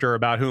character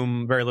about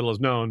whom very little is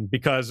known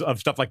because of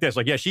stuff like this.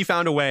 Like, she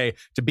found a way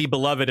to be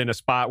beloved in a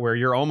spot where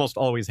you're almost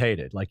always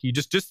hated. Like, you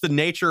just the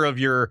nature of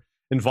your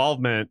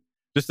involvement,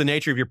 just the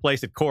nature of your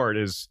place at court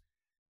is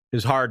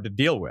hard to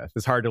deal with.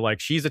 It's hard to,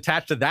 like, she's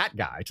attached to that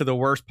guy, to the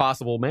worst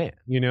possible man,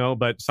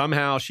 but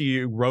somehow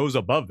she rose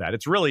above that.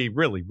 It's really,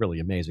 really, really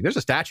amazing. There's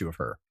a statue of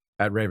her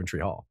at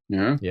Raventree Hall.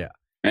 Yeah.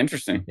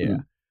 Interesting. Yeah.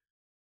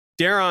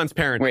 Daeron's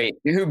parents. Wait,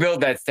 who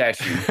built that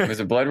statue? Was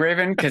it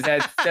Bloodraven? Because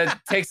that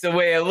takes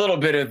away a little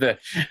bit of the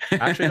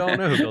actually don't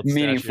know who built the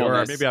statue.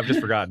 Or maybe I've just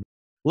forgotten.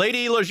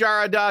 Lady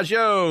Lajara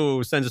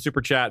Dajo sends a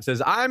super chat,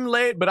 says, I'm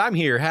late, but I'm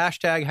here.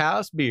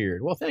 #HouseBeard.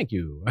 Well, thank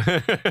you.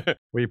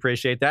 We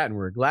appreciate that, and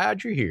we're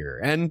glad you're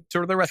here. And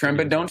to the rest Trim, of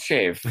you. but don't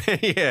shave.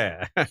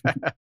 Yeah.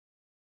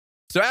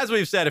 So as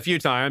we've said a few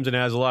times, and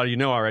as a lot of you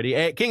know already,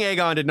 King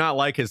Aegon did not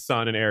like his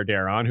son and heir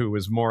Daeron, who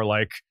was more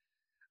like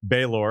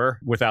Baelor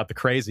without the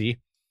crazy.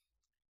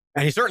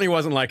 And he certainly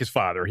wasn't like his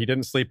father. He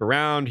didn't sleep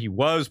around. He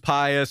was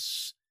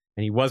pious,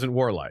 and he wasn't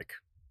warlike.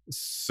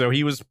 So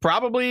he was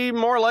probably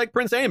more like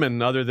Prince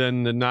Aemon, other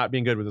than not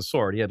being good with a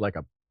sword. He had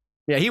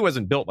he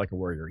wasn't built like a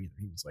warrior either.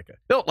 He was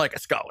built like a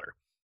scholar.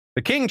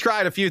 The king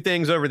tried a few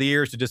things over the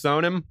years to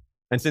disown him.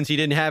 And since he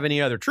didn't have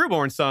any other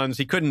trueborn sons,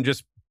 he couldn't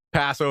just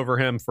pass over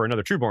him for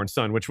another trueborn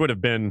son, which would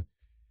have been,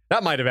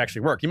 that might have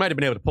actually worked. He might have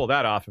been able to pull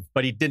that off,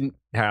 but he didn't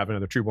have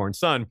another trueborn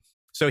son.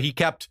 So he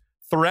kept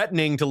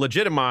threatening to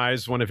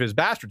legitimize one of his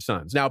bastard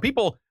sons. Now,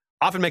 people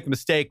often make the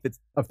mistake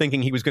of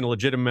thinking he was going to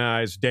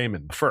legitimize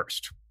Daemon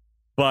first,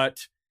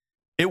 but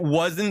it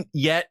wasn't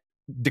yet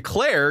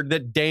declared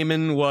that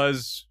Daemon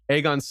was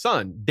Aegon's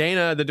son.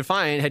 Dana the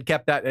Defiant had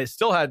kept that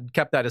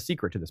a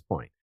secret to this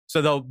point.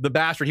 So the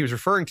bastard he was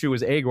referring to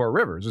was Aegor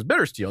Rivers, was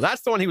Bittersteel.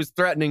 That's the one he was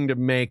threatening to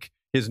make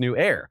his new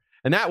heir.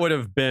 And that would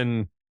have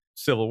been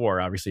civil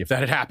war, obviously, if that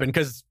had happened,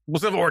 because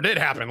civil war did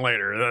happen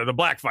later, the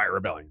Blackfire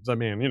rebellions. I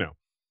mean,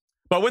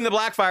 But when the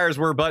Blackfires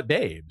were but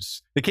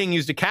babes, the king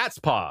used a cat's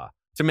paw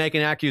to make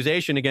an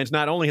accusation against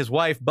not only his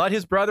wife, but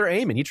his brother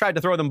Aemon. He tried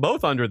to throw them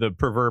both under the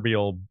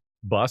proverbial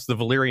bus, the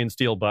Valyrian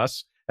steel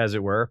bus, as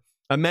it were.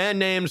 A man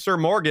named Sir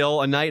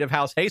Morgil, a knight of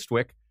House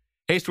Hastwick.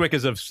 Hastwick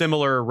is of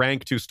similar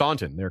rank to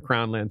Staunton. They're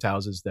crown lands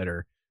houses that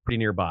are pretty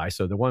nearby.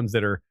 So the ones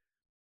that are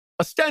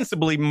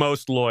ostensibly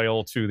most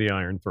loyal to the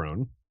Iron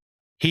Throne.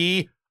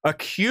 He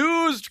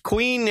accused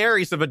Queen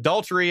Nerys of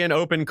adultery in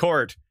open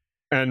court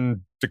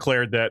and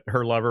declared that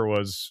her lover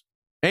was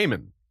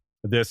Aemon.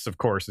 This, of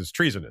course, is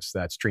treasonous.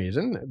 That's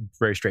treason.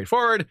 Very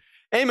straightforward.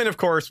 Aemon, of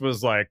course,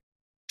 was like,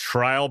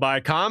 trial by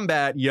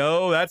combat,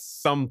 yo. That's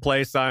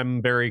someplace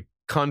I'm very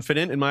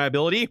confident in my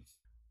ability.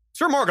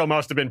 Sir Morgul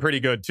must have been pretty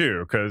good, too,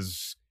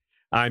 because,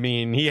 I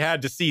mean, he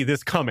had to see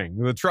this coming.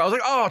 The trial, I was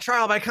like,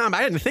 trial by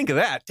combat. I didn't think of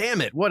that.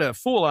 Damn it. What a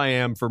fool I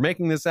am for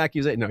making this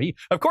accusation. No,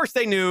 of course,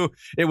 they knew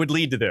it would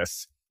lead to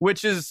this,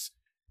 which is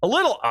a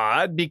little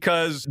odd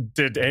because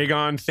did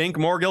Aegon think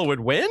Morgul would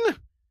win?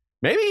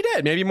 Maybe he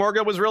did. Maybe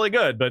Morgul was really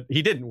good, but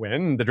he didn't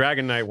win. The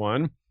Dragon Knight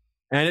won.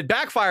 And it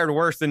backfired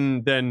worse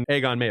than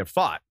Aegon may have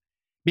thought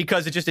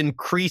because it just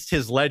increased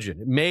his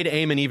legend. It made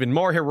Aemon even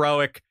more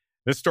heroic.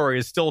 This story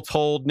is still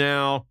told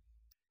now.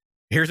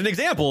 Here's an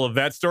example of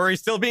that story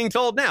still being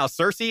told now.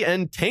 Cersei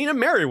and Taena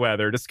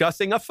Merryweather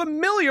discussing a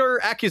familiar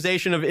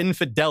accusation of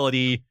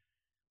infidelity,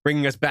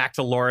 bringing us back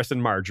to Loras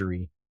and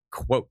Marjorie.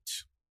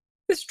 Quote,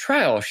 "This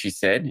trial," she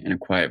said in a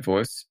quiet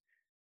voice,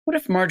 "what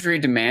if Marjorie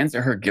demands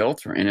that her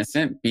guilt or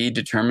innocence be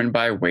determined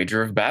by a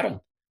wager of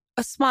battle?"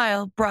 A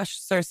smile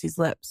brushed Cersei's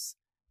lips.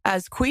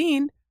 As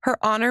queen, her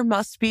honor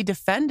must be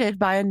defended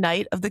by a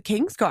knight of the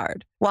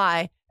Kingsguard.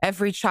 Why,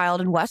 every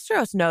child in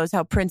Westeros knows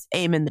how Prince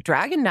Aemon the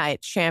Dragon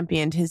Knight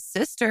championed his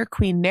sister,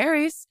 Queen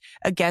Nerys,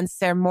 against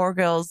Ser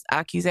Morgul's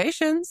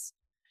accusations.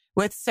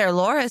 With Ser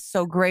Loras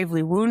so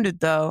gravely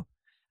wounded, though,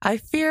 I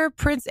fear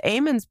Prince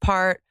Aemon's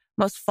part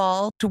must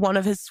fall to one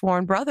of his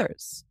sworn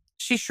brothers.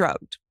 She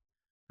shrugged.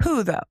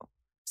 Who, though?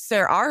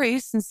 Ser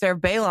Aerys and Ser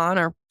Balon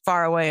are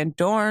far away in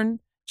Dorne.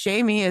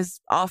 Jaime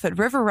is off at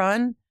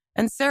Riverrun.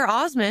 And Ser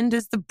Osmond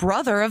is the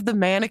brother of the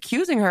man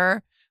accusing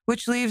her,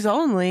 which leaves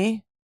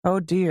only,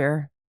 oh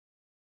dear.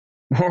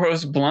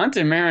 Boros Blunt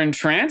and Meryn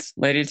Trant?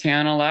 Lady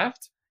Tiana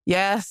laughed.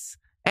 Yes,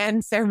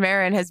 and Ser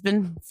Meryn has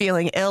been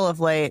feeling ill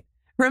of late.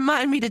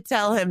 Remind me to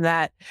tell him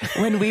that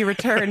when we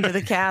return to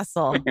the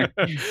castle.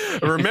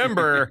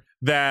 Remember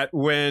that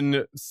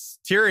when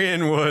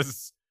Tyrion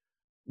was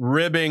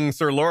ribbing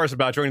Sir Loras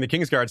about joining the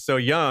Kingsguard so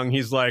young,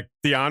 he's like,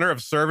 the honor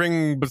of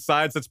serving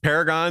beside such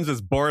paragons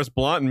as Boros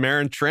Blunt and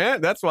Meryn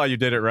Trant? That's why you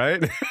did it,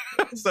 right?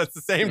 So it's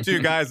the same two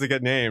guys that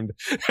get named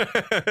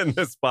in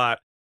this spot.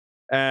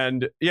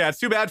 And yeah, it's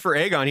too bad for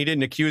Aegon. He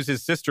didn't accuse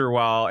his sister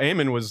while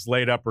Aemon was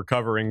laid up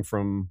recovering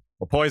from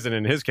poison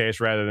in his case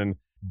rather than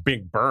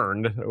being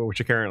burned, which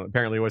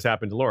apparently was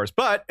happened to Loras.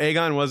 But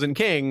Aegon wasn't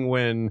king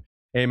when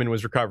Aemon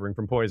was recovering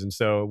from poison,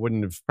 so it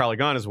wouldn't have probably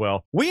gone as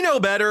well. We know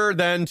better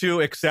than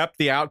to accept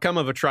the outcome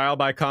of a trial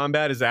by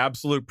combat as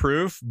absolute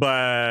proof,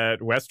 but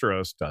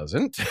Westeros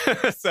doesn't.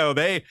 so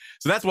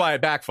that's why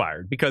it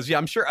backfired. Because yeah,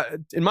 I'm sure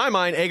in my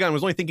mind, Aegon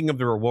was only thinking of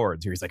the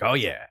rewards here. He's like, oh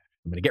yeah,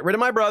 I'm going to get rid of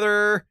my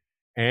brother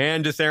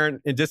and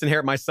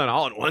disinherit my son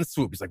all in one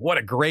swoop. He's like, what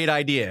a great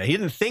idea. He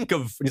didn't think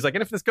of, he's like,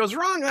 and if this goes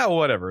wrong, oh,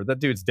 whatever. That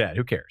dude's dead.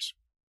 Who cares?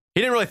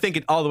 He didn't really think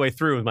it all the way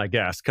through, with my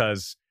guess,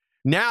 because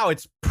now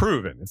it's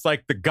proven. It's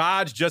like the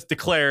gods just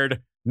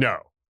declared, no,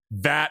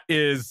 that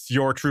is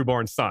your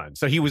trueborn son.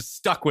 So he was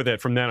stuck with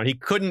it from then on. He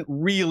couldn't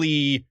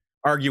really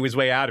argue his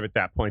way out of it at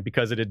that point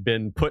because it had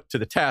been put to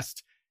the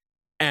test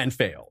and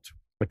failed.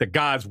 Like the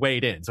gods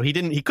weighed in. So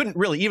he couldn't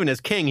really, even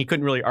as king, he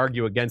couldn't really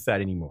argue against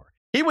that anymore.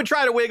 He would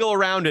try to wiggle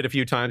around it a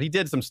few times. He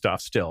did some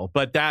stuff still,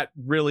 but that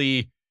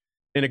really,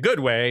 in a good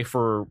way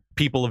for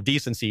people of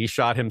decency,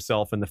 shot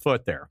himself in the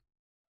foot there.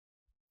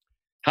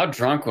 How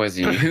drunk was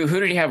he? Who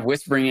did he have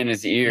whispering in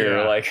his ear?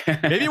 Yeah. Like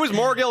maybe it was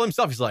Morgil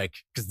himself. He's like,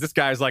 because this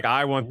guy's like,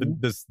 I want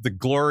the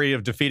glory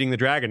of defeating the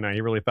Dragon Knight.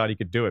 He really thought he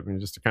could do it. I mean,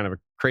 just a kind of a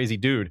crazy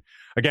dude.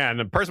 Again,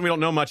 a person we don't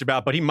know much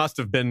about, but he must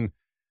have been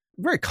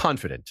very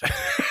confident.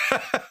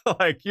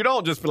 Like, you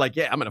don't just be like,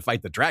 yeah, I'm going to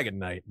fight the Dragon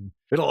Knight and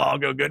it'll all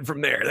go good from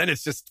there. Then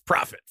it's just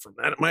profit from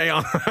that way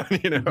on,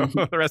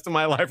 the rest of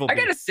my life will I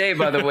gotta say,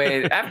 by the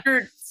way,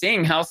 after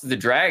seeing House of the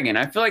Dragon,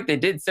 I feel like they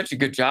did such a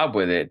good job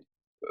with it,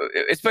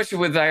 especially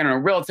with, I don't know,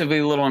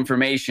 relatively little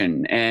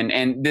information.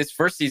 And this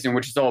first season,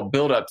 which is all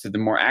build up to the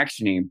more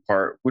actiony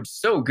part, which is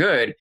so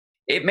good,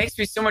 it makes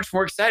me so much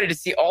more excited to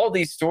see all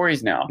these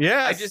stories now.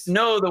 Yeah, I just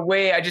know the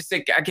way, I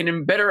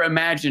can better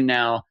imagine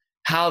now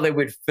how they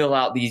would fill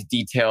out these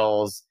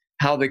details,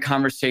 how the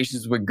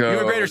conversations would go. You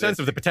have a greater sense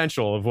of the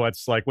potential of what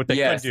they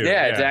could do.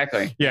 Yeah,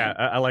 exactly. Yeah,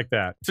 I like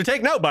that. So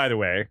take note, by the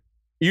way,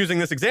 using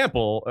this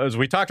example, as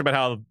we talked about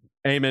how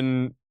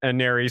Aemon and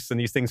Nerys and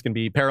these things can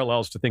be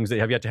parallels to things that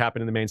have yet to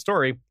happen in the main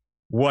story.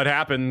 What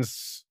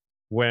happens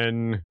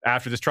when,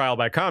 after this trial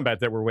by combat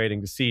that we're waiting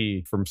to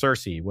see from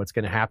Cersei, what's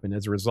going to happen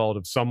as a result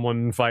of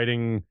someone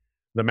fighting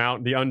the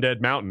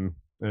undead mountain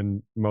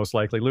and most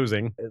likely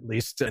losing, at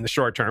least in the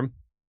short term?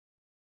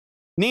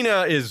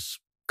 Nina is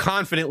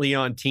confidently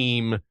on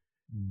team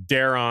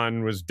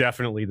Daeron was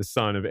definitely the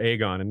son of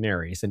Aegon and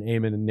Nerys, and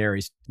Aemon and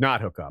Nerys did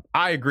not hook up.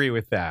 I agree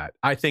with that.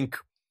 I think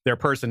their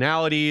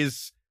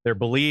personalities, their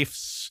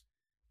beliefs,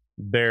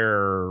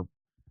 their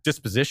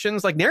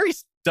dispositions, like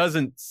Nerys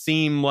doesn't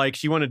seem like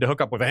she wanted to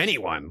hook up with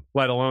anyone,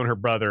 let alone her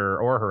brother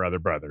or her other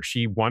brother.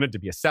 She wanted to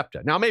be a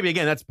Septa. Now, maybe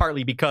again, that's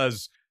partly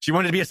because she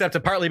wanted to be a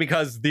Septa, partly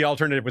because the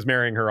alternative was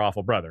marrying her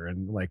awful brother.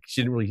 And like,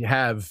 she didn't really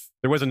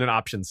there wasn't an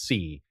option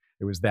C.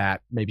 It was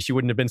that maybe she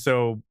wouldn't have been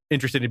so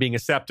interested in being a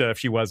Septa if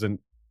she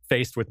wasn't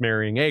faced with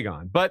marrying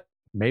Aegon. But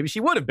maybe she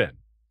would have been.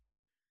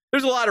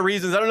 There's a lot of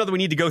reasons. I don't know that we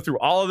need to go through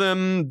all of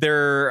them.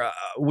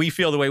 We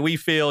feel the way we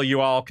feel.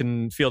 You all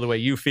can feel the way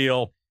you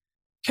feel.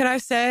 Can I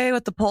say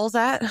what the poll's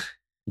at?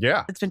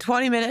 Yeah. It's been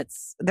 20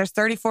 minutes. There's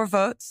 34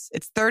 votes.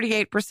 It's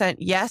 38%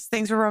 yes,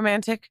 things were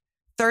romantic.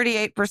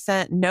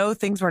 38% no,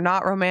 things were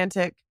not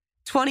romantic.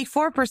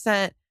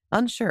 24%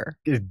 unsure.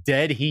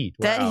 Dead heat.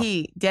 Wow. Dead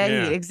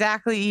heat.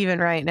 Exactly even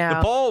right now.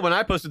 The poll, when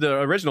I posted the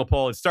original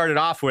poll, it started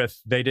off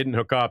with they didn't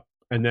hook up,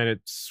 and then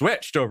it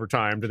switched over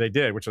time to they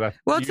did, which to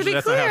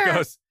be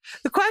clear,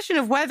 the question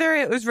of whether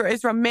it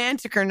is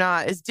romantic or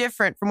not is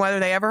different from whether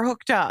they ever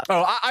hooked up.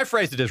 Oh, I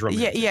phrased it as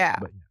romantic. Yeah.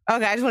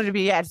 Okay, I just wanted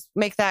to just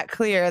make that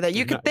clear that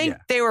you could think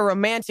they were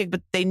romantic,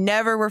 but they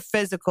never were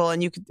physical.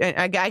 And you could,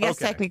 I guess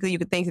technically you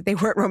could think that they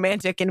weren't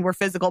romantic and were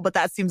physical, but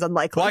that seems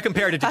unlikely. Well, I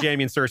compared it to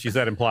Jaime and Cersei.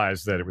 That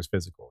implies that it was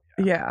physical.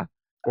 Yeah.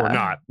 Or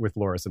not with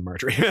Loras and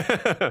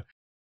Margaery.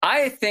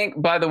 I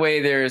think, by the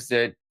way, there's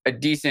a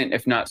decent,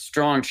 if not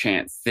strong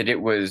chance that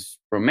it was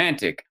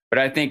romantic, but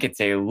I think it's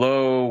a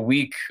low,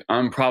 weak,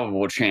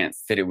 improbable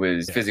chance that it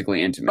was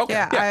physically intimate. Okay.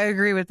 Yeah, I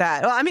agree with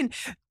that. Well, I mean,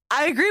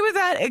 I agree with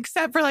that,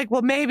 except for like,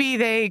 well, maybe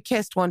they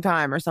kissed one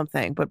time or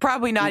something, but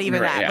probably not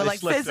even that. Yeah, but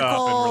like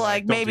physical,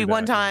 like maybe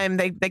one time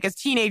they as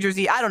teenagers,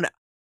 I don't know.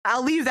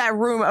 I'll leave that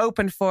room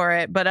open for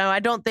it, but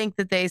I don't think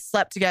that they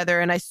slept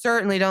together, and I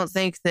certainly don't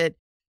think that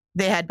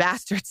they had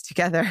bastards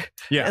together,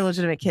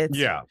 illegitimate kids.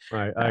 Yeah,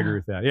 I agree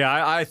with that. Yeah,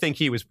 I think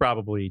he was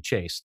probably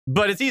chased.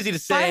 But it's easy to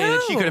say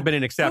that she could have been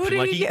an exception. Who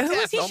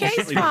was he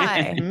chased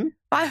by?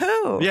 By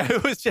who? Yeah, who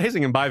was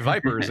chasing him? By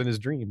vipers in his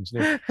dreams.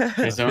 Yeah.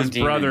 His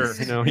brother,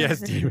 he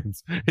has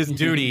demons. His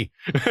duty,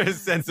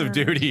 his sense of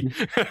duty,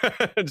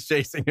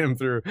 chasing him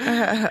through.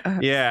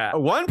 Yeah.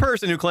 One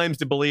person who claims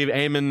to believe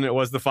Aemon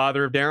was the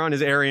father of Daeron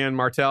is Arianne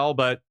Martell,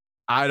 but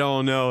I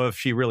don't know if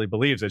she really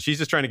believes it. She's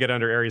just trying to get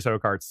under Aerys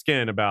Hokart's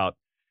skin about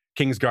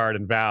Kingsguard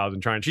and vows,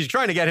 and she's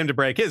trying to get him to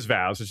break his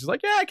vows. So she's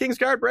like, yeah,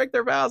 Kingsguard break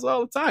their vows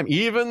all the time.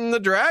 Even the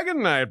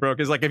Dragon Knight broke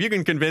his. Like, if you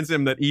can convince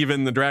him that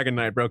even the Dragon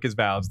Knight broke his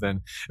vows, then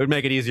it would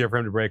make it easier for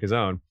him to break his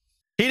own.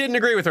 He didn't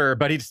agree with her,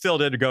 but he still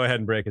did go ahead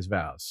and break his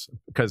vows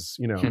because,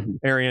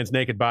 Ariane's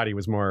naked body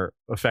was more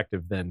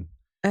effective than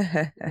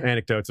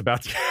anecdotes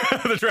about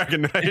the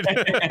Dragon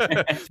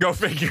Knight. Go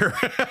figure.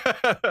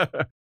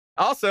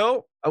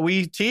 Also,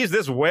 we teased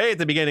this way at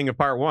the beginning of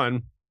part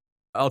 1.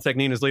 I'll take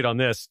Nina's lead on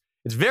this.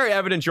 It's very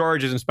evident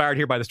George is inspired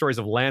here by the stories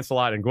of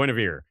Lancelot and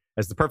Guinevere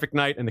as the perfect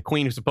knight and the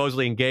queen who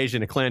supposedly engaged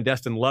in a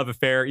clandestine love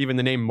affair. Even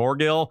the name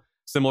Morgil,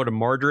 similar to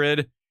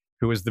Mordred,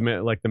 who was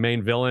the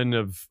main villain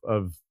of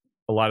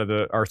a lot of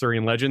the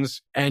Arthurian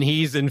legends. And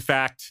he's, in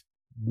fact,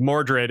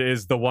 Mordred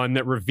is the one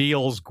that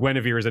reveals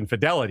Guinevere's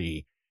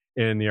infidelity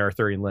in the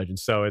Arthurian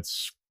legends. So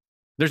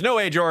there's no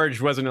way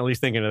George wasn't at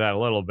least thinking of that a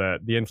little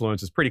bit. The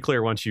influence is pretty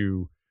clear once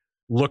you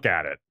look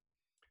at it.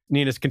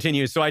 Nina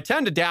continues, so I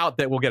tend to doubt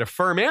that we'll get a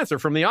firm answer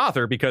from the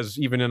author because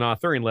even in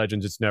Arthurian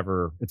legends,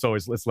 it's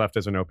always left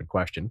as an open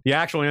question. The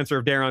actual answer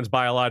of Daeron's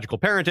biological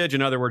parentage,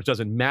 in other words,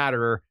 doesn't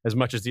matter as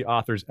much as the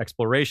author's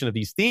exploration of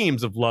these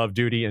themes of love,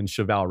 duty, and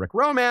chivalric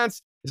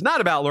romance. It's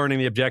not about learning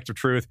the objective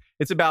truth.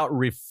 It's about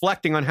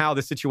reflecting on how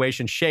the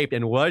situation shaped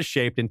and was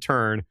shaped in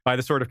turn by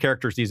the sort of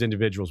characters these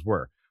individuals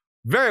were.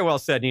 Very well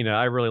said, Nina.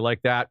 I really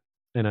like that,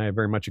 and I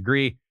very much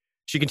agree.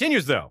 She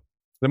continues, though.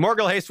 The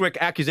Morgil Haystwick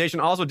accusation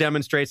also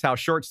demonstrates how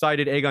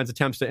short-sighted Aegon's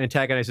attempts to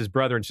antagonize his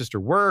brother and sister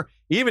were,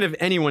 even if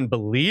anyone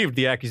believed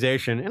the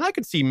accusation, and I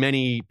could see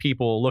many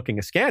people looking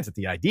askance at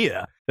the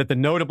idea that the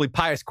notably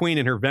pious queen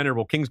and her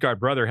venerable Kingsguard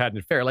brother had an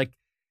affair. Like,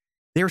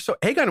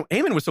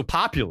 Aemon was so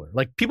popular.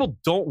 Like, people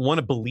don't want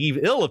to believe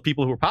ill of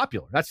people who are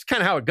popular. That's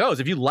kind of how it goes.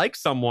 If you like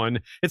someone,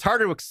 it's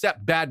harder to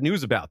accept bad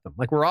news about them.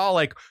 Like, we're all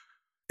like,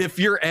 if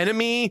your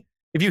enemy,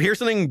 if you hear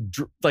something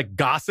like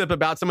gossip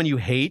about someone you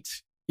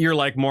hate, you're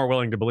like more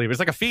willing to believe. It's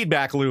like a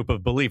feedback loop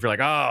of belief. You're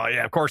like, oh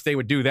yeah, of course they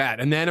would do that.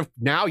 And then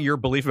now your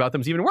belief about them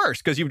is even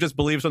worse because you've just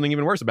believed something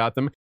even worse about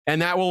them. And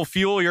that will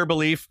fuel your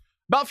belief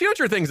about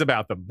future things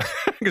about them.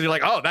 Because you're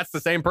like, oh, that's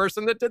the same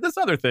person that did this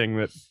other thing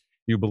that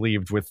you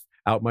believed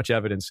without much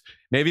evidence.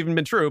 Maybe even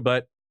been true,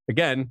 but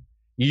again,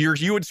 you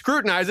would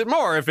scrutinize it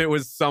more if it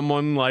was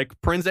someone like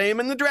Prince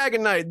Aemon the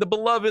Dragon Knight, the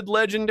beloved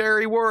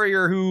legendary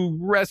warrior who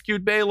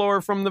rescued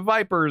Baelor from the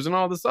Vipers and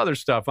all this other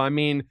stuff. I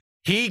mean,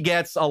 he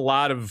gets a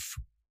lot of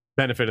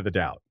benefit of the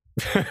doubt,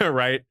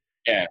 right?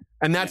 Yeah.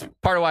 And that's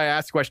part of why I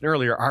asked the question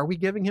earlier. Are we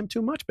giving him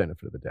too much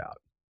benefit of the doubt?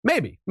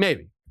 Maybe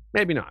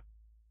not.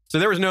 So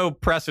there was no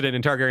precedent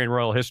in Targaryen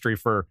royal history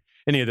for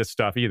any of this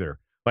stuff either.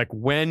 Like,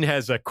 when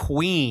has a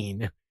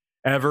queen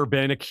ever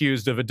been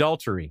accused of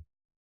adultery?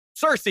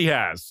 Cersei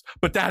has,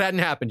 but that hadn't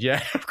happened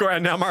yet. Of course,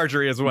 and now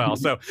Marjorie as well.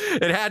 So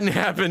it hadn't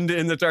happened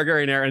in the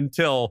Targaryen era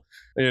until,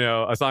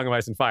 A Song of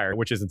Ice and Fire,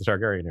 which isn't the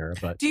Targaryen era,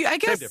 but same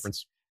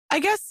difference. I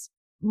guess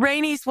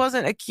Rhaenys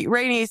wasn't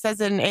Rhaenys, as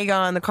in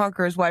Aegon the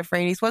Conqueror's wife,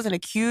 Rhaenys wasn't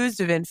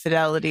accused of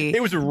infidelity.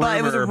 It was a rumor. But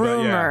it was a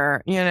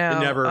rumor, It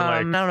never, I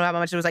don't know how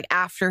much it was like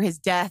after his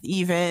death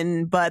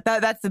even, but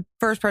that's the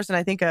first person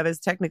I think of is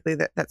technically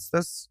that's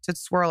to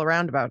swirl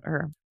around about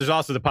her. There's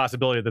also the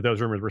possibility that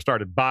those rumors were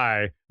started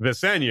by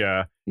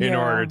Visenya in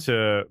order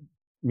to,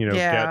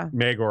 get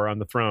Maegor on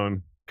the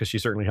throne, because she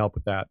certainly helped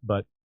with that.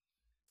 But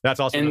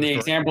that's also in the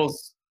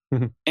examples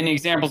of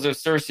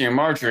Cersei and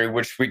Marjorie,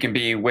 which we can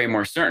be way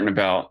more certain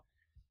about.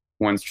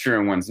 One's true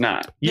and one's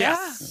not.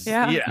 Yes.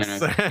 Yeah. Yes.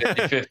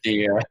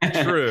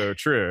 50-50.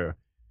 True.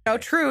 No,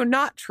 true,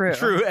 not true.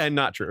 True and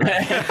not true.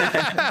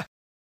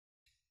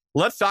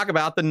 Let's talk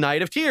about the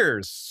Night of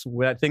Tears.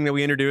 That thing that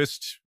we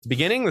introduced at the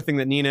beginning, the thing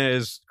that Nina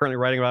is currently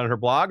writing about on her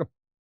blog.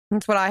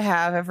 That's what I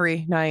have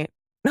every night.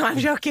 No, I'm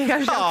joking.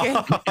 I'm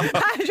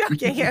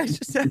joking. It was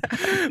just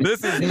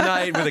This is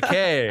Night with a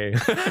K.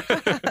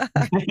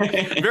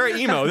 Very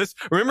emo.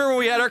 Remember when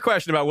we had our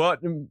question about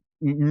what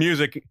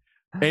music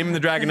Aemon the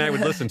Dragon Knight would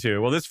listen to?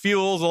 Well, this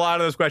fuels a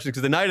lot of those questions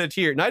because the Night of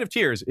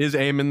Tears is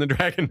Aemon the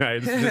Dragon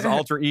Knight. This is his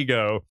alter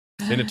ego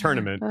in a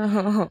tournament.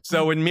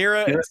 So when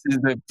Mira... This is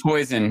the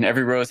poison.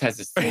 Every rose has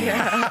its thorn.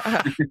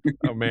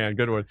 Oh man,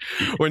 good one.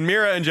 When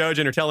Mira and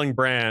Jojen are telling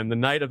Bran the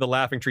Night of the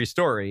Laughing Tree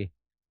story,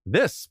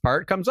 this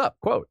part comes up,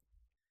 quote,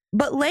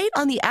 "But late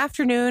on the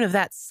afternoon of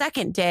that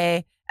second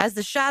day, as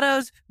the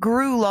shadows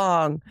grew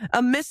long,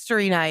 a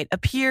mystery knight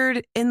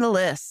appeared in the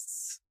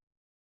lists."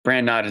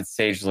 Bran nodded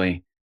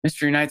sagely.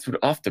 Mystery knights would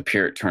oft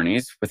appear at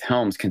tourneys, with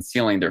helms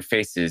concealing their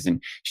faces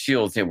and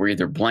shields that were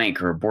either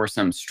blank or bore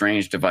some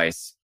strange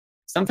device.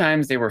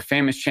 Sometimes they were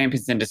famous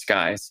champions in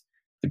disguise.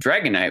 The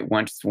Dragon Knight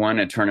once won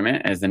a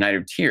tournament as the Knight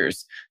of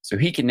Tears, so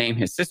he could name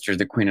his sister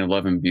the Queen of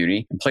Love and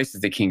Beauty and place as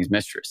the king's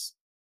mistress.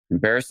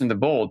 And Barristan the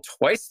Bold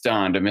twice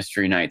donned a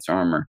Mystery Knight's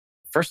armor,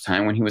 the first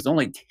time when he was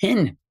only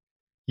 10.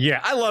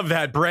 Yeah, I love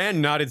that. Bran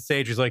nodded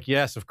sage. He's like,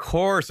 yes, of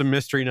course, a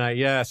mystery knight.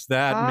 Yes,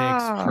 that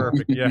makes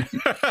perfect. Yeah.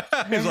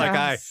 He's like,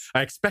 I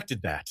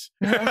expected that.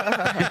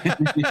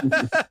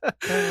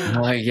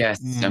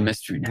 Yes, a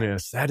mystery knight.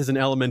 Yes, that is an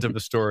element of the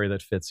story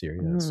that fits here.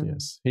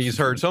 Yes. He's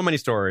heard so many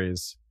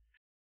stories.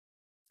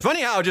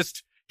 Funny how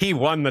he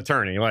won the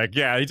tourney. Like,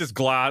 yeah, he just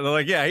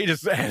he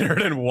just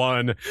entered and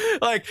won.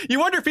 Like, you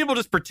wonder if people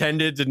just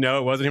pretended to know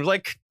it wasn't. He was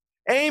like,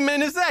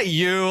 Aemon, is that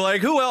you?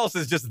 Like, who else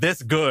is just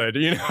this good?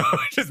 You know,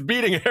 just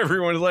beating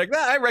everyone. Is like,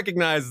 I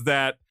recognize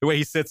that, the way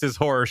he sits his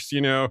horse,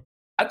 you know?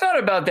 I thought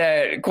about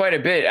that quite a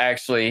bit,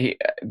 actually,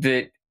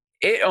 that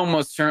it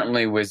almost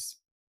certainly was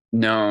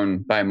known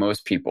by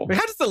most people. I mean,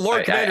 how does the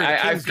Lord Commander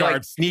of the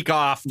Kingsguard sneak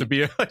off to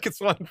be like, it's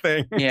one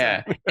thing?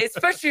 Yeah,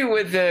 especially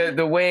with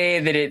the way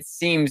that it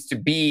seems to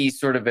be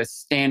sort of a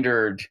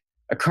standard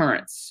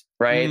occurrence,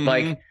 right? Mhm.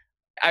 Like,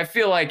 I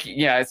feel like,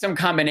 yeah, some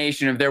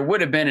combination of there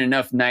would have been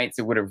enough knights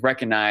that would have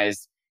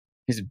recognized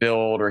his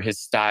build or his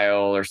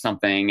style or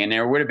something. And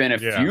there would have been a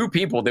few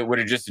people that would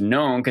have just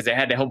known because they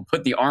had to help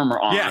put the armor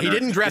on. Yeah, he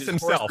didn't dress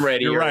himself.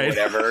 Ready You're or right.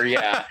 whatever.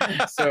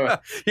 Yeah. So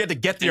he had to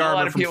get the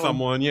armor from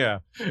someone. Yeah.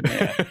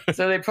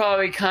 So they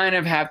probably kind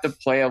of have to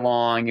play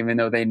along, even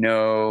though they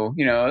know,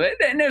 you know,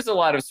 and there's a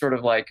lot of sort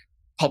of like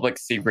public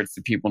secrets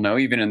that people know,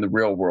 even in the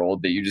real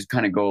world, that you just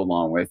kind of go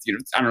along with. You know,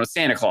 I don't know,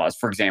 Santa Claus,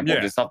 for example,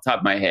 just off the top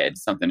of my head,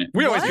 something.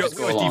 We always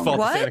default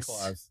to Santa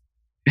Claus.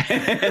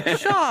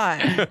 Sean,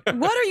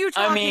 what are you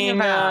talking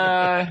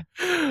about?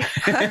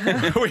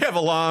 We have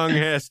a long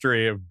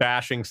history of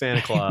bashing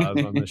Santa Claus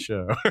on this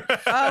show.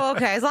 Oh,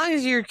 okay. As long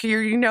as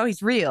you know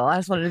he's real. I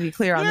just wanted to be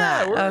clear on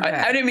that. Okay.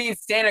 I didn't mean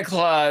Santa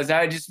Claus.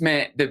 I just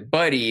meant that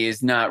Buddy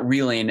is not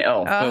really an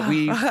elf. But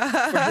we, for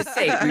his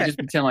sake, we just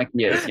pretend like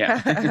he is.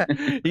 Yeah.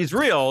 He's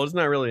real. He's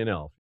not really an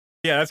elf.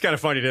 Yeah, that's kind of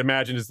funny to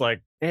imagine. It's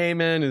like,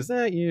 Aemon, is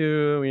that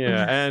you?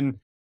 Yeah. And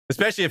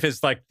especially if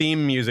his like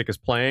theme music is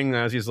playing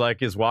as he's like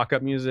his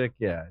walk-up music.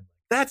 Yeah.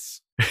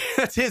 That's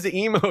his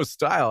emo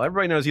style.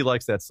 Everybody knows he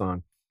likes that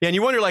song. Yeah, and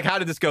you wonder like, how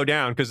did this go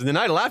down? Because in the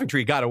Night of Laughing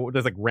Tree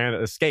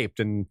escaped,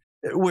 and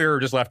we're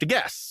just left to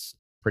guess.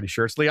 Pretty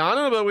sure it's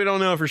Lyanna, but we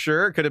don't know for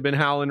sure. It could have been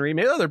Howland Reed.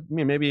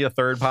 Maybe a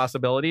third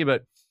possibility,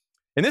 but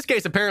in this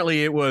case,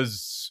 apparently it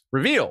was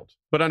revealed.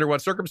 But under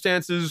what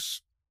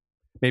circumstances?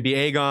 Maybe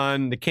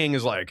Aegon, the king,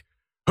 is like,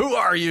 who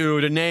are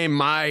you to name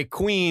my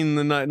queen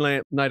the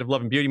Night of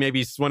Love and Beauty?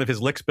 Maybe one of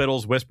his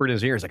lickspittles whispered in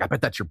his ear. He's like, I bet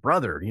that's your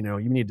brother. You know,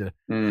 you need to,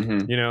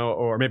 you know,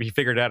 or maybe he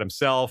figured it out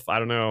himself. I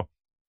don't know.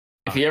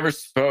 If he ever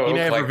spoke. He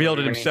may have revealed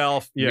it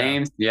himself.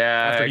 Names,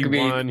 after he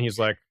won, he's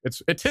like,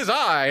 it's his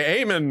eye,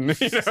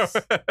 Aemon. You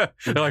know?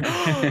 They're like,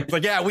 it's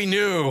like, yeah, we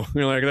knew.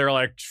 You know, like, they're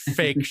like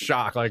fake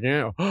shock. Like,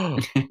 you know,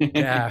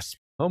 gasp.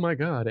 Oh my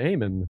God,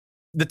 Aemon.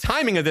 The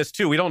timing of this,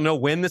 too, we don't know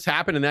when this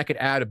happened, and that could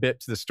add a bit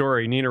to the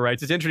story. Nina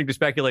writes, it's interesting to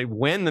speculate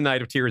when the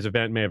Night of Tears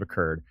event may have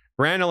occurred.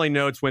 Bran only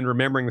notes when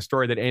remembering the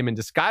story that Aemon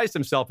disguised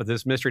himself as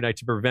this mystery knight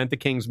to prevent the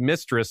king's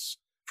mistress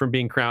from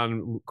being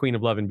crowned Queen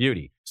of Love and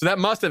Beauty. So that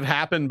must have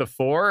happened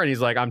before, and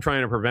he's like, I'm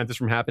trying to prevent this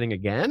from happening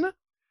again?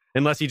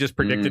 Unless he just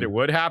predicted it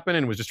would happen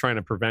and was just trying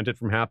to prevent it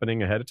from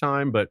happening ahead of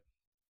time. But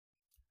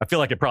I feel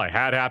like it probably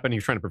had happened. He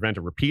was trying to prevent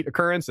a repeat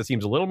occurrence. That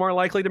seems a little more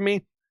likely to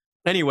me.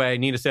 Anyway,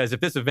 Nina says, if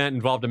this event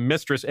involved a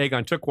mistress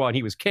Aegon took while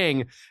he was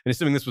king, and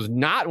assuming this was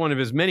not one of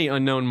his many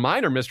unknown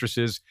minor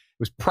mistresses, it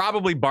was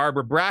probably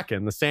Barbara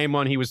Bracken, the same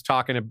one he was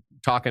talking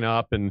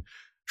up and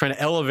trying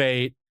to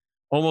elevate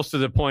almost to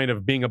the point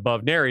of being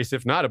above Nerys,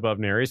 if not above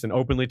Nerys, and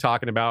openly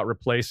talking about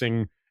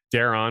replacing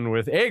Daeron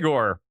with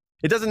Aegor.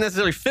 It doesn't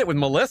necessarily fit with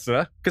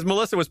Melissa, because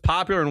Melissa was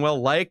popular and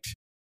well-liked.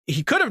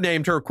 He could have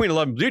named her Queen of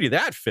Love and Beauty.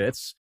 That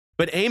fits.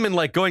 But Aemon,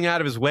 like, going out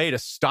of his way to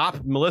stop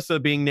Melissa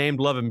being named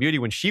Love and Beauty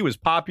when she was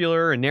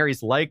popular and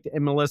Nerys liked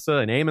Melissa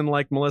and Aemon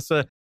liked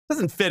Melissa,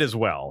 doesn't fit as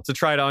well to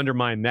try to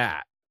undermine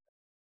that.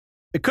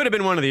 It could have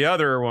been one of the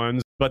other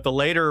ones, but the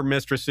later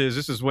mistresses,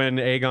 this is when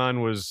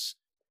Aegon was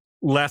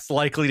less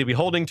likely to be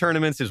holding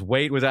tournaments. His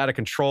weight was out of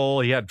control.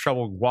 He had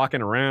trouble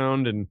walking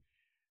around. And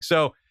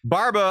so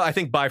Barba, I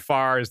think by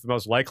far is the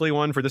most likely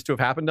one for this to have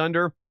happened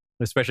under,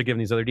 especially given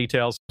these other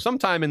details.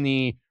 Sometime in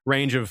the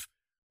range of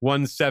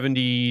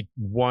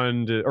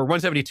 171 to, or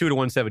 172 to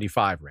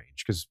 175 range,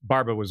 because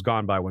Barba was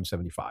gone by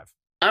 175.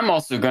 I'm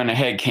also going to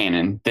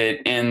headcanon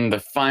that in the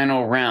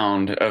final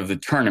round of the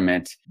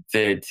tournament,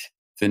 that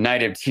the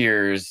Night of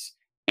Tears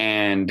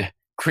and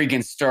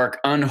Cregan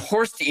Stark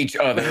unhorsed each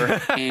other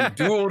and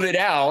dueled it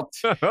out.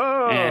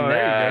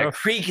 And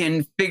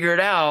Cregan figured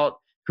out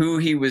who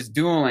he was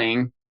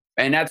dueling.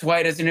 And that's why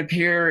it doesn't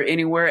appear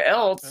anywhere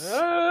else,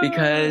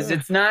 because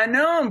it's not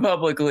known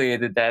publicly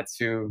that that's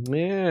who,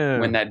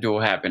 when that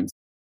duel happens.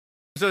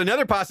 So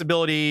another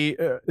possibility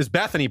is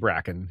Bethany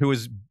Bracken, who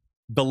is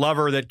the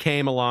lover that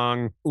came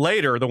along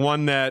later. The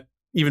one that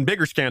even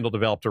bigger scandal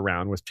developed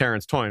around was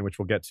Terrence Toyne, which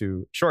we'll get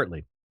to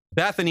shortly.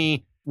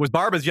 Bethany was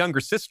Barba's younger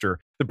sister.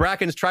 The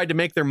Brackens tried to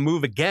make their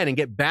move again and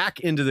get back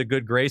into the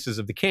good graces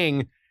of the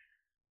king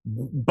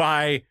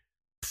by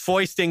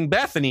foisting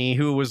Bethany,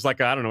 who was like,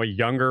 I don't know, a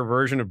younger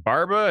version of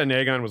Barba. And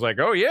Aegon was like,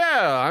 oh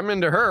yeah, I'm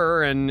into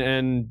her,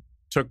 and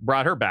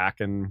brought her back,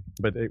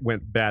 but it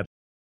went bad.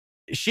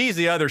 She's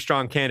the other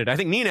strong candidate. I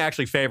think Nina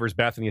actually favors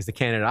Bethany as the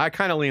candidate. I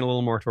kind of lean a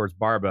little more towards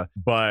Barba,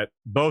 but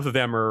both of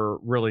them are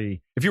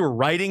really, if you were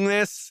writing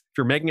this, if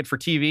you're making it for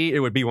TV, it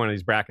would be one of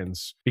these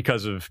Brackens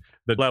because of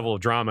the level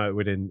of drama it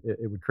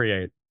would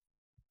create.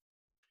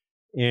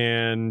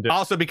 And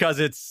also because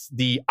it's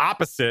the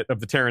opposite of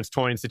the Terrence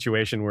Toyne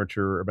situation which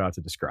you're about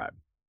to describe.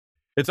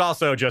 It's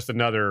also just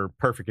another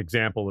perfect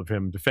example of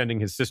him defending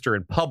his sister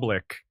in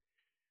public,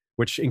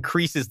 which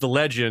increases the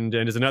legend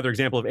and is another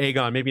example of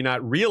Aegon maybe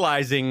not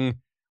realizing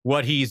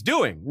what he's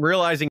doing,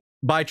 realizing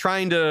by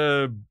trying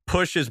to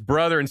push his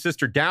brother and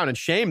sister down and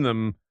shame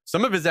them,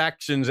 some of his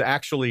actions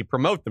actually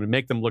promote them and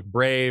make them look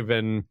brave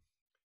and,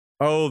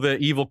 oh, the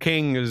evil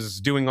king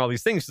is doing all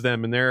these things to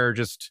them and they're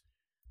just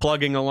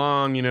plugging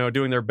along,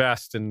 doing their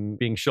best and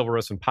being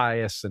chivalrous and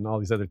pious and all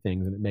these other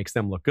things, and it makes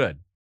them look good.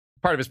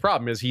 Part of his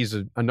problem is he's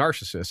a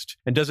narcissist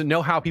and doesn't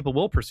know how people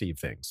will perceive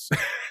things.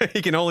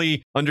 He can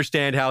only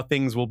understand how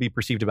things will be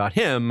perceived about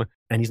him,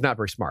 and he's not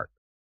very smart.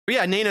 But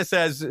yeah, Nana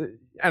says,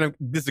 and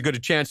this is a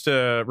good chance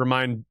to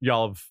remind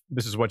y'all of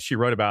this is what she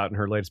wrote about in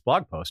her latest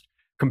blog post,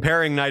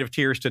 comparing Night of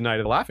Tears to Night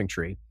of the Laughing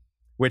Tree,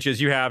 which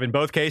is you have in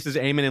both cases,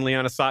 Aemon and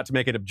Lyanna sought to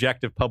make an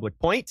objective public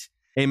point.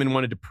 Aemon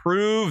wanted to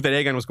prove that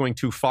Aegon was going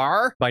too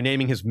far by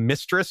naming his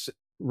mistress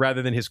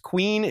rather than his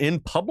queen in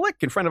public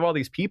in front of all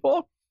these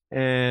people.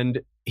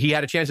 And he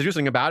had a chance to do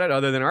something about it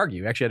other than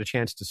argue. He actually had a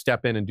chance to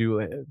step in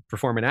and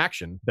perform an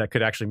action that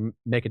could actually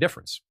make a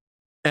difference.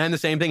 And the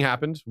same thing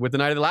happened with the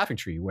Night of the Laughing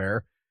Tree,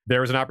 where there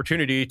was an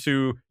opportunity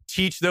to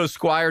teach those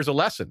squires a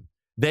lesson.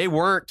 They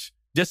weren't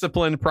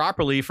disciplined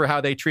properly for how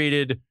they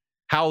treated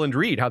Howland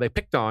Reed, how they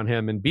picked on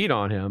him and beat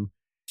on him.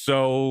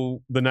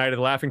 So the Night of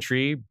the Laughing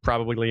Tree,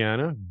 probably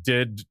Lyanna,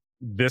 did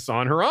this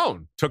on her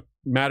own, took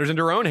matters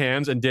into her own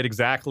hands and did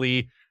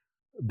exactly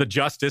the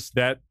justice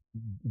that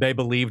they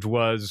believed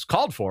was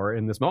called for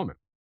in this moment.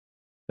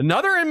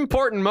 Another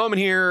important moment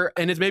here,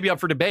 and it's maybe up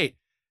for debate,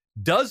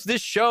 does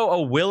this show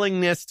a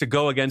willingness to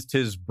go against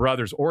his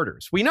brother's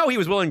orders? We know he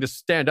was willing to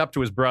stand up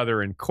to his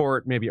brother in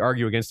court, maybe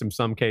argue against him in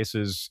some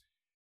cases.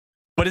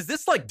 But is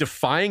this like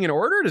defying an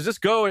order?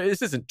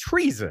 This isn't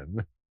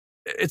treason.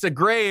 It's a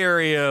gray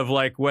area of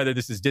like whether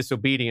this is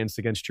disobedience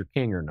against your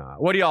king or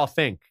not. What do y'all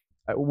think?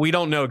 We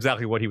don't know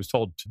exactly what he was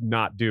told to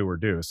not do or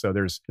do. So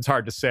it's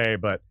hard to say,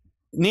 but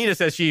Nina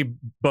says she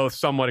both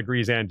somewhat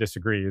agrees and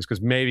disagrees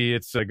because maybe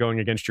it's going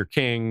against your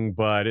king,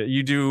 but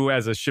you do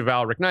as a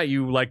chivalric knight,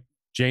 you, like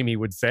Jamie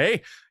would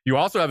say, you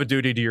also have a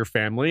duty to your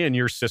family and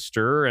your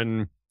sister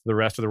and the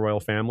rest of the royal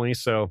family.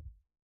 So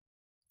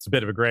it's a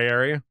bit of a gray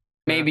area.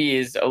 Maybe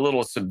is a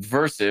little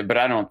subversive, but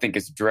I don't think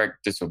it's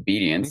direct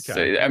disobedience.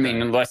 Okay. I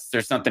mean, unless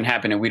there's something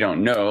happening we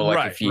don't know.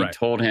 Like if he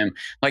told him,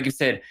 like you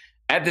said,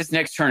 at this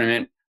next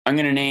tournament, I'm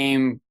going to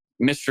name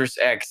Mistress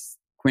X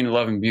Queen of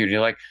Love and Beauty.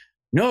 Like,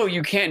 no,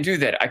 you can't do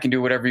that. I can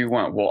do whatever you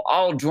want. Well,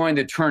 I'll join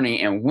the tourney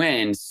and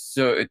win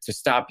to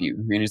stop you.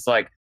 And it's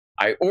like,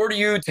 I order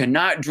you to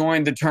not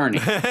join the tourney.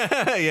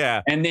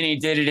 Yeah. And then he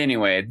did it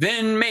anyway.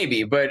 Then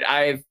maybe, but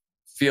I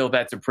feel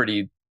that's a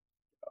pretty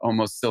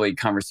almost silly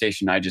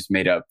conversation I just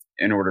made up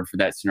in order for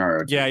that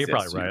scenario to Yeah, exist. you're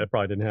probably right. That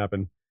probably didn't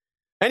happen.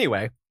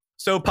 Anyway,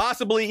 so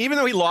possibly, even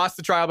though he lost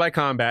the trial by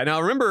combat, now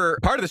remember,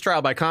 part of this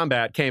trial by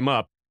combat came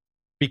up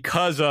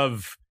because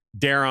of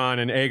Daeron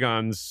and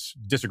Aegon's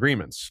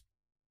disagreements.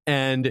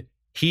 And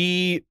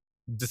he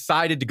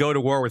decided to go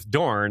to war with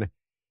Dorne,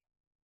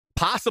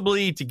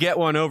 possibly to get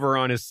one over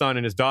on his son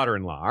and his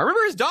daughter-in-law. I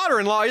remember his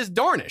daughter-in-law is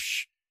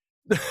Dornish.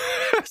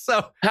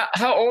 So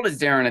how old is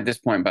Daeron at this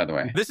point, by the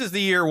way? This is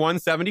the year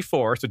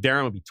 174, so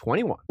Daeron would be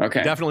 21.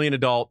 Okay. Definitely an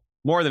adult,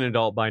 more than an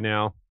adult by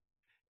now.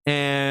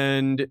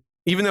 And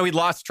even though he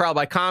lost trial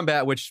by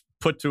combat, which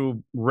put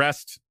to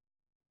rest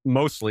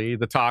mostly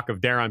the talk of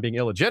Daeron being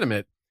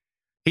illegitimate,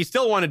 he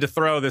still wanted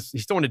to he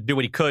still wanted to do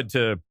what he could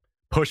to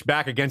push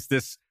back against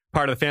this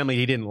part of the family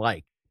he didn't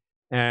like.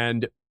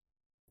 And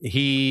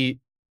he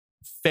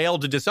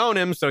failed to disown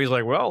him, so he's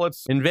like, well,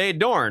 let's invade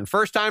Dorne.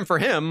 First time for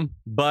him,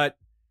 but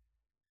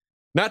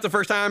not the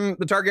first time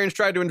the Targaryens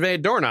tried to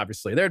invade Dorne,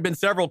 obviously. There had been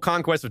several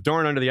conquests of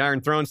Dorne under the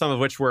Iron Throne, some of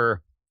which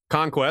were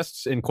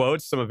conquests, in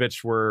quotes, some of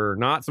which were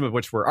not, some of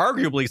which were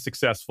arguably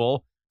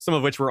successful, some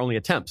of which were only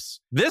attempts.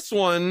 This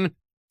one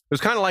was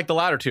kind of like the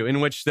latter two,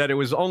 in which that it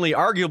was only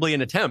arguably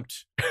an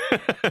attempt.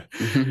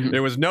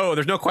 There's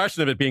no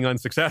question of it being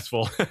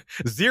unsuccessful.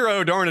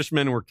 0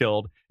 Dornishmen were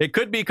killed. It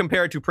could be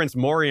compared to Prince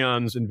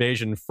Morion's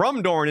invasion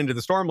from Dorne into the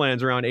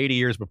Stormlands around 80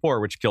 years before,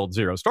 which killed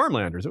 0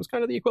 Stormlanders. It was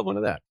kind of the equivalent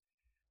of that.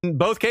 In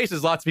both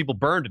cases, lots of people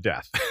burned to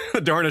death.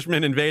 The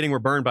Dornishmen invading were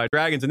burned by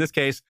dragons. In this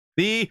case,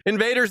 the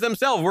invaders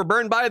themselves were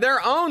burned by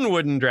their own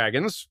wooden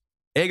dragons.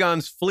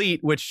 Aegon's fleet,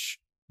 which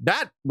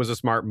that was a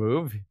smart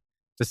move,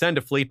 to send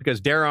a fleet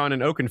because Daeron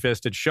and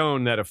Oakenfist had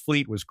shown that a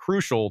fleet was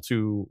crucial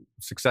to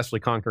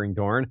successfully conquering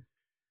Dorne.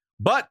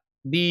 But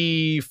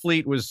the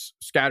fleet was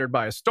scattered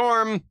by a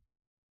storm,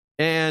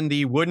 and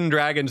the wooden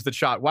dragons that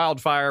shot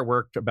wildfire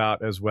worked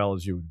about as well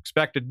as you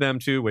expected them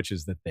to, which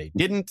is that they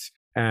didn't.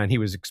 And he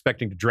was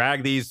expecting to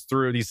drag these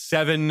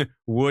 7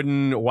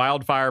 wooden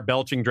wildfire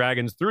belching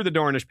dragons through the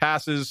Dornish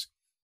passes.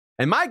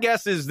 And my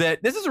guess is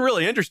that this is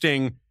really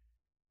interesting,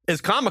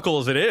 as comical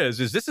as it is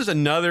this is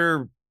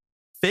another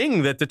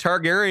thing that the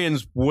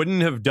Targaryens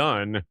wouldn't have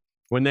done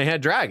when they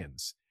had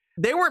dragons.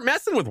 They weren't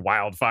messing with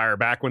wildfire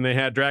back when they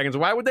had dragons.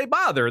 Why would they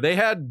bother? They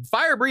had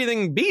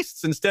fire-breathing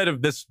beasts instead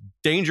of this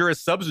dangerous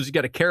substance you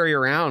got to carry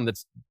around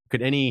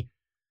could any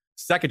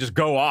second just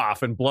go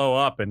off and blow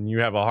up and you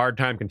have a hard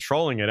time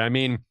controlling it. I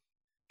mean,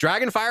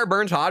 Dragonfire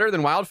burns hotter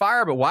than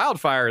wildfire, but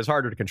wildfire is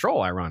harder to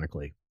control,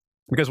 ironically,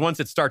 because once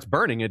it starts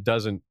burning, it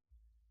doesn't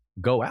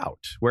go out.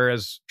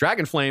 Whereas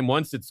Dragonflame,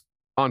 once it's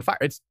on fire,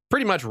 it's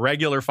pretty much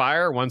regular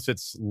fire once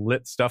it's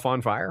lit stuff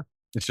on fire.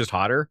 It's just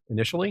hotter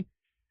initially.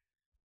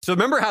 So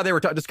remember how they were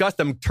discussed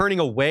them turning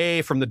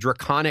away from the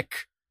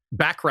draconic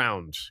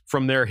background,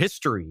 from their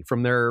history,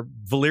 from their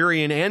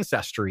Valyrian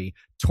ancestry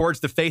towards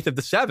the Faith of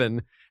the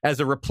Seven as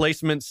a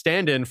replacement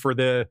stand-in for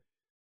the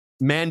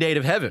mandate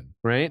of heaven,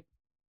 right?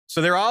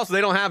 So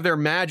they don't have their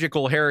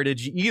magical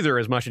heritage either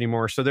as much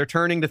anymore. So they're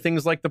turning to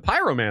things like the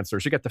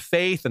pyromancers. You got the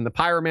Faith and the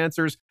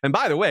pyromancers. And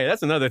by the way,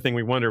 that's another thing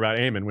we wonder about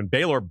Aemon. When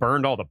Baelor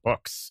burned all the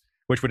books,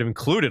 which would have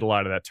included a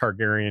lot of that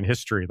Targaryen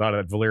history, a lot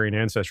of that Valyrian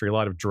ancestry, a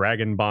lot of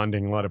dragon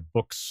bonding, a lot of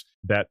books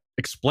that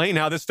explain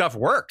how this stuff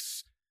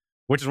works,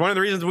 which is one of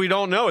the reasons we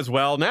don't know as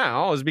well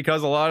now, is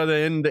because a lot of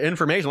the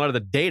information, a lot of the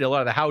data, a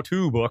lot of the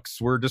how-to books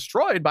were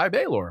destroyed by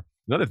Baelor.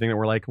 Another thing that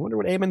we're like, I wonder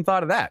what Aemon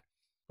thought of that.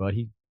 But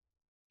he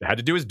had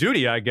to do his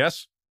duty, I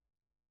guess.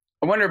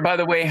 I wonder, by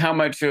the way, how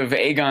much of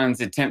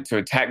Aegon's attempt to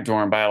attack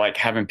Dorne by like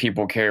having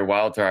people carry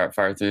wildfire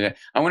through that.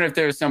 I wonder if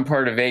there was some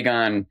part of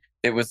Aegon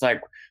that was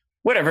like,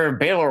 whatever,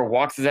 Baelor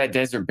walks to that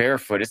desert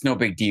barefoot. It's no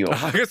big deal.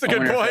 That's a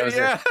good point.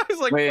 Yeah. It's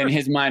like way in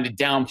his mind to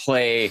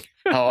downplay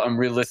how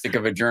unrealistic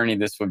of a journey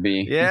this would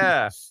be.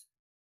 Yeah.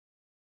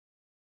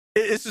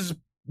 This is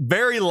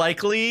very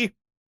likely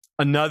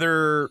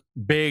another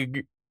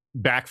big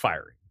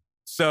backfiring.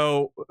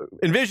 So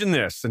envision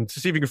this and to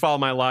see if you can follow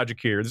my logic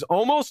here. There's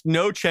almost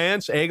no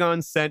chance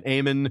Aegon sent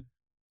Aemon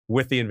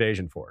with the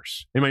invasion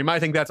force. You might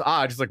think that's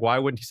odd. Just like, why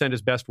wouldn't he send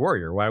his best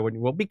warrior? Why wouldn't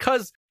he? Well,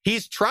 because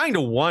he's trying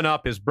to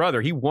one-up his brother.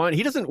 He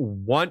doesn't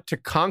want to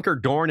conquer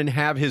Dorne and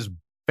have his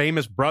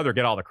famous brother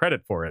get all the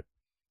credit for it,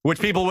 which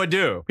people would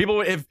do.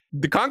 If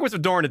the conquest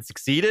of Dorne had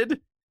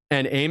succeeded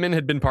and Aemon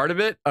had been part of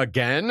it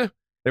again,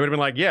 they would have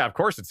been like, yeah, of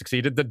course it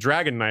succeeded. The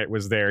Dragon Knight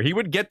was there. He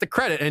would get the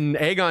credit. And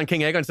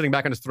King Aegon sitting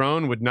back on his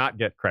throne would not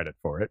get credit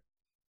for it.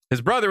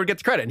 His brother would get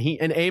the credit.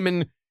 And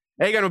Aemon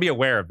would be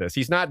aware of this.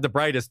 He's not the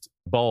brightest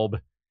bulb,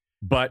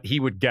 but he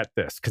would get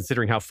this,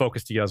 considering how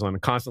focused he is on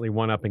constantly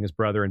one-upping his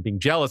brother and being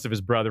jealous of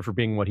his brother for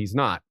being what he's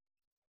not.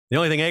 The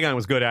only thing Aegon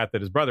was good at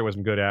that his brother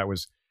wasn't good at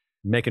was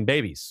making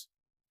babies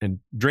and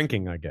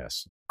drinking, I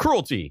guess.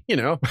 Cruelty,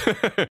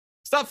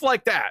 stuff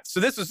like that. So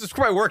this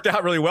probably worked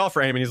out really well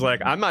for Aemon. He's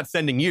like, I'm not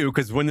sending you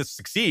because when this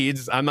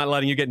succeeds, I'm not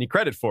letting you get any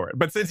credit for it.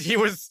 But since he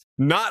was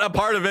not a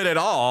part of it at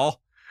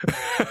all,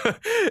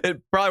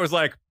 it probably was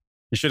like,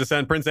 you should have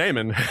sent Prince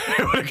Aemon.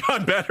 It would have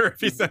gone better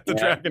if he sent the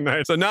Dragon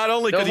Knight. So not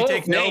only could he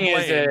take no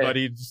blame, but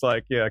he just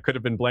could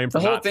have been blamed for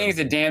the whole thing is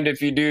a damned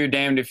if you do,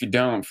 damned if you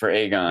don't for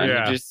Aegon.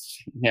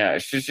 Yeah.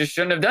 He just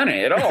shouldn't have done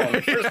it at all in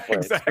the first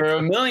place. Exactly. For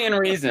a million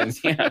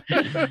reasons. Yeah.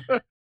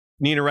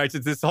 Nina writes,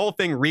 this whole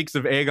thing reeks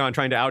of Aegon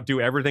trying to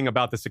outdo everything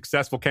about the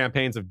successful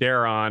campaigns of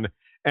Daeron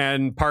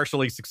and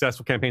partially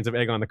successful campaigns of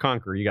Aegon the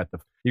Conqueror. You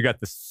got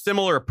the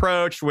similar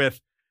approach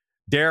with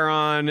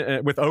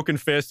Daeron, with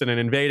Oakenfist and an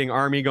invading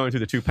army going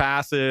through the two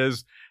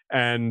passes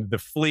and the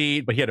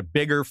fleet, but he had a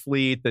bigger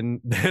fleet than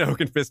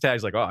Oakenfist had.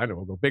 He's like, oh, I know,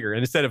 we'll go bigger.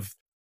 And instead of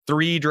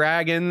 3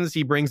 dragons,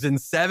 he brings in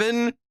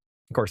 7. Of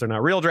course, they're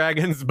not real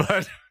dragons,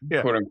 but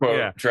quote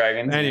unquote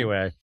dragons.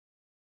 Anyway.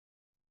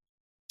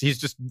 He's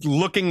just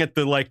looking at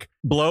the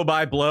blow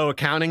by blow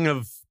accounting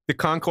of the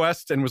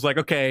conquest and was like,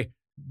 okay,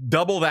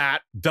 double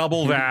that,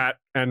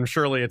 and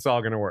surely it's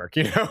all going to work.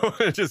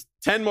 Just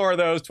 10 more of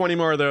those, 20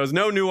 more of those,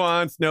 no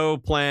nuance, no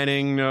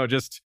planning, no,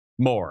 just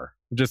more,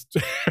 just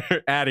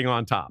adding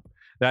on top.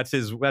 That's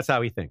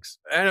how he thinks.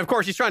 And of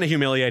course, he's trying to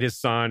humiliate his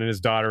son and his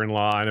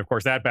daughter-in-law. And of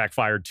course, that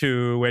backfired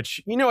too,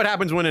 which, what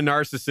happens when a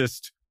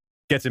narcissist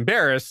gets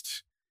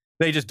embarrassed?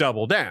 They just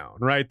double down,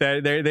 right? They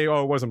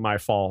it wasn't my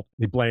fault.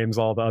 He blames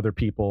all the other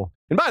people.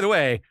 And by the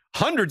way,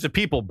 hundreds of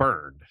people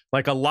burned.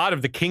 A lot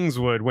of the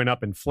Kingswood went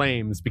up in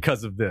flames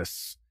because of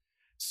this.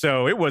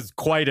 So it was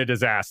quite a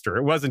disaster.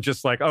 It wasn't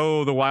just like,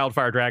 oh, the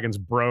wildfire dragons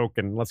broke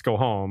and let's go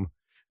home.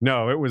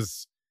 No, it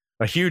was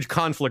a huge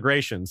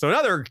conflagration. So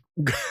another,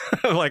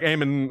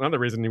 Aemon, another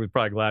reason he was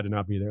probably glad to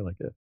not be there.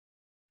 It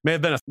may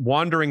have been a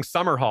wandering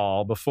summer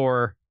hall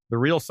before the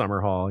real summer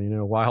hall,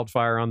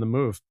 wildfire on the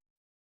move.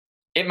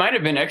 It might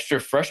have been extra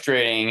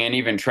frustrating and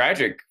even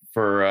tragic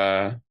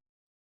for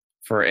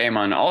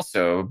Aemon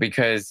also,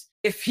 because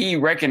if he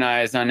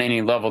recognized on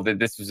any level that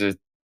this was a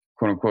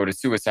quote unquote a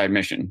suicide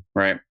mission,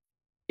 right?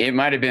 It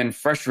might have been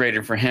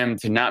frustrating for him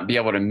to not be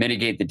able to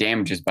mitigate the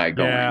damages by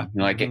going.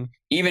 Yeah.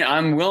 Even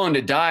I'm willing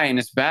to die in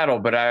this battle,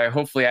 but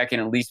hopefully I can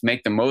at least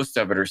make the most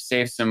of it or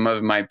save some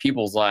of my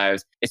people's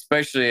lives,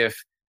 especially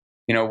if,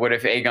 what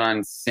if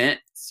Aegon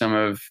sent some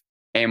of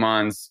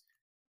Aemon's,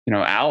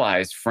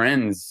 allies,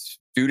 friends,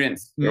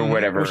 students or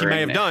whatever. Which he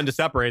may have done to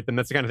separate them.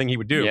 That's the kind of thing he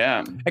would do.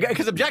 Yeah.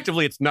 Because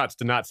objectively, it's nuts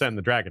to not send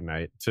the Dragon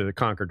Knight to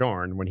conquer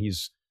Dorne when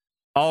he's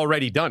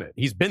already done it.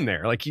 He's been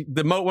there.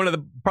 One of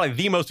the probably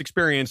the most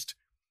experienced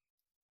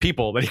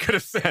people that he could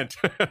have sent.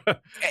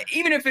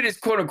 Even if it is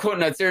quote unquote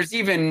nuts,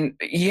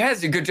 he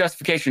has a good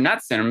justification not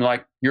to send him.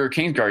 Like, you're a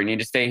Kingsguard, you need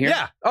to stay here.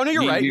 Yeah. Oh no,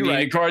 you're right. You need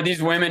to guard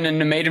these women in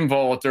the maiden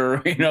vault,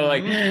 or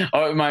like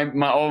all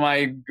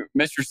my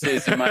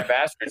mistresses and my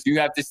bastards. You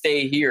have to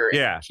stay here.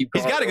 Yeah,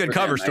 he's got a good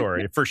cover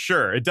story for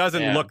sure. It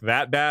doesn't look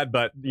that bad,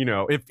 but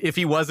if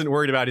he wasn't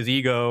worried about his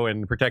ego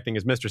and protecting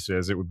his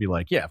mistresses, it would be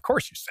like, yeah, of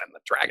course you send the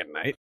Dragon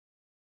Knight.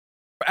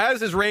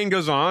 As his reign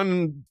goes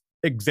on,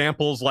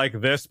 examples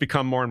like this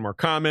become more and more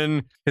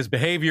common. His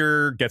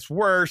behavior gets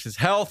worse. His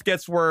health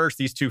gets worse.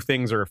 These two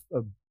things are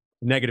a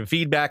negative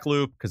feedback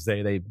loop because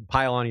they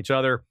pile on each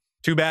other.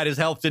 Too bad his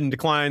health didn't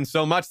decline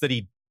so much that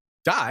he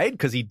died,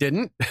 because he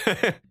didn't.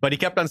 But he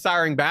kept on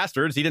siring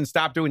bastards. He didn't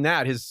stop doing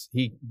that.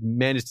 He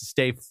managed to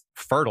stay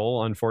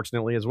fertile,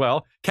 unfortunately, as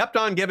well. Kept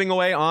on giving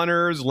away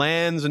honors,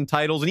 lands, and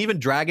titles, and even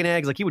dragon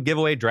eggs. Like, he would give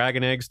away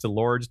dragon eggs to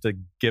lords to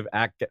give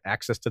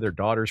access to their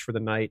daughters for the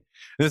night.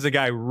 And this is a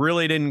guy who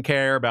really didn't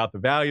care about the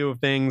value of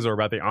things or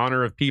about the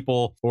honor of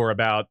people or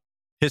about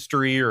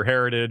history or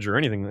heritage or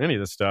any of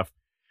this stuff.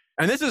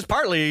 And this is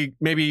partly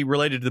maybe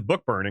related to the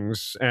book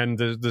burnings and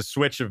the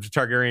switch of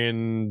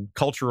Targaryen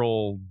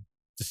cultural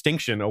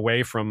distinction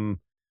away from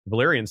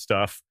Valyrian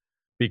stuff,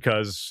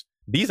 because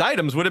these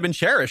items would have been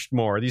cherished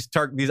more. These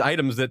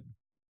items that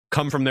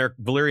come from their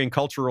Valyrian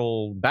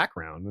cultural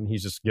background, and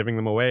he's just giving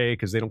them away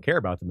because they don't care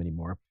about them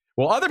anymore.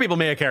 Well, other people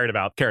may have cared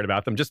about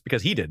them just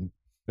because he didn't.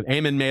 But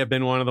Aemon may have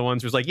been one of the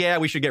ones who's like, yeah,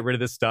 we should get rid of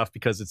this stuff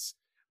because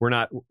we're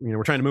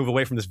trying to move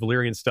away from this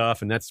Valyrian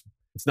stuff, and it's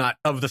not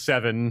of the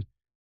seven.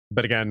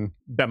 But again,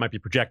 that might be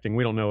projecting.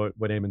 We don't know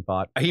what Aemon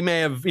thought. He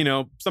may have,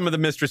 some of the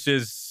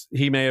mistresses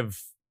he may have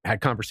had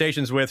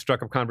conversations with,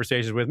 struck up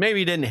conversations with. Maybe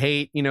he didn't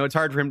hate. It's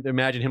hard for him to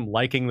imagine him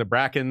liking the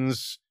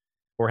Brackens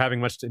or having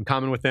much in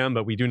common with them,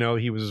 but we do know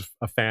he was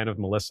a fan of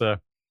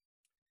Melissa.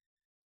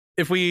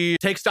 If we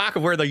take stock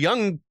of where the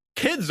young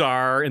kids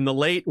are in the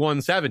late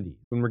 170s,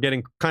 when we're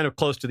getting kind of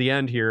close to the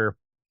end here,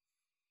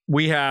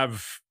 we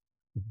have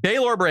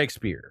Baelor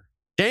Breakspear,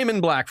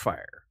 Daemon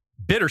Blackfire,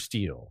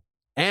 Bittersteel,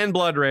 and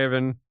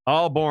Bloodraven,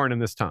 all born in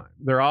this time.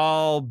 They're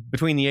all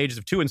between the ages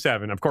of 2 and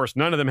 7. Of course,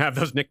 none of them have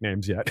those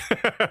nicknames yet.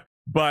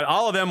 But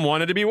all of them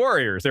wanted to be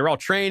warriors. They were all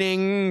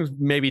training,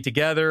 maybe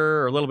together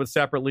or a little bit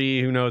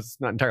separately. Who knows?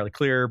 It's not entirely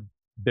clear.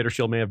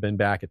 Bittershield may have been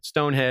back at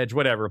Stonehenge,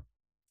 whatever.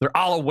 They're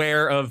all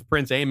aware of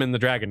Prince Aemon the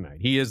Dragon Knight.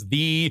 He is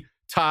the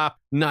top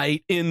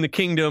knight in the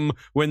kingdom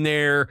when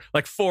they're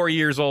like 4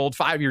 years old,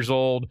 5 years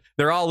old.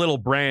 They're all little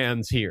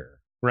brands here,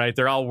 right?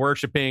 They're all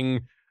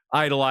worshiping,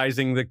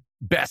 idolizing the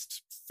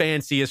best,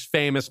 fanciest,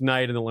 famous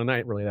knight in the land.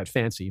 Not really that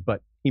fancy,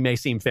 but he may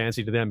seem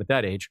fancy to them at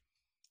that age.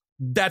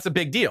 That's a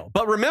big deal.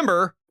 But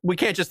remember, we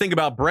can't just think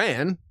about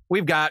Bran.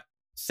 We've got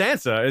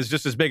Sansa is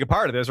just as big a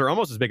part of this, or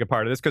almost as big a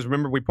part of this, because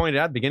remember, we pointed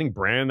out at the beginning,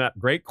 Bran, that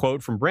great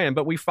quote from Bran,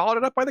 but we followed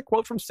it up by the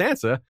quote from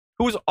Sansa,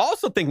 who was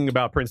also thinking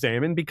about Prince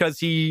Aemon,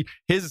 because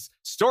his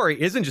story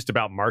isn't just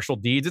about martial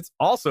deeds. It's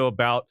also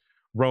about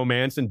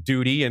romance and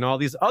duty and all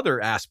these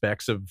other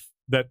aspects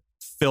that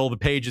fill the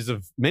pages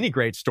of many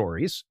great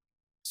stories.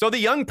 So the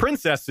young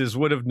princesses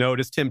would have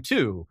noticed him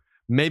too.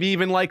 Maybe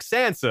even like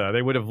Sansa,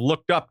 they would have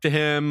looked up to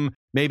him,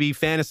 maybe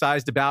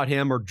fantasized about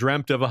him or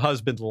dreamt of a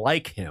husband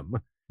like him.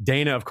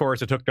 Dana, of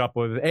course, had hooked up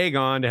with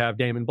Aegon to have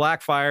Daemon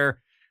Blackfire.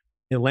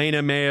 Young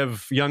Elena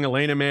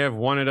may have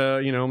wanted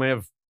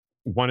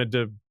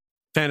to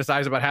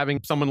fantasize about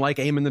having someone like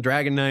Aemon the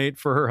Dragon Knight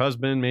for her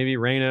husband. Maybe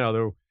Rhaena,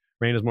 although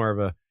Rhaena's more of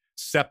a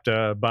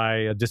septa by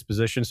a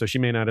disposition, so she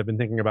may not have been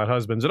thinking about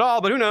husbands at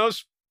all, but who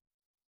knows?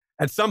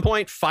 At some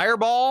point,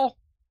 Fireball,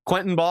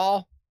 Quentin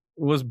Ball,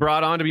 was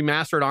brought on to be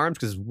Master at Arms,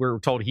 because we're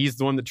told he's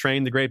the one that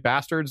trained the Great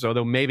Bastards,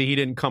 although maybe he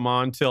didn't come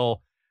on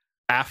till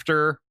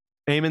after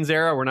Aemon's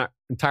era. We're not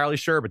entirely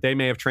sure, but they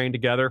may have trained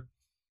together.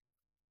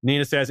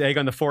 Nina says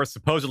Aegon IV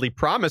supposedly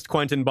promised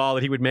Quentin Ball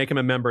that he would make him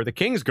a member of the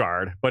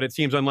Kingsguard, but it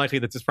seems unlikely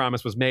that this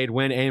promise was made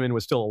when Aemon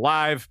was still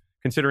alive,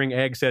 considering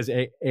Egg says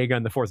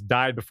Aegon IV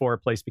died before a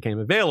place became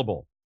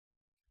available.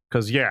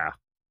 Because, yeah,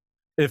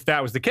 if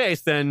that was the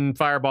case, then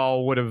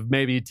Fireball would have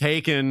maybe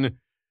taken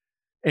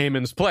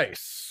Aemon's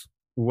place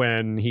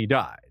when he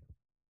died.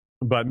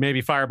 But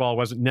maybe Fireball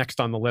wasn't next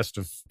on the list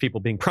of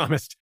people being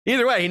promised.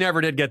 Either way, he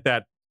never did get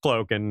that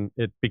cloak, and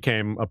it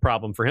became a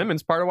problem for him, and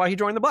it's part of why he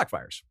joined the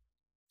Blackfires.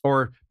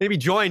 Or maybe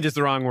joined is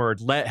the wrong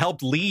word.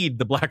 Helped lead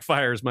the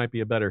Blackfires might be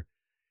a better.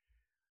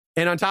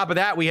 And on top of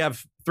that, we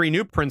have 3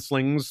 new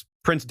princelings.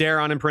 Prince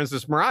Daeron and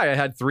Princess Moriah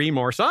had 3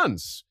 more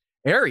sons.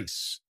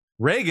 Aerys,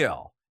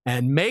 Rhaegal,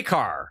 and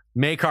Maekar.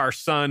 Maekar,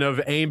 son of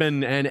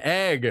Aemon and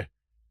Egg.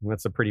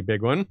 That's a pretty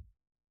big one.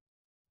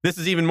 This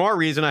is even more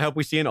reason I hope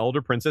we see an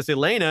older Princess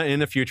Elena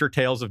in the future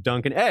Tales of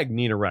Dunk and Egg,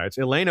 Nina writes.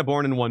 Elena,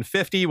 born in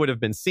 150, would have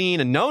been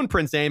seen and known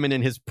Prince Aemon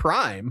in his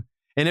prime.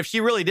 And if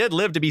she really did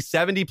live to be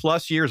 70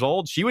 plus years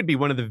old, she would be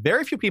one of the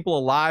very few people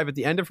alive at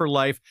the end of her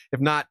life, if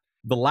not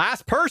the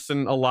last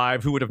person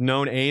alive who would have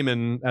known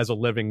Aemon as a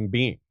living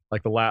being.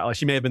 Like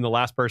she may have been the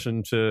last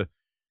person she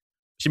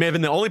may have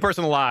been the only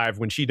person alive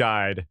when she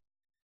died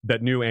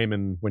that knew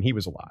Aemon when he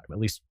was alive, at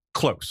least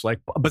close. Like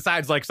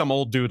besides like some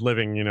old dude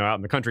living, out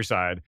in the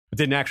countryside, but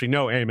didn't actually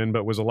know Aemon,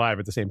 but was alive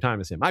at the same time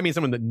as him. I mean,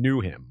 someone that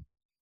knew him.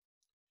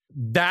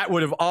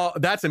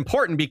 That's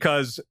important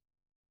because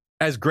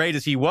as great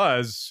as he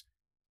was,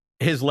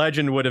 his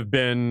legend would have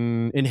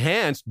been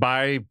enhanced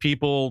by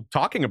people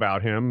talking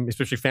about him,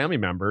 especially family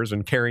members,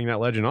 and carrying that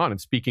legend on and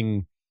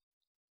speaking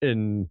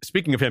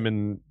of him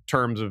in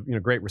terms of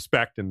great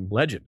respect and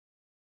legend.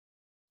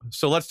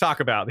 So let's talk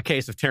about the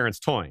case of Terence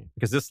Toyne,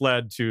 because this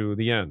led to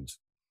the end.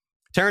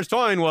 Terence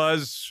Toyne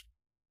was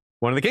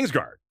one of the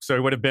Kingsguard, so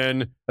he would have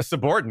been a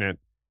subordinate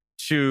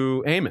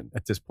to Aemon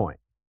at this point.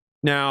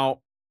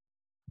 Now,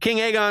 King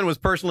Aegon was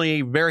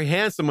personally very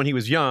handsome when he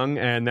was young,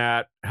 and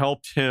that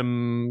helped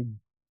him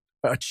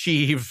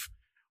achieve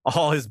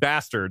all his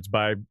bastards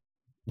by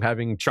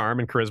having charm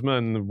and charisma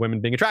and the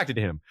women being attracted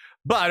to him.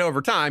 But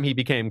over time, he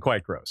became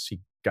quite gross. He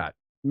got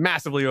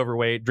massively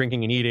overweight,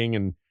 drinking and eating,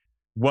 and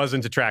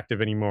wasn't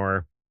attractive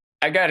anymore.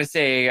 I gotta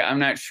say, I'm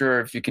not sure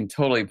if you can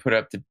totally put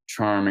up the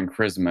charm and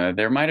charisma.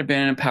 There might have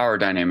been a power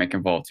dynamic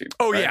involved too.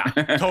 Oh, right?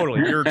 yeah,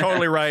 totally. You're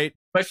totally right.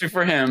 Especially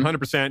for him.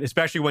 100%,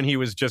 especially when he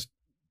was just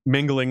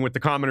mingling with the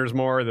commoners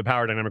more. The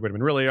power dynamic would have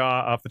been really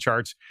off the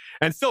charts,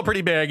 and still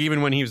pretty big,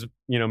 even when he was,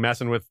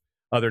 messing with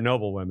other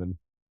noble women,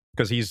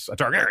 because he's a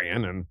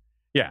Targaryen. And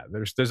yeah,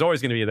 there's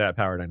always going to be that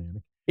power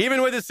dynamic.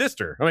 Even with his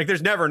sister, like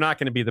there's never not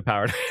going to be the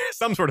power,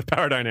 some sort of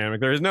power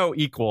dynamic. There is no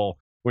equal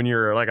when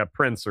you're like a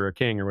prince or a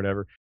king or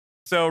whatever.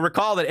 So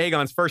recall that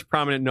Aegon's first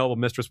prominent noble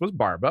mistress was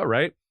Barba,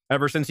 right?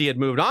 Ever since he had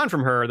moved on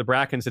from her, the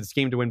Brackens had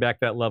schemed to win back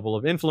that level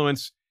of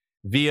influence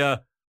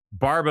via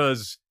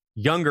Barba's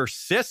younger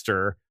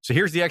sister. So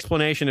here's the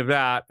explanation of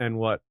that and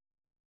what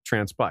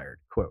transpired.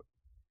 Quote,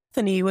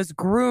 Bethany was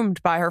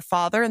groomed by her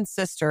father and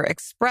sister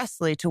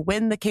expressly to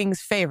win the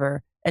king's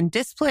favor and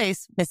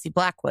displace Missy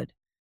Blackwood.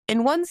 In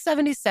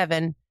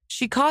 177,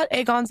 she caught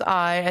Aegon's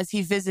eye as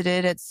he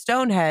visited at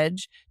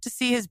Stonehenge to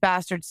see his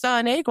bastard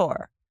son,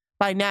 Aegor.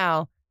 By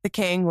now, the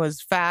king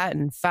was fat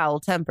and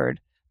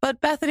foul-tempered,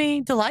 but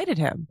Bethany delighted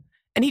him,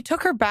 and he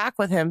took her back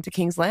with him to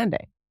King's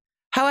Landing.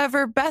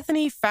 However,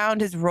 Bethany found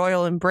his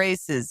royal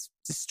embraces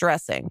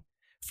distressing.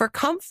 For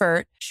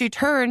comfort, she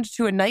turned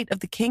to a knight of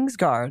the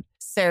Kingsguard,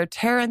 Ser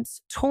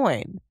Terence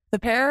Toyne. The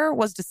pair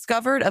was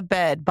discovered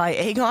abed by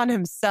Aegon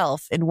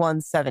himself in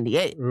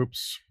 178.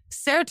 Oops.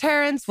 Ser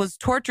Terence was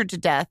tortured to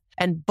death,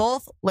 and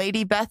both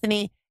Lady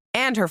Bethany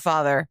and her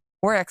father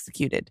were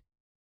executed.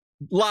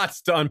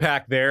 Lots to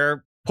unpack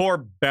there. Poor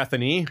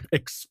Bethany,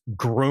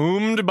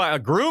 groomed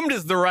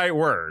is the right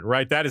word,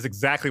 right? That is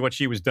exactly what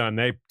she was done.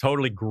 They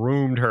totally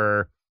groomed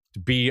her to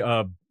be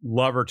a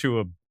lover to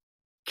a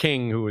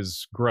king who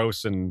was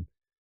gross and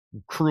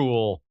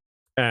cruel,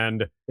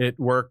 and it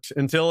worked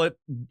until it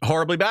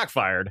horribly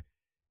backfired.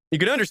 You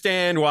can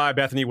understand why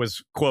Bethany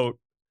was, quote,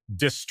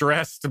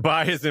 distressed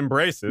by his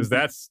embraces.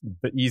 That's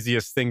the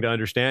easiest thing to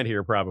understand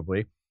here,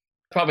 probably.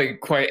 Probably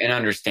quite an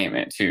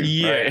understatement, too.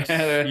 Yes,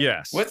 right?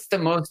 Yes. What's the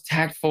most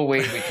tactful way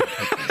we can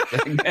put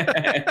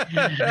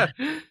this?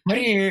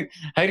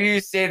 How do you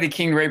say the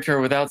king raped her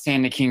without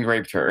saying the king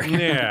raped her?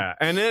 Yeah,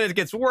 and then it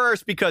gets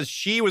worse because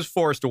she was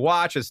forced to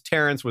watch as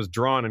Terence was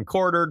drawn and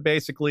quartered,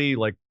 basically,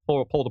 like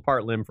pulled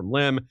apart limb from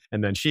limb,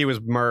 and then she was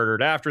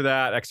murdered after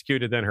that,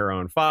 executed then her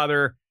own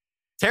father.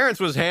 Terence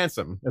was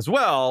handsome as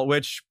well,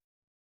 which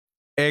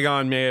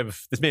Aegon may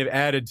have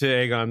added to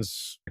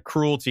Aegon's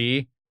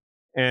cruelty.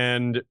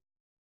 And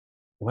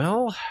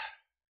well,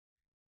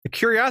 the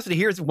curiosity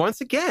here is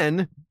once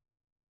again,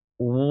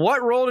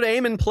 what role did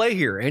Aemon play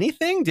here?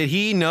 Anything? Did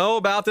he know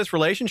about this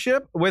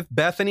relationship with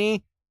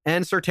Bethany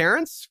and Ser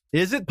Terence?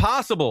 Is it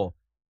possible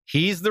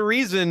he's the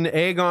reason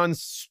Aegon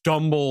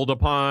stumbled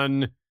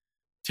upon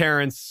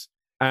Terence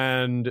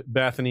and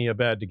Bethany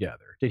abed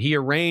together? Did he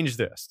arrange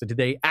this? Did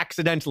they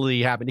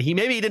accidentally happen?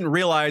 Maybe he didn't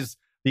realize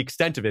the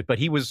extent of it, but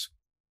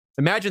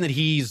imagine that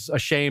he's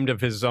ashamed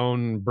of his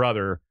own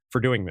brother for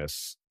doing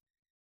this.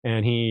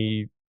 And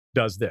he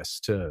does this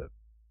to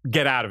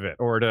get out of it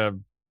or to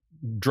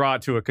draw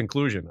it to a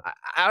conclusion.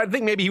 I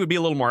think maybe he would be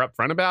a little more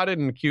upfront about it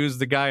and accuse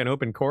the guy in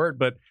open court,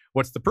 but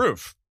what's the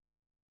proof?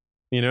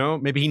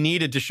 Maybe he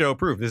needed to show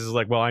proof. This is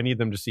like, well, I need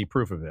them to see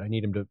proof of it. I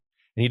need him to, and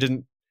he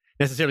didn't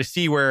necessarily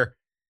see where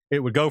it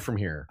would go from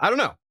here. I don't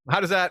know. How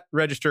does that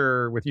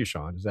register with you,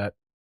 Sean? Is that...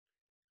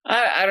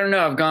 I don't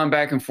know. I've gone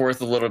back and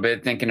forth a little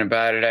bit thinking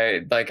about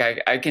it.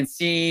 I can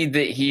see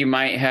that he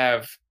might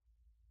have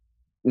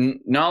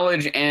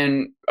knowledge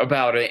and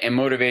about it and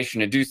motivation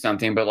to do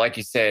something, but like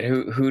you said,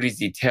 who does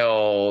he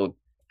tell?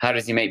 How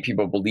does he make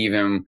people believe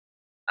him?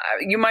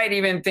 You might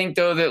even think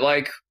though that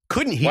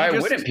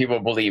wouldn't people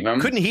believe him?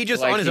 Couldn't he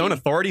just on his own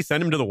authority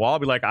send him to the wall?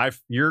 Be like,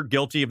 you're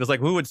guilty of this. Like,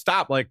 who would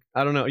stop? Like,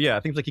 I don't know. Yeah, I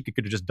think he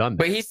could have just done that.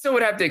 But he still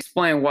would have to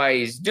explain why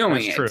he's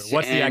doing it. That's true.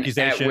 What's the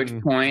accusation? At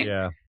which point,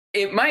 yeah.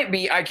 It might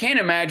be, I can't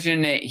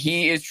imagine that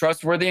he is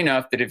trustworthy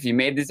enough that if he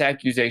made this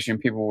accusation,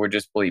 people would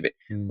just believe it.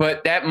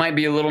 But that might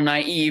be a little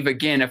naive,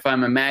 again, if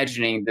I'm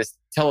imagining this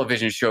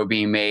television show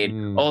being made,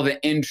 all the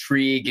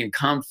intrigue and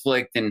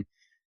conflict and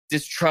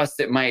distrust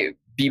that might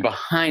be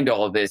behind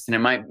all of this, and it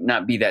might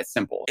not be that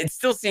simple. It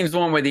still seems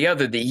one way or the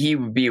other that he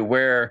would be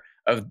aware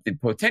of the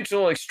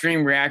potential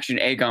extreme reaction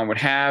Aegon would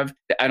have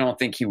that I don't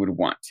think he would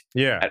want.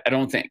 Yeah. I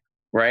don't think,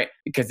 right?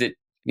 Because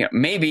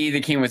maybe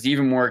the king was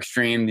even more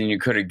extreme than you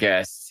could have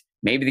guessed.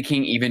 Maybe the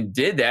king even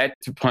did that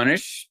to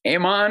punish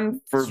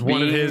Aemon for being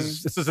one of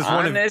his. This is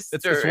honest.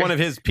 It's one of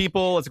his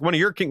people. It's one of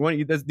your king.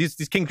 These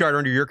Kingsguard are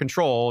under your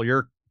control,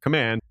 your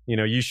command.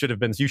 You should have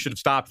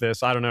stopped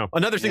this. I don't know.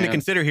 Another thing to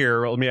consider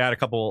here. Let me add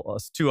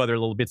two other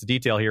little bits of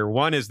detail here.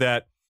 One is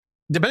that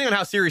depending on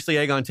how seriously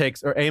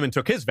Aemon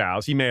took his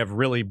vows, he may have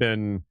really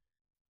been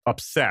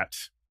upset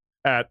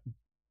at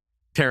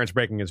Terrence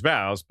breaking his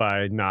vows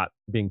by not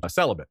being a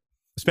celibate,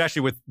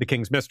 especially with the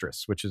king's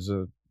mistress, which is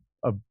a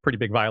pretty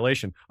big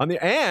violation.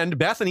 And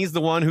Bethany's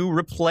the one who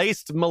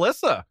replaced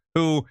Melissa,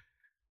 who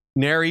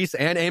Nerys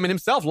and Aemon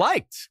himself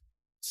liked.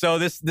 So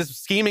this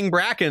scheming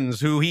Brackens,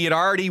 who he had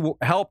already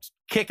helped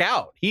kick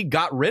out, he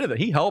got rid of it.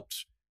 He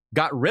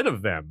got rid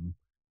of them,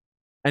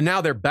 and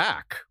now they're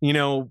back.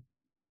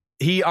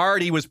 He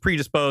already was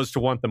predisposed to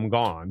want them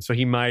gone, so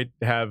he might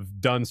have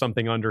done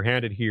something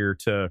underhanded here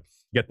to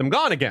get them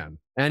gone again,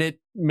 and it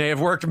may have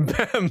worked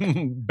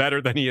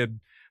better than he had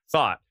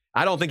thought.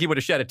 I don't think he would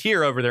have shed a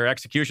tear over their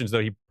executions,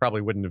 though he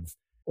probably wouldn't have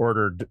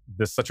ordered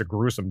such a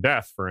gruesome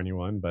death for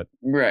anyone. But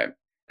right.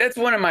 That's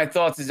one of my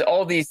thoughts, is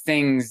all these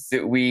things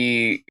that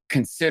we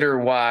consider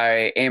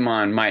why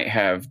Aemon might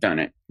have done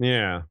it.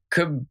 Yeah.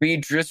 Could be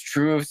just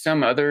true of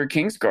some other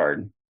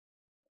Kingsguard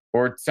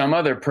or some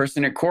other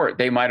person at court.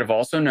 They might have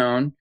also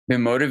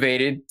been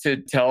motivated to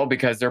tell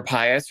because they're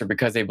pious or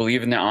because they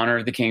believe in the honor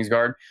of the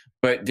Kingsguard,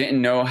 but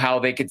didn't know how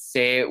they could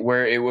say it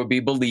where it would be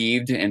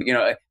believed. And,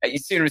 you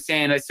see what I'm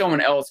saying? Like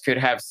someone else could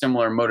have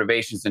similar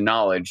motivations and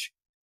knowledge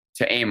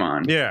to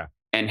Aemon. Yeah.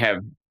 And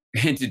have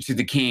hinted to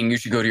the king, you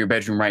should go to your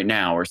bedroom right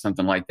now or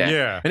something like that.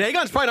 Yeah. And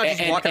Aegon's probably not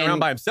just walking around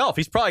by himself.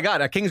 He's probably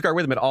got a Kingsguard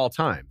with him at all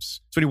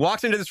times. So when he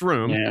walks into this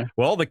room, the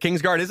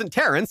Kingsguard isn't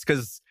Terrence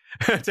because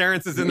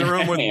Terrence is in the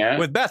room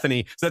with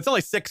Bethany. So that's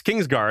only 6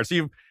 Kingsguards.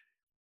 So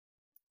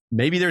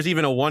maybe there's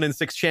even a 1 in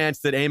 6 chance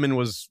that Aemon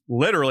was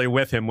literally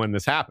with him when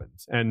this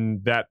happened.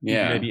 And that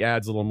maybe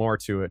adds a little more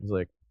to it. He's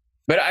like,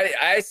 but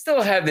I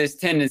still have this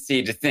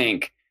tendency to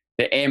think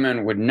that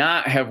Aemon would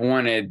not have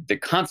wanted the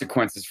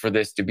consequences for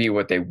this to be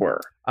what they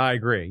were. I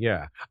agree,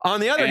 yeah.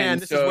 On the other hand,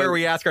 this is where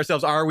we ask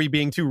ourselves, are we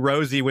being too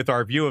rosy with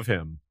our view of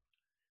him?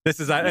 It's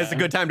a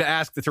good time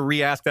to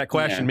re-ask that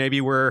question. Yeah. Maybe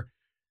we're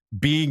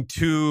being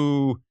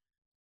too,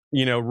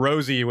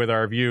 rosy with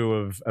our view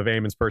of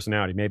Aemon's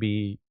personality.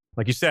 Maybe,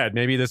 like you said,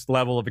 maybe this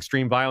level of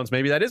extreme violence,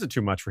 maybe that isn't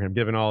too much for him,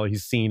 given all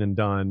he's seen and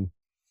done.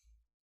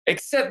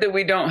 Except that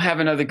we don't have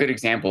another good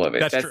example of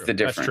it. That's the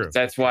difference. That's true.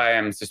 That's why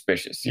I'm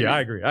suspicious. Yeah,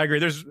 I agree.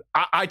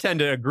 I tend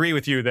to agree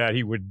with you that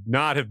he would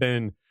not have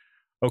been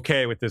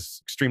okay with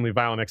this extremely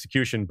violent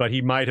execution, but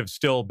he might have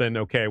still been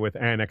okay with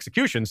an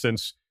execution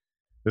since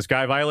this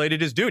guy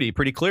violated his duty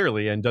pretty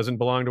clearly and doesn't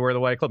belong to wear the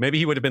white cloak. Maybe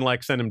he would have been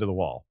like, send him to the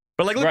wall.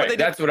 But like, look what they did.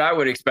 That's what I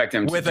would expect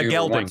him to do. With a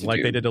gelding,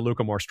 like they did to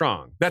Luca More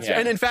Strong.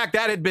 And in fact,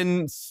 that had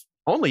been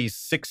only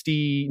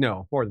 80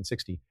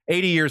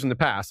 years in the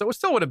past. So it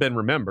still would have been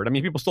remembered. I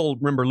mean, people still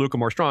remember Luca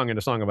More Strong in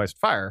A Song of Ice and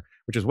Fire,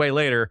 which is way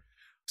later.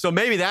 So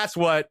maybe that's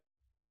what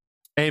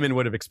Aemon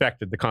would have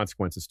expected the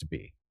consequences to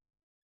be.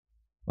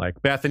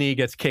 Like Bethany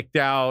gets kicked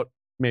out,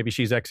 maybe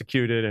she's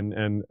executed,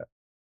 and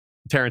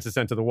Terrence is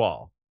sent to the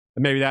wall.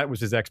 And maybe that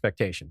was his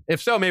expectation.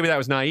 If so, maybe that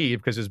was naive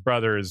because his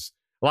brother is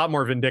a lot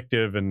more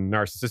vindictive and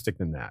narcissistic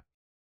than that.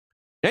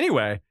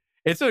 Anyway,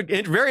 it's a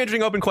very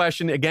interesting open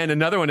question. Again,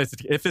 another one is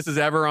if this is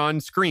ever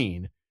on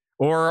screen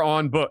or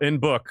in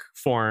book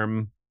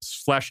form,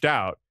 fleshed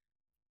out.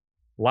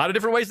 A lot of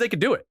different ways they could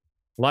do it.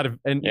 A lot of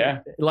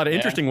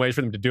interesting ways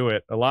for them to do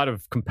it. A lot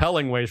of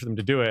compelling ways for them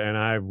to do it, and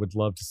I would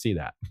love to see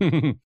that.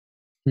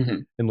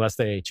 Unless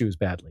they choose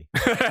badly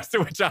as to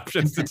which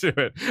options to do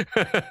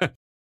it.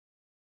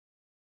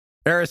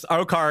 Eris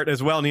Oakheart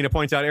as well, Nina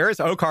points out, Eris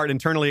Oakheart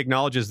internally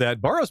acknowledges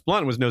that Boros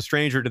Blunt was no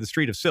stranger to the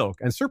Street of Silk,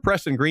 and Sir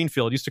Preston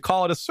Greenfield used to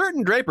call it a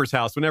certain draper's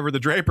house whenever the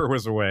draper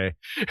was away.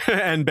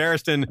 And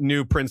Barristan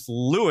knew Prince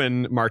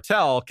Lewin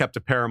Martell kept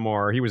a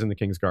paramour. He was in the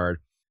Kingsguard.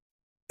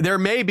 There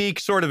may be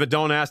sort of a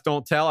don't ask,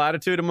 don't tell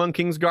attitude among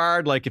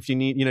Kingsguard. Like if you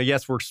need,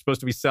 yes, we're supposed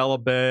to be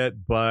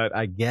celibate, but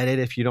I get it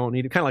if you don't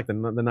need it. Kind of like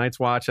the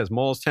Night's Watch has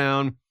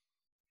Molestown.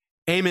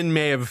 Aemon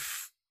may have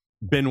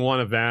been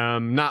one of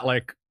them, not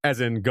like as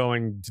in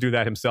going to do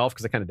that himself,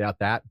 because I kind of doubt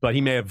that. But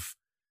he may have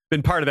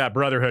been part of that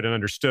brotherhood and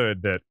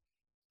understood that,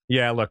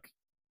 yeah, look,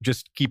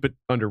 just keep it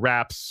under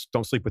wraps.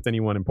 Don't sleep with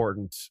anyone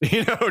important.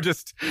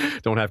 Just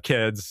don't have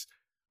kids.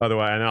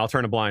 Otherwise, and I'll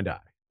turn a blind eye.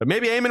 But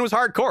maybe Aemon was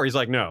hardcore. He's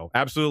like, no,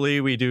 absolutely.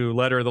 We do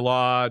letter of the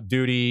law,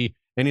 duty.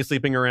 Any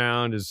sleeping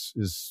around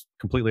is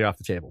completely off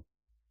the table.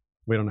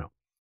 We don't know.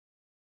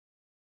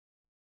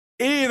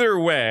 Either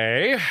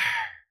way,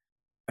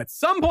 at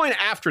some point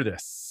after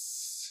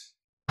this,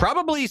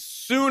 probably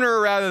sooner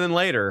rather than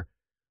later,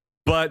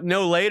 but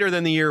no later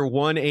than the year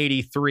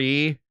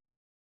 183,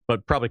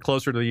 but probably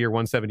closer to the year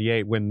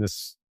 178 when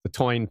the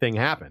Toyne thing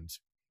happened.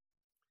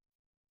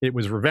 it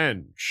was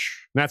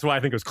revenge. And that's why I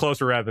think it was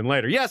closer rather than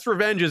later. Yes,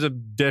 revenge is a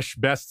dish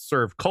best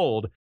served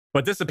cold,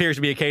 but this appears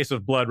to be a case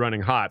of blood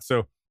running hot.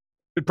 So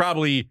it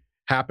probably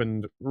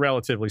happened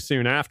relatively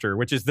soon after,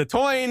 which is the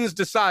Toynes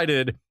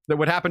decided that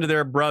what happened to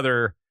their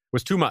brother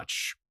was too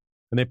much,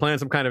 and they planned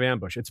some kind of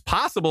ambush. It's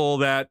possible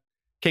that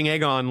King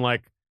Aegon,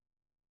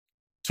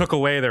 took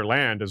away their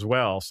land as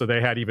well, so they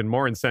had even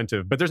more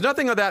incentive. But there's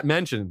nothing of that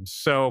mentioned.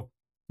 So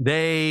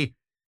they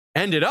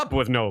ended up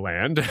with no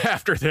land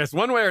after this,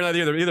 one way or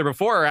another, either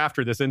before or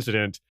after this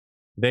incident.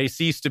 They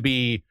ceased to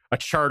be a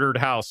chartered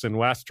house in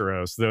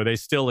Westeros, though they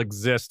still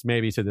exist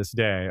maybe to this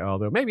day,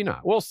 although maybe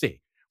not. We'll see.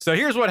 So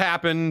here's what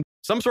happened.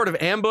 Some sort of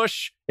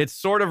ambush. It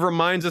sort of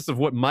reminds us of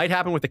what might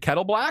happen with the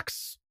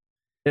Kettleblacks.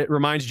 It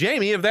reminds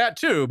Jaime of that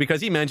too, because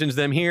he mentions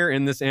them here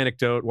in this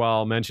anecdote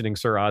while mentioning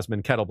Sir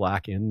Osmond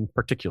Kettleblack in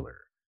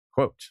particular.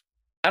 Quote,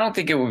 I don't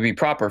think it would be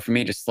proper for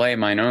me to slay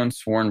mine own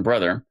sworn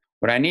brother.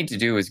 What I need to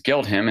do is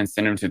gild him and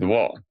send him to the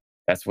wall.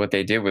 That's what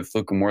they did with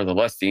Lucamore the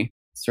Lusty.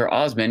 Sir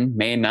Osmond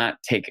may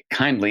not take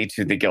kindly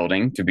to the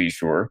gilding, to be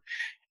sure,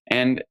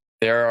 and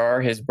there are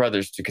his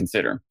brothers to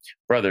consider.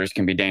 Brothers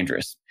can be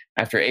dangerous.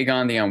 After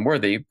Aegon the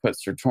Unworthy put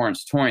Sir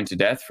Torrance Toyne to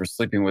death for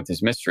sleeping with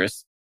his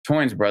mistress,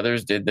 Toyne's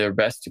brothers did their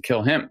best to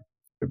kill him.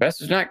 Their best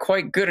was not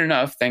quite good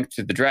enough thanks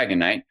to the Dragon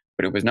Knight,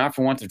 but it was not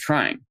for want of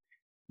trying.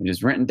 It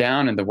is written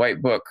down in the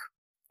White Book,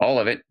 all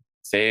of it,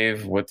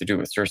 save what to do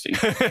with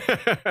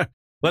Cersei.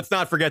 Let's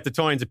not forget the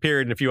Toynes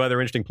appeared in a few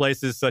other interesting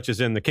places, such as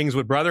in the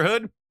Kingswood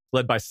Brotherhood,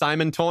 led by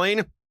Simon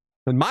Toyne,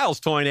 and Miles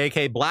Toyne,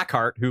 a.k.a.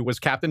 Blackheart, who was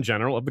Captain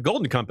General of the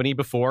Golden Company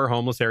before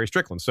Homeless Harry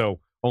Strickland. So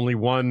only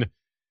one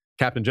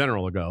Captain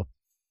General ago.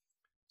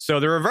 So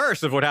the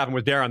reverse of what happened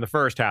with Daeron the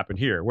First happened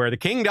here, where the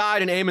king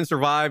died and Aemon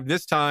survived.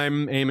 This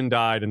time, Aemon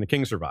died and the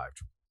king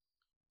survived.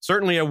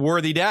 Certainly a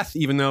worthy death,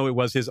 even though it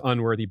was his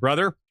unworthy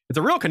brother. It's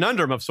a real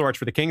conundrum of sorts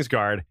for the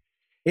Kingsguard.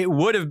 It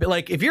would have been,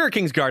 if you're a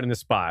Kingsguard in this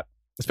spot,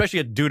 especially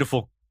a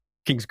dutiful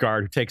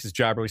Kingsguard who takes his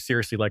job really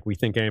seriously like we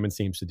think Aemon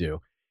seems to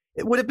do,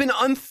 it would have been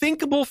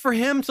unthinkable for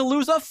him to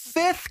lose a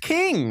fifth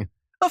king.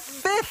 A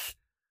fifth!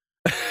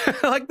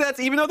 That's,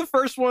 even though the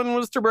first one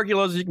was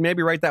tuberculosis, you can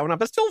maybe write that one off.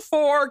 That's still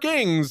 4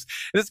 kings.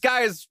 This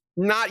guy is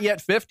not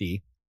yet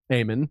 50,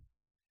 Aemon,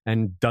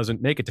 and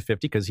doesn't make it to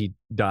 50 because he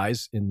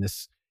dies in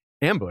this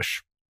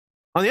ambush.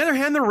 On the other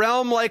hand, the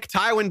realm,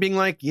 Tywin being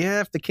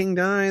yeah, if the king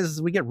dies,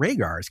 we get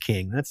Rhaegar as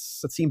king. That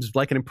seems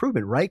like an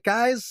improvement, right,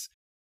 guys?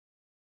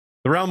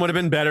 The realm would have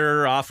been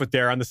better off with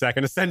Daeron the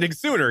Second ascending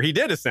sooner. He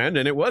did ascend,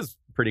 and it was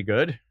pretty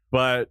good,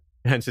 but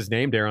hence his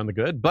name, Daeron the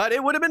Good. But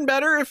it would have been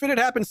better if it had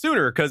happened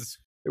sooner, because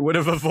it would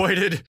have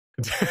avoided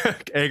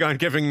Aegon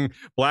giving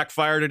black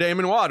fire to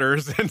Daemon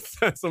Waters and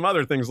some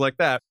other things like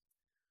that.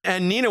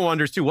 And Nina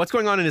wonders, too, what's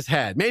going on in his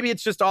head? Maybe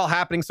it's just all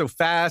happening so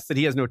fast that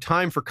he has no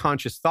time for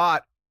conscious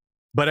thought.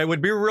 But it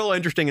would be real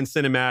interesting and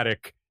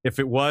cinematic if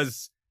it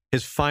was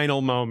his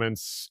final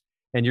moments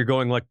and you're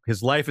going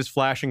his life is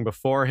flashing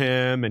before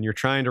him and you're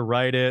trying to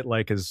write it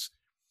as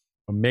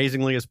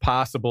amazingly as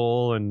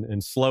possible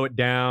and slow it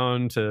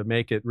down to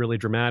make it really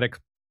dramatic.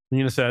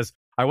 Nina says,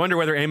 I wonder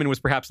whether Aemon was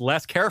perhaps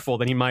less careful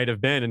than he might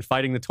have been in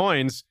fighting the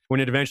Toynes when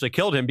it eventually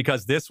killed him,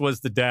 because this was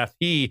the death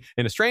he,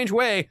 in a strange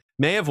way,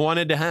 may have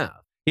wanted to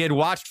have. He had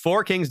watched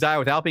 4 kings die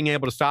without being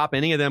able to stop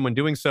any of them when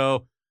doing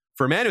so.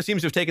 For a man who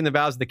seems to have taken the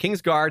vows of the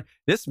Kingsguard,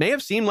 this may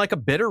have seemed like a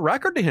bitter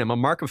record to him, a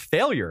mark of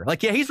failure.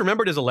 Yeah, he's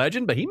remembered as a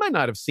legend, but he might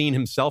not have seen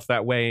himself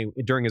that way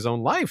during his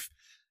own life,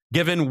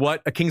 given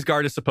what a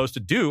Kingsguard is supposed to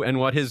do and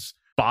what his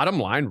bottom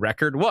line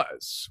record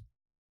was,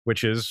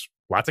 which is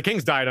lots of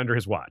kings died under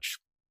his watch.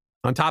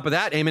 On top of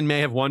that, Aemon may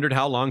have wondered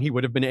how long he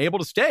would have been able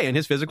to stay in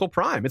his physical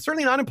prime. It's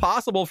certainly not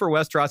impossible for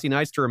Westerosi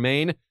knights to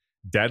remain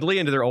deadly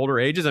into their older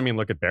ages. I mean,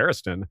 look at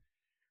Barristan.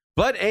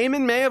 But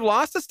Aemon may have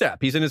lost a step.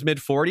 He's in his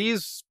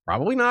mid-40s,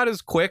 probably not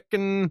as quick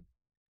and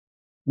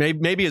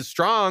maybe as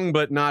strong,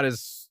 but not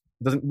as,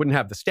 wouldn't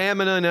have the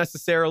stamina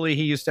necessarily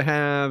he used to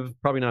have,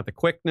 probably not the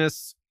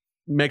quickness.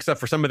 Makes up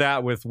for some of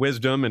that with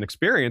wisdom and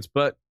experience,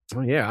 but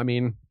yeah, I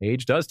mean,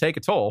 age does take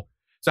a toll.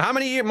 So how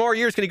many more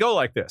years can he go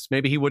like this?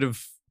 Maybe he would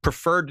have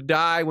preferred to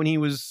die when he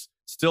was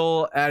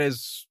still at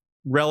his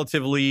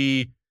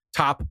relatively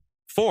top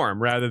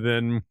form rather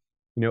than,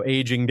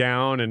 aging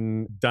down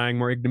and dying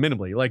more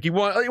ignominiously.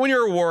 When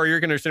you're a warrior, you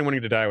can understand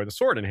wanting to die with a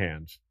sword in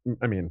hand.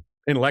 I mean,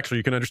 intellectually,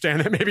 you can understand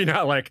that. Maybe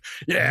not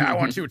yeah, I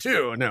want to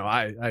too. No,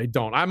 I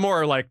don't. I'm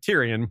more like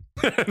Tyrion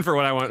for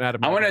what I want out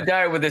of my life. I want to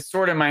die with a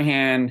sword in my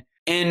hand,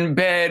 in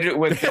bed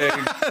with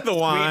the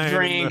wine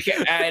drink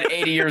at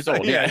 80 years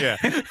old. Yeah.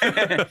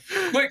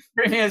 Quick,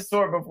 bring me a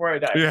sword before I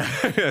die. Yeah.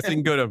 So you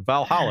can go to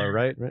Valhalla,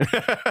 right?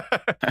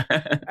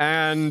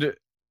 And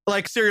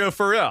Syrio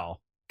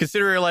Forel,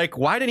 consider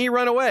why didn't he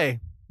run away?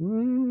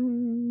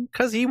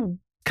 Because he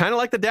kind of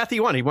liked the death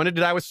he wanted. He wanted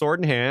to die with sword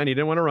in hand. He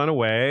didn't want to run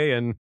away,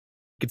 and you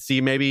could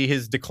see maybe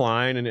his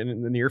decline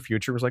in the near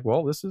future was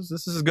well, this is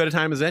as good a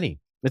time as any.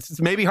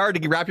 It's maybe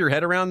hard to wrap your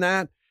head around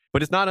that,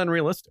 but it's not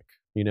unrealistic.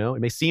 It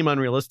may seem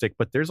unrealistic,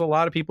 but there's a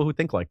lot of people who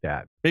think like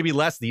that. Maybe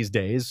less these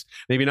days,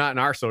 maybe not in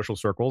our social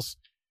circles.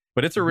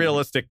 But it's a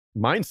realistic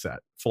mindset,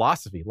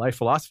 philosophy, life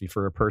philosophy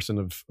for a person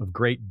of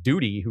great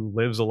duty who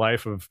lives a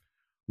life of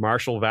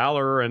martial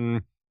valor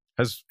and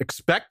has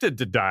expected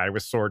to die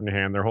with sword in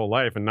hand their whole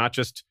life. And not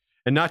just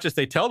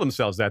they tell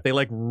themselves that, they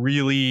like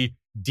really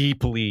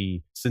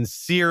deeply,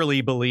 sincerely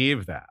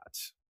believe that.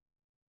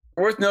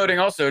 Worth noting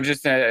also,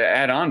 just to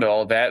add on to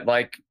all that,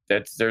 like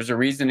there's a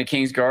reason the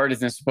King's Guard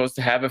isn't supposed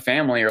to have a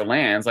family or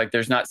lands. Like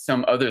there's not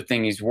some other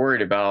thing he's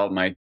worried about.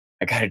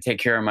 I got to take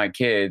care of my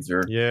kids,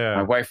 or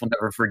my wife will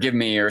never forgive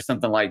me, or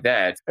something like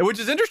that. Which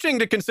is interesting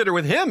to consider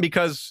with him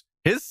because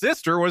his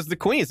sister was the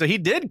queen. So he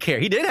did care.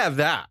 He did have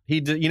that.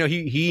 He did,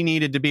 he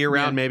needed to be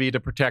around maybe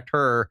to protect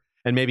her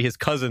and maybe his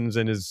cousins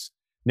and his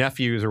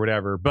nephews or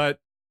whatever. But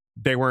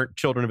they weren't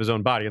children of his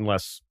own body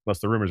unless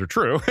the rumors are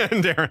true.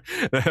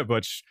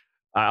 Which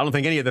I don't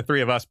think any of the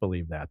three of us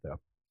believe that, though.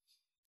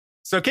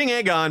 So King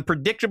Aegon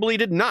predictably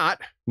did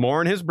not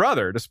mourn his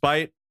brother,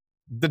 despite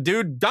the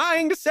dude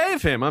dying to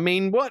save him. I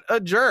mean, what a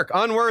jerk.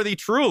 Unworthy,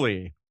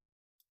 truly,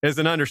 is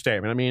an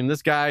understatement. I mean,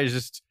 this guy is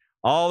just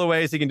all the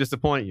ways he can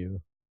disappoint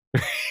you.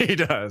 He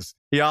does.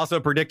 He also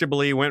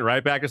predictably went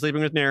right back to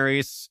sleeping with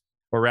Nerys,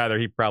 or rather,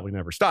 he probably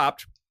never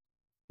stopped,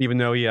 even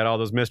though he had all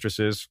those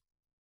mistresses.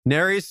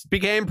 Nerys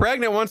became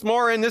pregnant once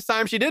more, and this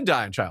time she did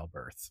die in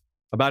childbirth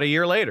about a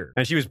year later.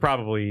 And she was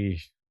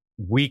probably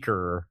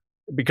weaker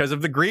because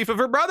of the grief of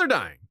her brother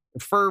dying.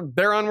 For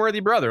their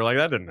unworthy brother. Like,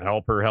 that didn't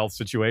help her health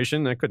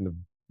situation. That couldn't have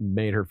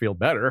made her feel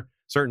better,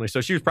 certainly.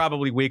 So she was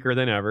probably weaker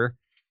than ever.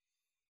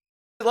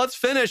 Let's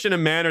finish in a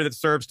manner that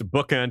serves to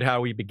bookend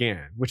how we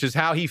began, which is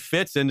how he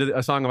fits into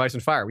A Song of Ice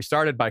and Fire. We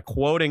started by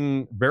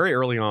quoting very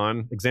early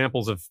on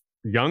examples of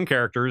young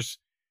characters,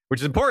 which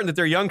is important that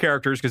they're young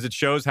characters because it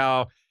shows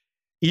how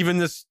even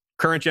this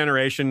current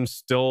generation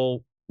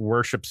still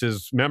worships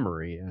his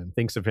memory and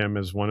thinks of him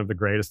as one of the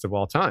greatest of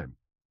all time.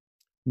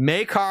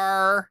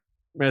 Maekar,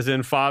 as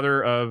in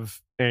father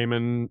of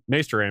Aemon,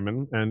 Maester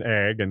Aemon, and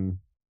Egg, and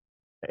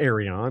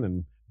Aerion,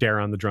 and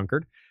Daeron the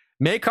Drunkard.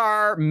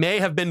 Maekar may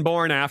have been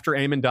born after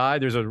Aemon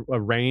died. There's a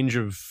range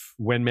of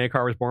when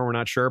Maekar was born. We're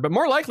not sure. But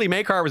more likely,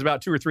 Maekar was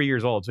about 2 or 3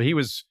 years old. So he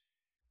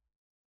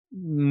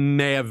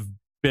may have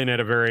been at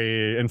a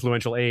very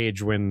influential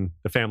age when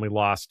the family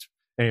lost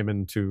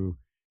Aemon to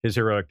his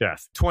heroic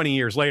death. 20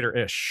 years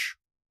later-ish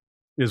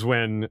is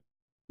when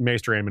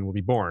Maester Aemon will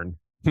be born.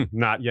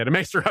 Not yet a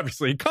maester,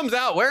 obviously. He comes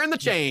out wearing the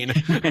chain.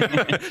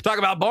 Talk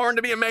about born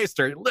to be a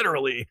maester,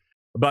 literally.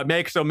 But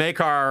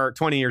Maekar,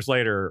 20 years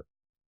later,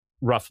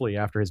 roughly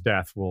after his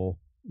death, will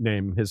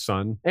name his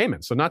son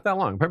Aemon. So not that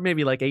long,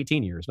 maybe like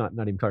 18 years, not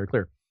even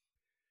clear.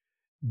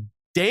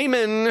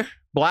 Daemon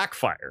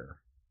Blackfyre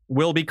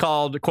will be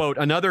called, quote,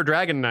 another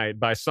Dragon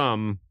Knight by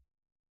some,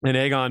 and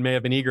Aegon may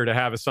have been eager to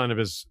have a son of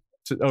his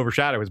to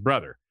overshadow his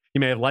brother. He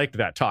may have liked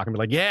that talk and be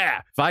like, yeah,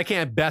 if I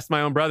can't best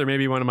my own brother,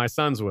 maybe one of my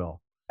sons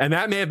will. And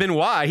that may have been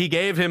why he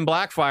gave him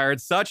Blackfyre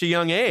at such a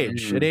young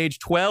age, at age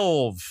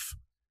 12.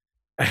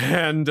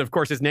 And of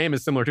course, his name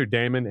is similar to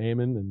Daemon,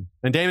 Aemon.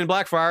 And Daemon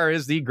Blackfyre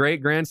is the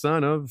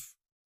great-grandson of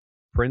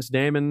Prince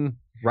Daemon,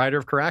 Rider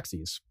of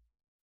Caraxes.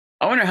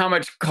 I wonder how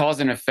much cause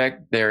and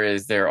effect there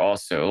is there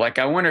also. Like,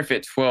 I wonder if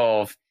at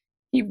 12,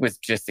 he was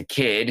just a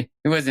kid.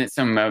 He wasn't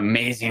some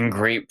amazing,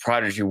 great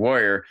prodigy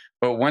warrior.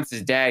 But once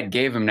his dad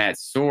gave him that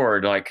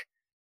sword, like,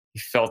 he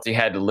felt he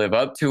had to live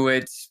up to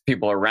it.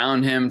 People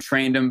around him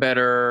trained him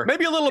better.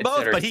 Maybe a little of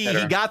both, but he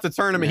got the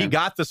tournament. Yeah. He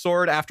got the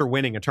sword after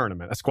winning a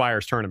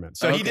Squire's tournament.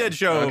 So he did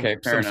show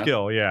some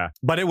skill, yeah.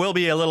 But it will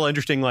be a little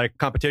interesting, like,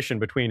 competition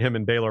between him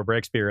and Baelor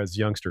Breakspear as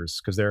youngsters,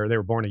 because they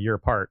were born a year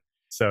apart.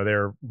 So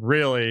they're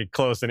really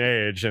close in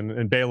age,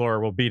 and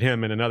Baelor will beat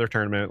him in another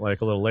tournament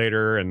like a little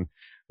later. And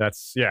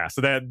that's, yeah.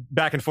 So that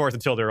back and forth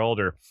until they're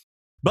older.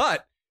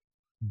 But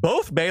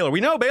both Baelor, we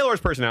know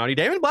Baelor's personality.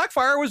 Daemon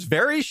Blackfyre was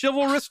very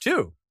chivalrous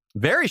too.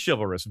 Very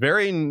chivalrous,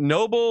 very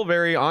noble,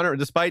 very honored,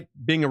 despite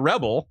being a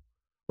rebel,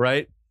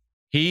 right?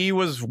 He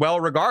was well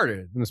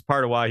regarded. And it's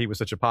part of why he was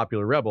such a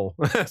popular rebel.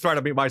 It's part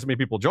of why so many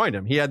people joined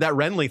him. He had that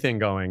Renly thing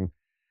going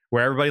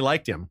where everybody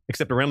liked him,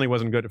 except Renly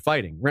wasn't good at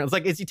fighting. It's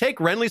like, if you take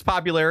Renly's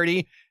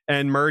popularity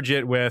and merge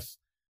it with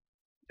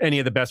any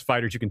of the best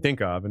fighters you can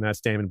think of, and that's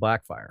Daemon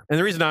Blackfyre. And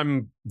the reason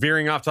I'm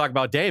veering off to talk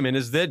about Daemon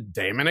is that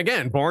Daemon,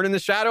 again, born in the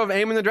shadow of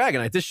Aemon the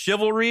Dragon Knight. This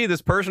chivalry,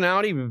 this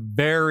personality,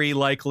 very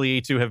likely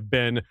to have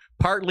been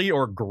partly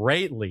or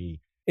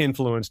greatly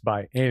influenced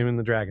by Aemon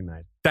the Dragon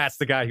Knight. That's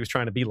the guy he was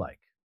trying to be like.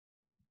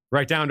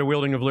 Right down to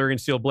wielding of Valyrian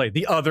steel blade,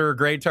 the other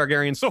great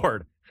Targaryen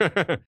sword.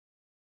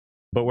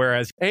 But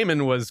whereas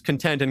Aemon was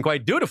content and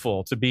quite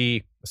dutiful to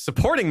be a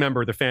supporting member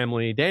of the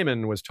family,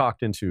 Daemon was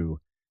talked into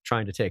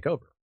trying to take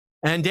over.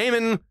 And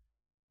Daemon,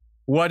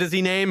 what does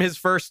he name his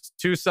first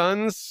two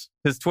sons,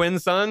 his twin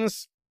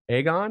sons?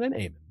 Aegon and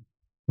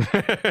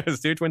Aemon. His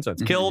two twin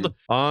sons, killed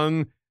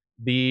on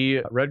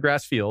the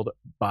Redgrass field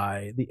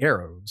by the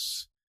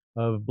arrows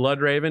of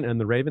Bloodraven and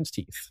the Raven's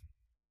Teeth.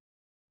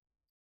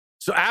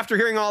 So after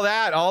hearing all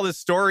that, all the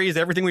stories,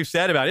 everything we've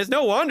said about it, it's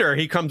no wonder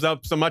he comes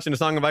up so much in A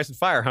Song of Ice and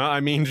Fire, huh?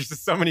 I mean,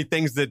 just so many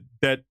things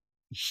that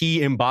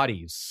he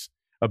embodies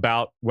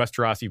about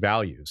Westerosi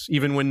values.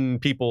 Even when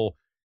people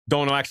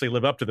don't actually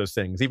live up to those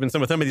things. Even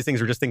some of these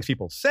things are just things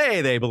people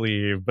say they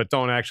believe, but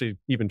don't actually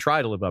even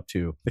try to live up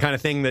to. The kind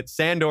of thing that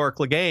Sandor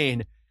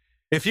Clegane,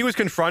 if he was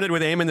confronted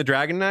with Aemon the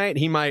Dragon Knight,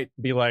 he might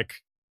be like,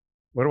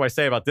 what do I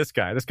say about this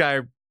guy? This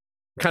guy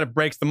kind of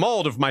breaks the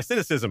mold of my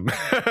cynicism.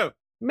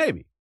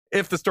 Maybe,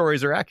 if the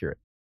stories are accurate.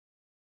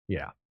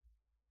 Yeah.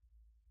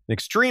 An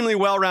extremely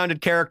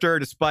well-rounded character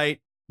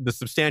despite the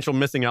substantial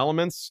missing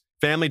elements.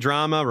 Family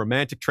drama,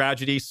 romantic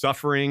tragedy,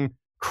 suffering,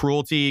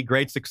 cruelty,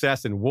 great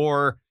success in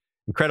war,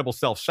 incredible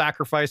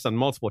self-sacrifice on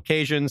multiple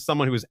occasions,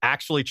 someone who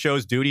actually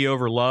chose duty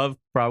over love,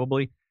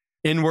 probably.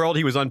 In world,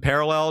 he was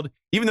unparalleled.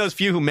 Even those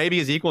few who maybe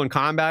is equal in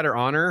combat or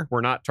honor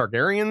were not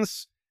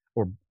Targaryens,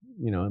 or,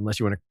 unless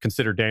you want to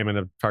consider Daemon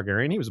a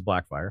Targaryen, he was a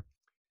Blackfire.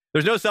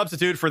 There's no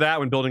substitute for that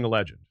when building a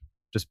legend,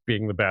 just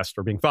being the best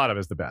or being thought of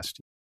as the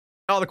best.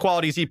 All the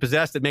qualities he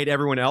possessed that made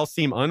everyone else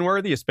seem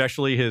unworthy,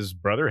 especially his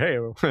brother.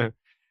 Hey,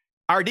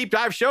 our deep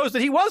dive shows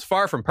that he was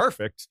far from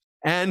perfect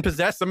and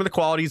possessed some of the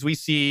qualities we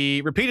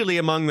see repeatedly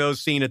among those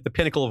seen at the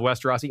pinnacle of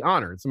Westerosi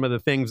honor. Some of the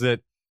things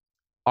that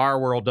our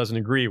world doesn't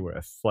agree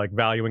with, like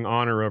valuing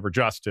honor over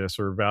justice,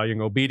 or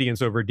valuing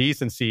obedience over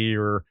decency,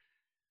 or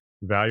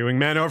valuing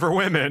men over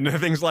women,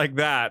 things like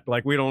that.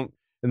 Like, we don't,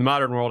 in the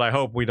modern world, I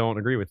hope we don't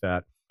agree with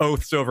that.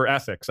 Oaths over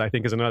ethics, I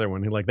think, is another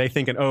one. Like, they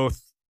think an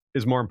oath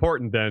is more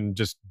important than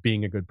just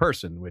being a good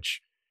person,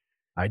 which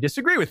I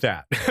disagree with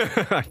that.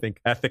 I think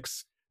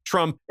ethics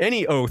trump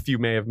any oath you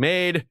may have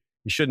made.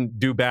 You shouldn't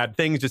do bad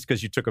things just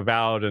because you took a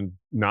vow and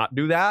not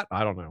do that.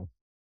 I don't know.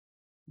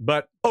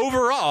 But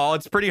overall,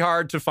 it's pretty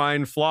hard to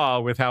find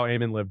flaw with how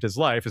Aemon lived his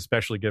life,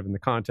 especially given the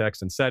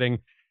context and setting.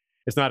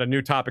 It's not a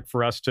new topic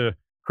for us to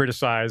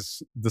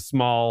criticize the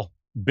small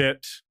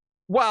bit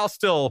while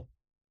still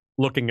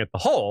looking at the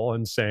whole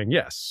and saying,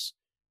 yes,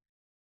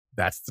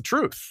 that's the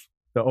truth.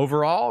 The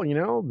overall,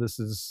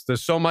 there's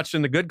so much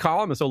in the good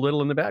column and so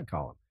little in the bad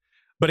column.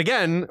 But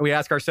again, we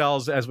ask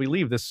ourselves as we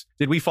leave this,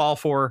 did we fall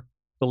for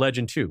the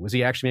legend too? Was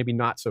he actually maybe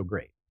not so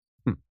great?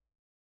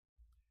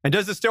 And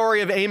does the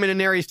story of Aemon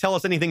and Aerys tell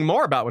us anything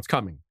more about what's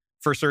coming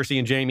for Cersei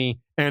and Jaime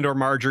and or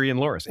Marjorie and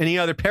Loras? Any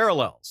other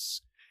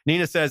parallels?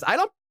 Nina says, I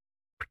don't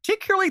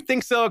particularly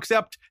think so,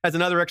 except as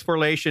another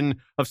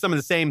exploration of some of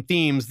the same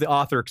themes the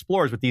author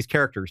explores with these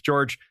characters.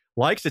 George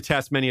likes to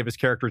test many of his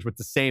characters with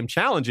the same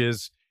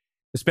challenges,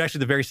 especially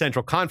the very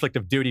central conflict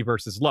of duty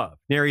versus love.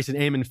 Aerys and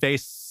Aemon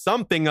face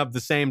something of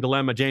the same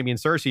dilemma Jaime and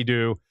Cersei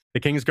do, the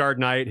Kingsguard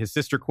Knight, his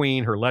sister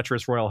queen, her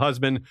lecherous royal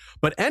husband,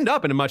 but end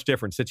up in a much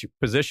different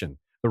position.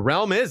 The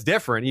realm is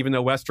different, even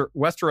though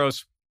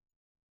Westeros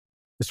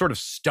is sort of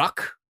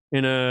stuck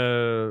in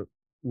a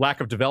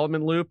lack of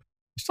development loop.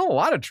 There's still a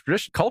lot of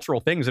cultural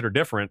things that are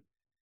different,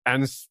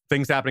 and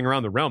things happening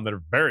around the realm that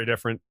are very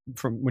different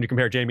from when you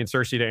compare Jaime and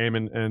Cersei to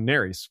Aemon and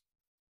Aerys,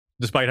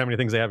 despite how many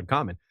things they have in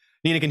common.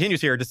 Nina continues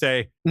here to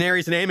say,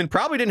 Aerys and Aemon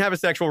probably didn't have a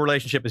sexual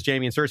relationship as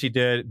Jaime and Cersei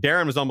did.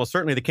 Daeron was almost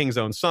certainly the king's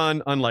own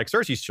son, unlike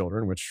Cersei's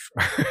children, which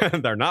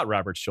they're not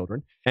Robert's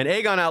children. And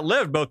Aegon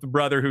outlived both the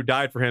brother who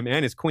died for him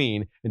and his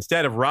queen,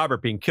 instead of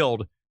Robert being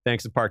killed,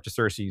 thanks in part to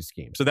Cersei's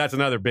scheme. So that's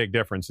another big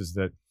difference, is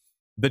that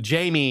the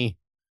Jaime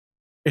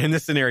in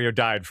this scenario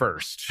died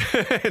first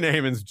in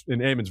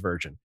Aemon's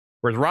version.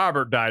 Whereas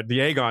Robert died, the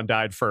Aegon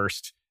died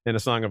first in A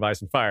Song of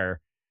Ice and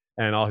Fire,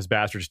 and all his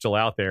bastards are still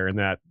out there, and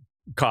that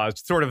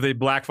caused sort of the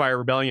Blackfire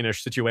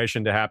rebellion-ish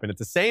situation to happen at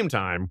the same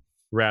time,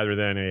 rather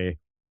than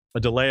a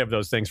delay of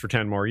those things for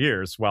 10 more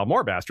years while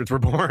more bastards were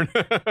born.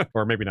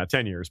 Or maybe not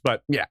 10 years,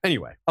 but yeah,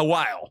 anyway, a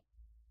while.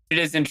 It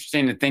is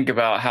interesting to think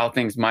about how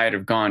things might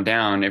have gone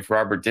down if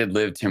Robert did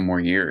live 10 more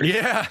years.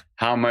 Yeah.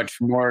 How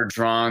much more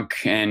drunk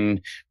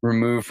and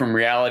removed from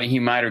reality he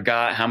might have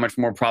got, how much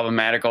more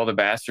problematic all the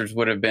bastards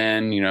would have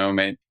been,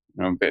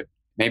 but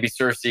maybe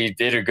Cersei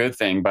did a good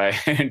thing by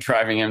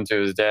driving him to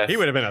his death. He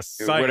would have been a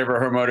sight. Whatever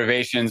her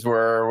motivations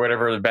were,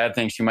 whatever the bad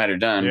things she might have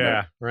done.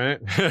 Yeah, right?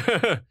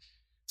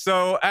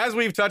 So as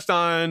we've touched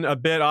on a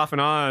bit off and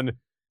on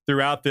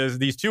throughout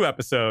these two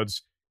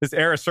episodes, this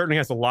era certainly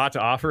has a lot to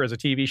offer as a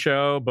TV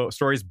show, both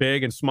stories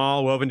big and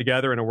small, woven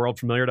together in a world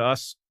familiar to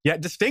us, yet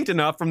distinct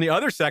enough from the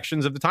other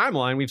sections of the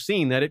timeline we've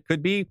seen that it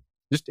could be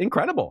just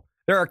incredible.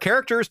 There are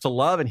characters to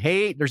love and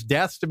hate. There's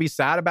deaths to be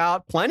sad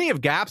about. Plenty of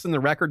gaps in the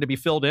record to be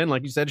filled in,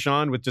 like you said,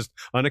 Sean, with just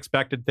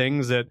unexpected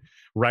things that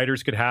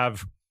writers could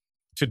have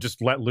to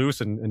just let loose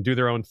and do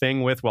their own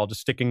thing with, while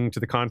just sticking to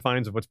the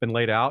confines of what's been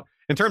laid out.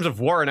 In terms of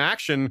war and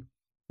action,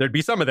 there'd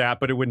be some of that,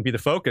 but it wouldn't be the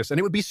focus, and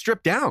it would be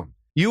stripped down.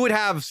 You would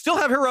still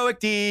have heroic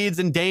deeds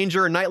and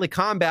danger and knightly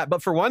combat,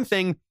 but for one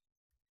thing,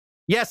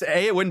 yes,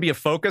 it wouldn't be a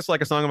focus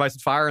like A Song of Ice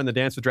and Fire and The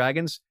Dance with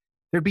Dragons.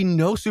 There'd be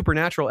no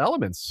supernatural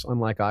elements,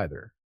 unlike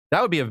either.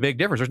 That would be a big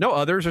difference. There's no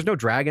others. There's no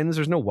dragons.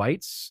 There's no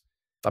whites.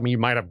 I mean, you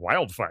might have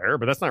wildfire,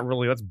 but that's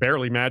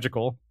barely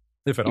magical.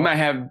 if at You all. might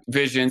have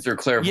visions or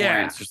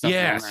clairvoyance or something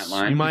on that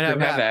line. You might have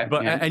could that.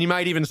 But, yeah. and you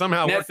might even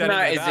somehow work That's that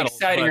not into as battles,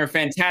 exciting but- or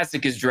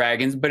fantastic as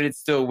dragons, but it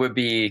still would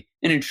be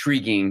an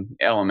intriguing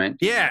element.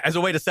 Yeah, as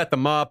a way to set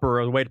them up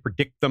or as a way to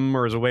predict them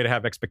or as a way to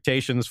have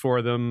expectations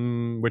for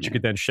them, which you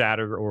could then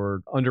shatter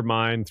or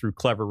undermine through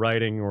clever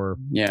writing or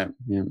Yeah.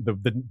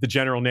 the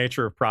general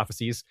nature of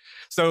prophecies.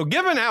 So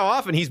given how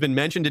often he's been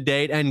mentioned to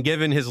date and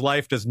given his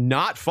life does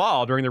not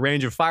fall during the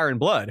Range of Fire and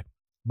Blood,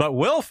 but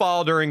will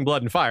fall during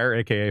Blood and Fire,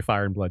 aka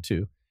Fire and Blood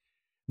 2,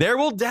 there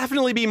will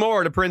definitely be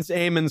more to Prince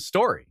Aemon's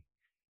story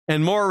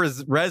and more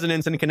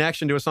resonance and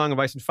connection to A Song of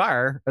Ice and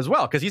Fire as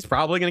well, because he's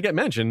probably going to get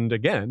mentioned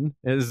again.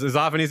 As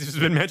often as he's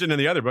been mentioned in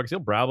the other books, he'll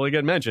probably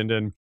get mentioned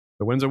in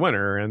The Winds of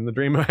Winter and The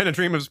Dream and A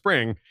Dream of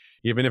Spring.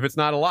 Even if it's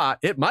not a lot,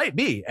 it might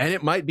be. And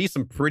it might be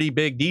some pretty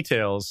big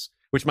details,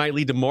 which might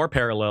lead to more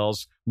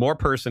parallels, more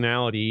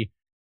personality,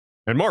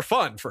 and more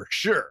fun for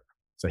sure.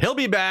 So he'll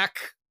be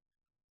back.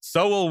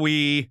 So will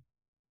we,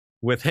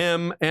 with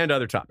him and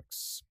other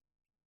topics.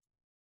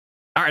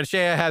 All right, Shea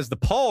has the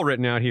poll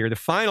written out here. The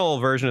final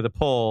version of the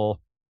poll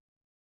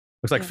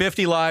looks like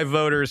 50 live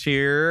voters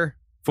here.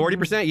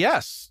 40%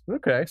 yes.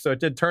 Okay, so it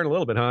did turn a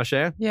little bit, huh,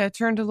 Shea? Yeah, it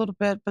turned a little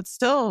bit, but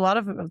still a lot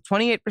of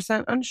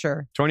 28%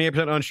 unsure.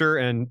 28% unsure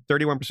and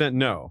 31%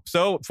 no.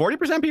 So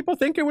 40% people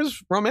think it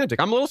was romantic.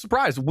 I'm a little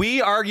surprised.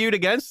 We argued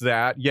against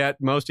that, yet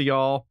most of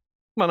y'all,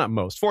 well, not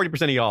most,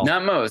 40% of y'all.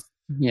 Not most.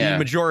 Yeah. The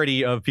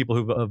majority of people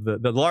who of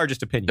the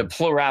largest opinion. The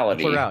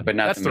plurality, but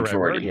not That's the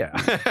majority. right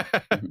word,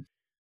 yeah.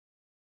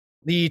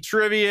 The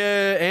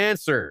trivia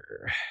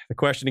answer. The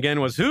question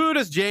again was, who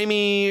does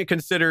Jamie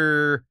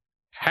consider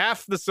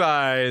half the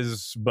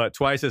size but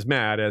twice as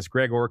mad as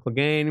Gregor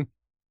Clegane?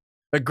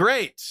 A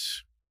great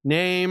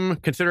name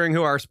considering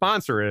who our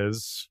sponsor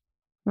is,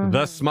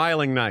 The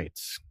Smiling Knight.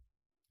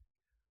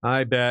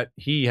 I bet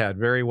he had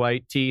very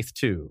white teeth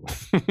too.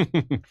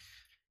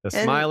 The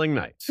Smiling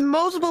Knight.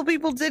 Multiple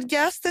people did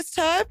guess this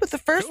time, but the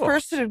first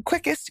person and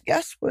quickest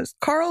guess was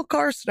Carl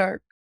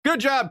Karsnark.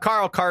 Good job,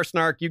 Carl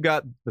Karsnark. You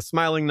got The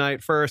Smiling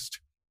Knight first.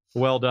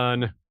 Well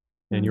done.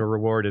 And your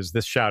reward is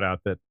this shout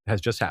out that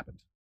has just happened.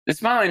 The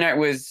Smiling Knight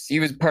was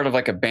part of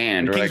like a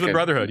band. The or Kingswood like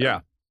Brotherhood, yeah.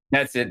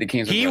 That's it, the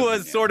Kingswood He Brotherhood.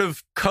 was sort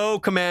of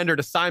co-commander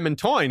to Simon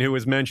Toyne, who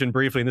was mentioned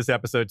briefly in this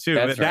episode too.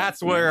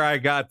 That's where I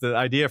got the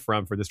idea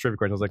from for this trivia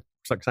question. I was like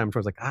Simon Toyne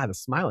was like, The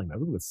Smiling Knight.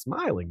 Ooh, The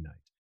Smiling Knight.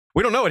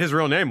 We don't know what his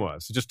real name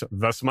was. Just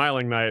The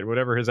Smiling Knight,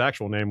 whatever his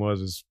actual name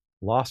was, is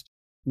lost.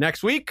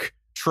 Next week,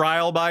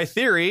 Trial by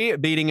Theory,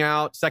 beating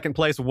out second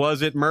place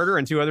Was It Murder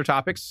and 2 other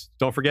topics.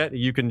 Don't forget,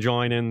 you can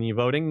join in the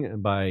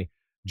voting by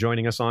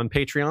joining us on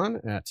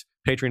Patreon at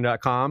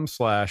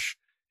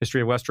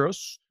patreon.com/History of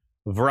Westeros.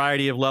 A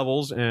variety of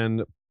levels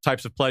and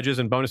types of pledges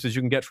and bonuses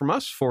you can get from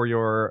us for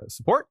your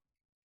support.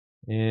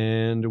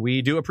 And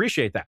we do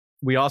appreciate that.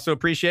 We also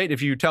appreciate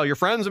if you tell your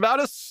friends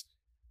about us.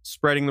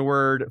 Spreading the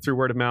word through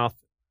word of mouth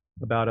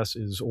about us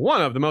is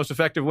one of the most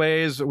effective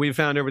ways we've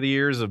found over the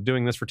years of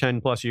doing this for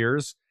 10 plus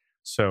years.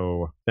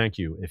 So thank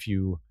you if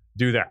you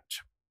do that.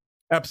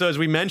 Episodes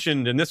we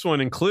mentioned in this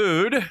one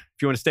include,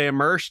 if you want to stay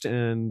immersed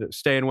and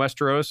stay in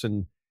Westeros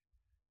and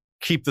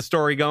keep the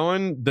story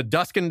going, the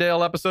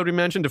Duskendale episode we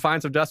mentioned,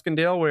 Defiance of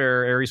Duskendale,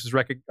 where Aerys is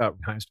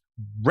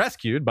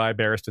rescued by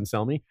Barristan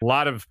Selmy. A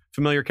lot of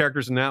familiar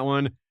characters in that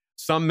one.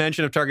 Some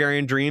mention of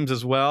Targaryen dreams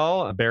as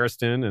well.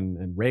 Barristan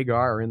and Rhaegar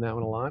are in that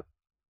one a lot.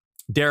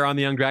 Daeron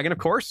the Young Dragon, of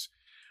course.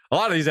 A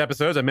lot of these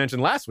episodes I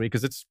mentioned last week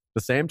because it's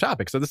the same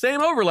topic. So the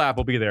same overlap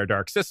will be there.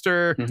 Dark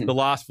Sister, The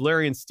Lost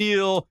Valyrian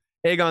Steel,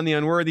 Aegon the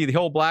Unworthy, the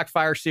whole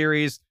Blackfire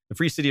series, the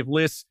Free City of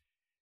Lys.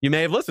 You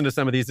may have listened to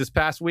some of these this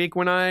past week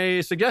when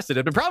I suggested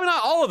it, but probably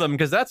not all of them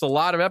because that's a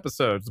lot of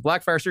episodes. The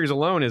Blackfire series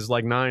alone is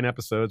like 9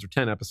 episodes or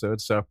 10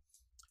 episodes. So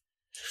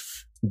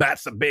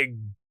that's a big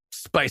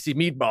spicy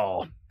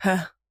meatball.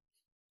 Huh.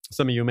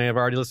 Some of you may have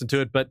already listened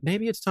to it, but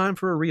maybe it's time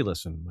for a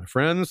re-listen, my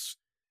friends.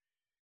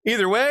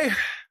 Either way,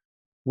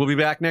 we'll be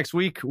back next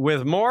week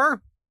with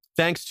more.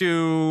 Thanks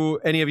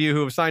to any of you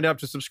who have signed up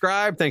to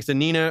subscribe. Thanks to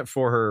Nina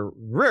for her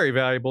very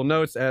valuable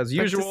notes as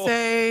usual. Like to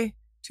say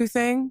 2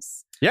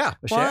 things. Yeah.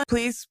 One,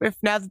 please, if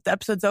now that the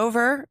episode's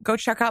over, go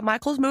check out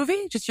Michael's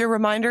movie. Just your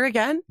reminder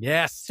again.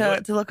 Yes.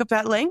 To look up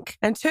that link.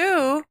 And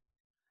 2,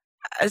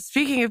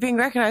 speaking of being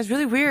recognized,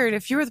 really weird.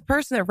 If you were the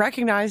person that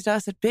recognized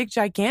us at Big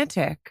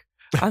Gigantic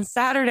on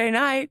Saturday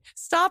night,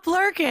 stop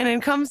lurking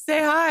and come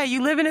say hi.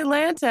 You live in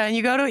Atlanta and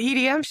you go to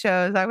EDM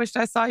shows. I wished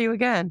I saw you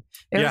again.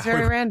 It was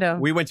very random.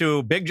 We went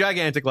to Big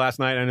Gigantic last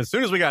night, and as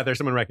soon as we got there,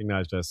 someone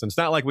recognized us. And it's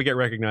not like we get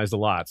recognized a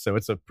lot. So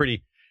it's a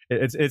pretty,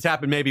 it's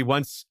happened maybe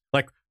once,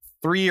 like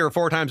 3 or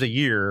 4 times a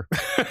year,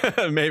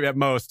 maybe at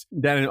most.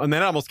 And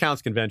that almost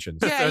counts conventions.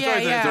 Yeah, it's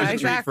always a treat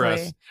exactly. for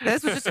us.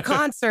 This was just a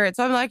concert.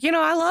 So I'm like,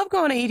 I love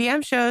going to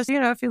EDM shows.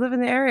 If you live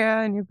in the area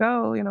and you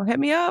go, hit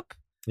me up.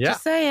 Yeah.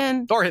 Just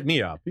saying. Or hit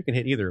me up. You can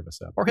hit either of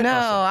us up. Or hit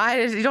us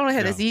up. You don't want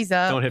to hit Aziz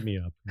up. Don't hit me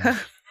up.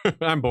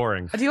 I'm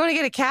boring. Do you want to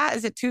get a cat?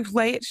 Is it too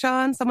late,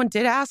 Sean? Someone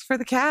did ask for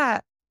the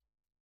cat.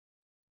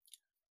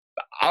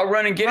 I'll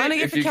run and get Run it and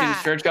get if the you cat. can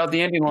stretch out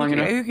the ending long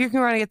enough. You can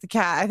run and get the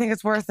cat. I think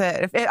it's worth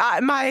it.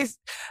 My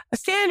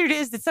standard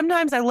is that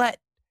sometimes I let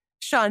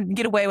Sean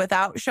get away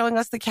without showing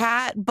us the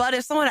cat, but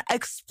if someone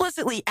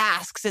explicitly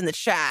asks in the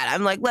chat,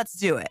 I'm like, let's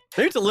do it.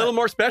 Maybe it's a little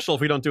more special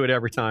if we don't do it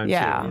every time.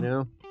 Yeah. Too, you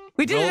know?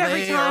 We did Will it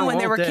every they time or when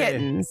they were won't they?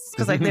 kittens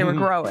because like they were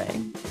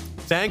growing.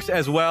 Thanks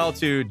as well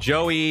to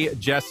Joey,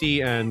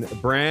 Jesse, and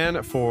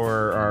Bran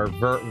for our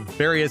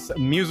various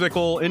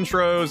musical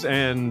intros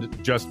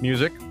and just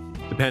music,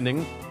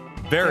 depending.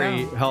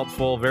 Very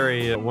helpful,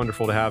 very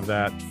wonderful to have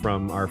that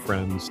from our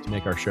friends to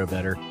make our show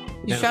better.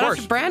 And Shout out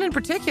to Bran in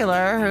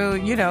particular, who,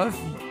 you know, if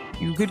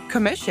you could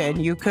commission,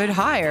 you could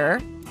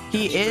hire.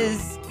 He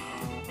is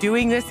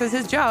doing this as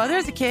his job. Oh,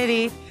 there's a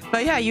kitty.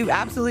 But yeah, you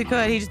absolutely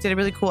could. He just did a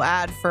really cool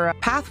ad for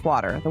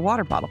Pathwater, the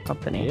water bottle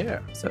company. Yeah.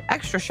 So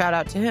extra shout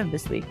out to him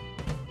this week.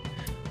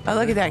 Oh,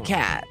 look at that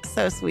cat.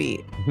 So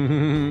sweet.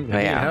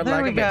 But yeah,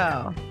 there we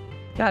go.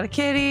 Got a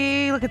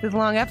kitty. Look at this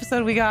long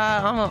episode we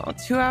got.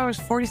 Almost 2 hours,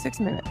 46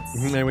 minutes.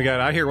 And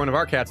I hear one of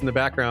our cats in the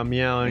background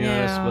meowing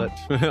at us,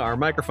 but our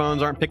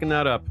microphones aren't picking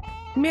that up.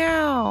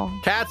 Meow.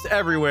 Cats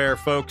everywhere,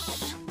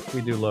 folks.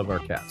 We do love our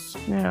cats.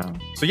 Yeah.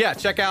 So yeah,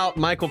 check out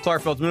Michael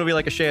Klarfeld's movie,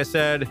 like Ashaya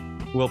said.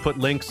 We'll put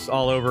links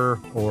all over,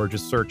 or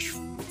just search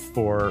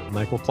for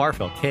Michael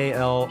Klarfeld,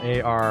 Klarfeld.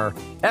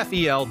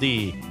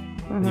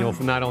 And you'll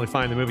not only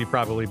find the movie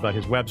probably, but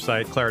his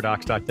website,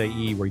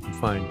 claradox.de, where you can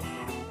find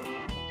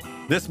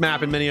this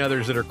map and many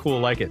others that are cool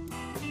like it.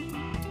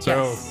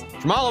 So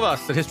from all of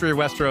us at History of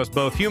Westeros,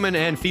 both human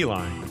and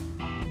feline,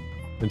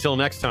 until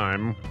next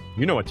time,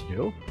 you know what to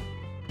do.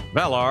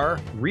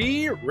 Valar,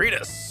 reread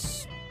us.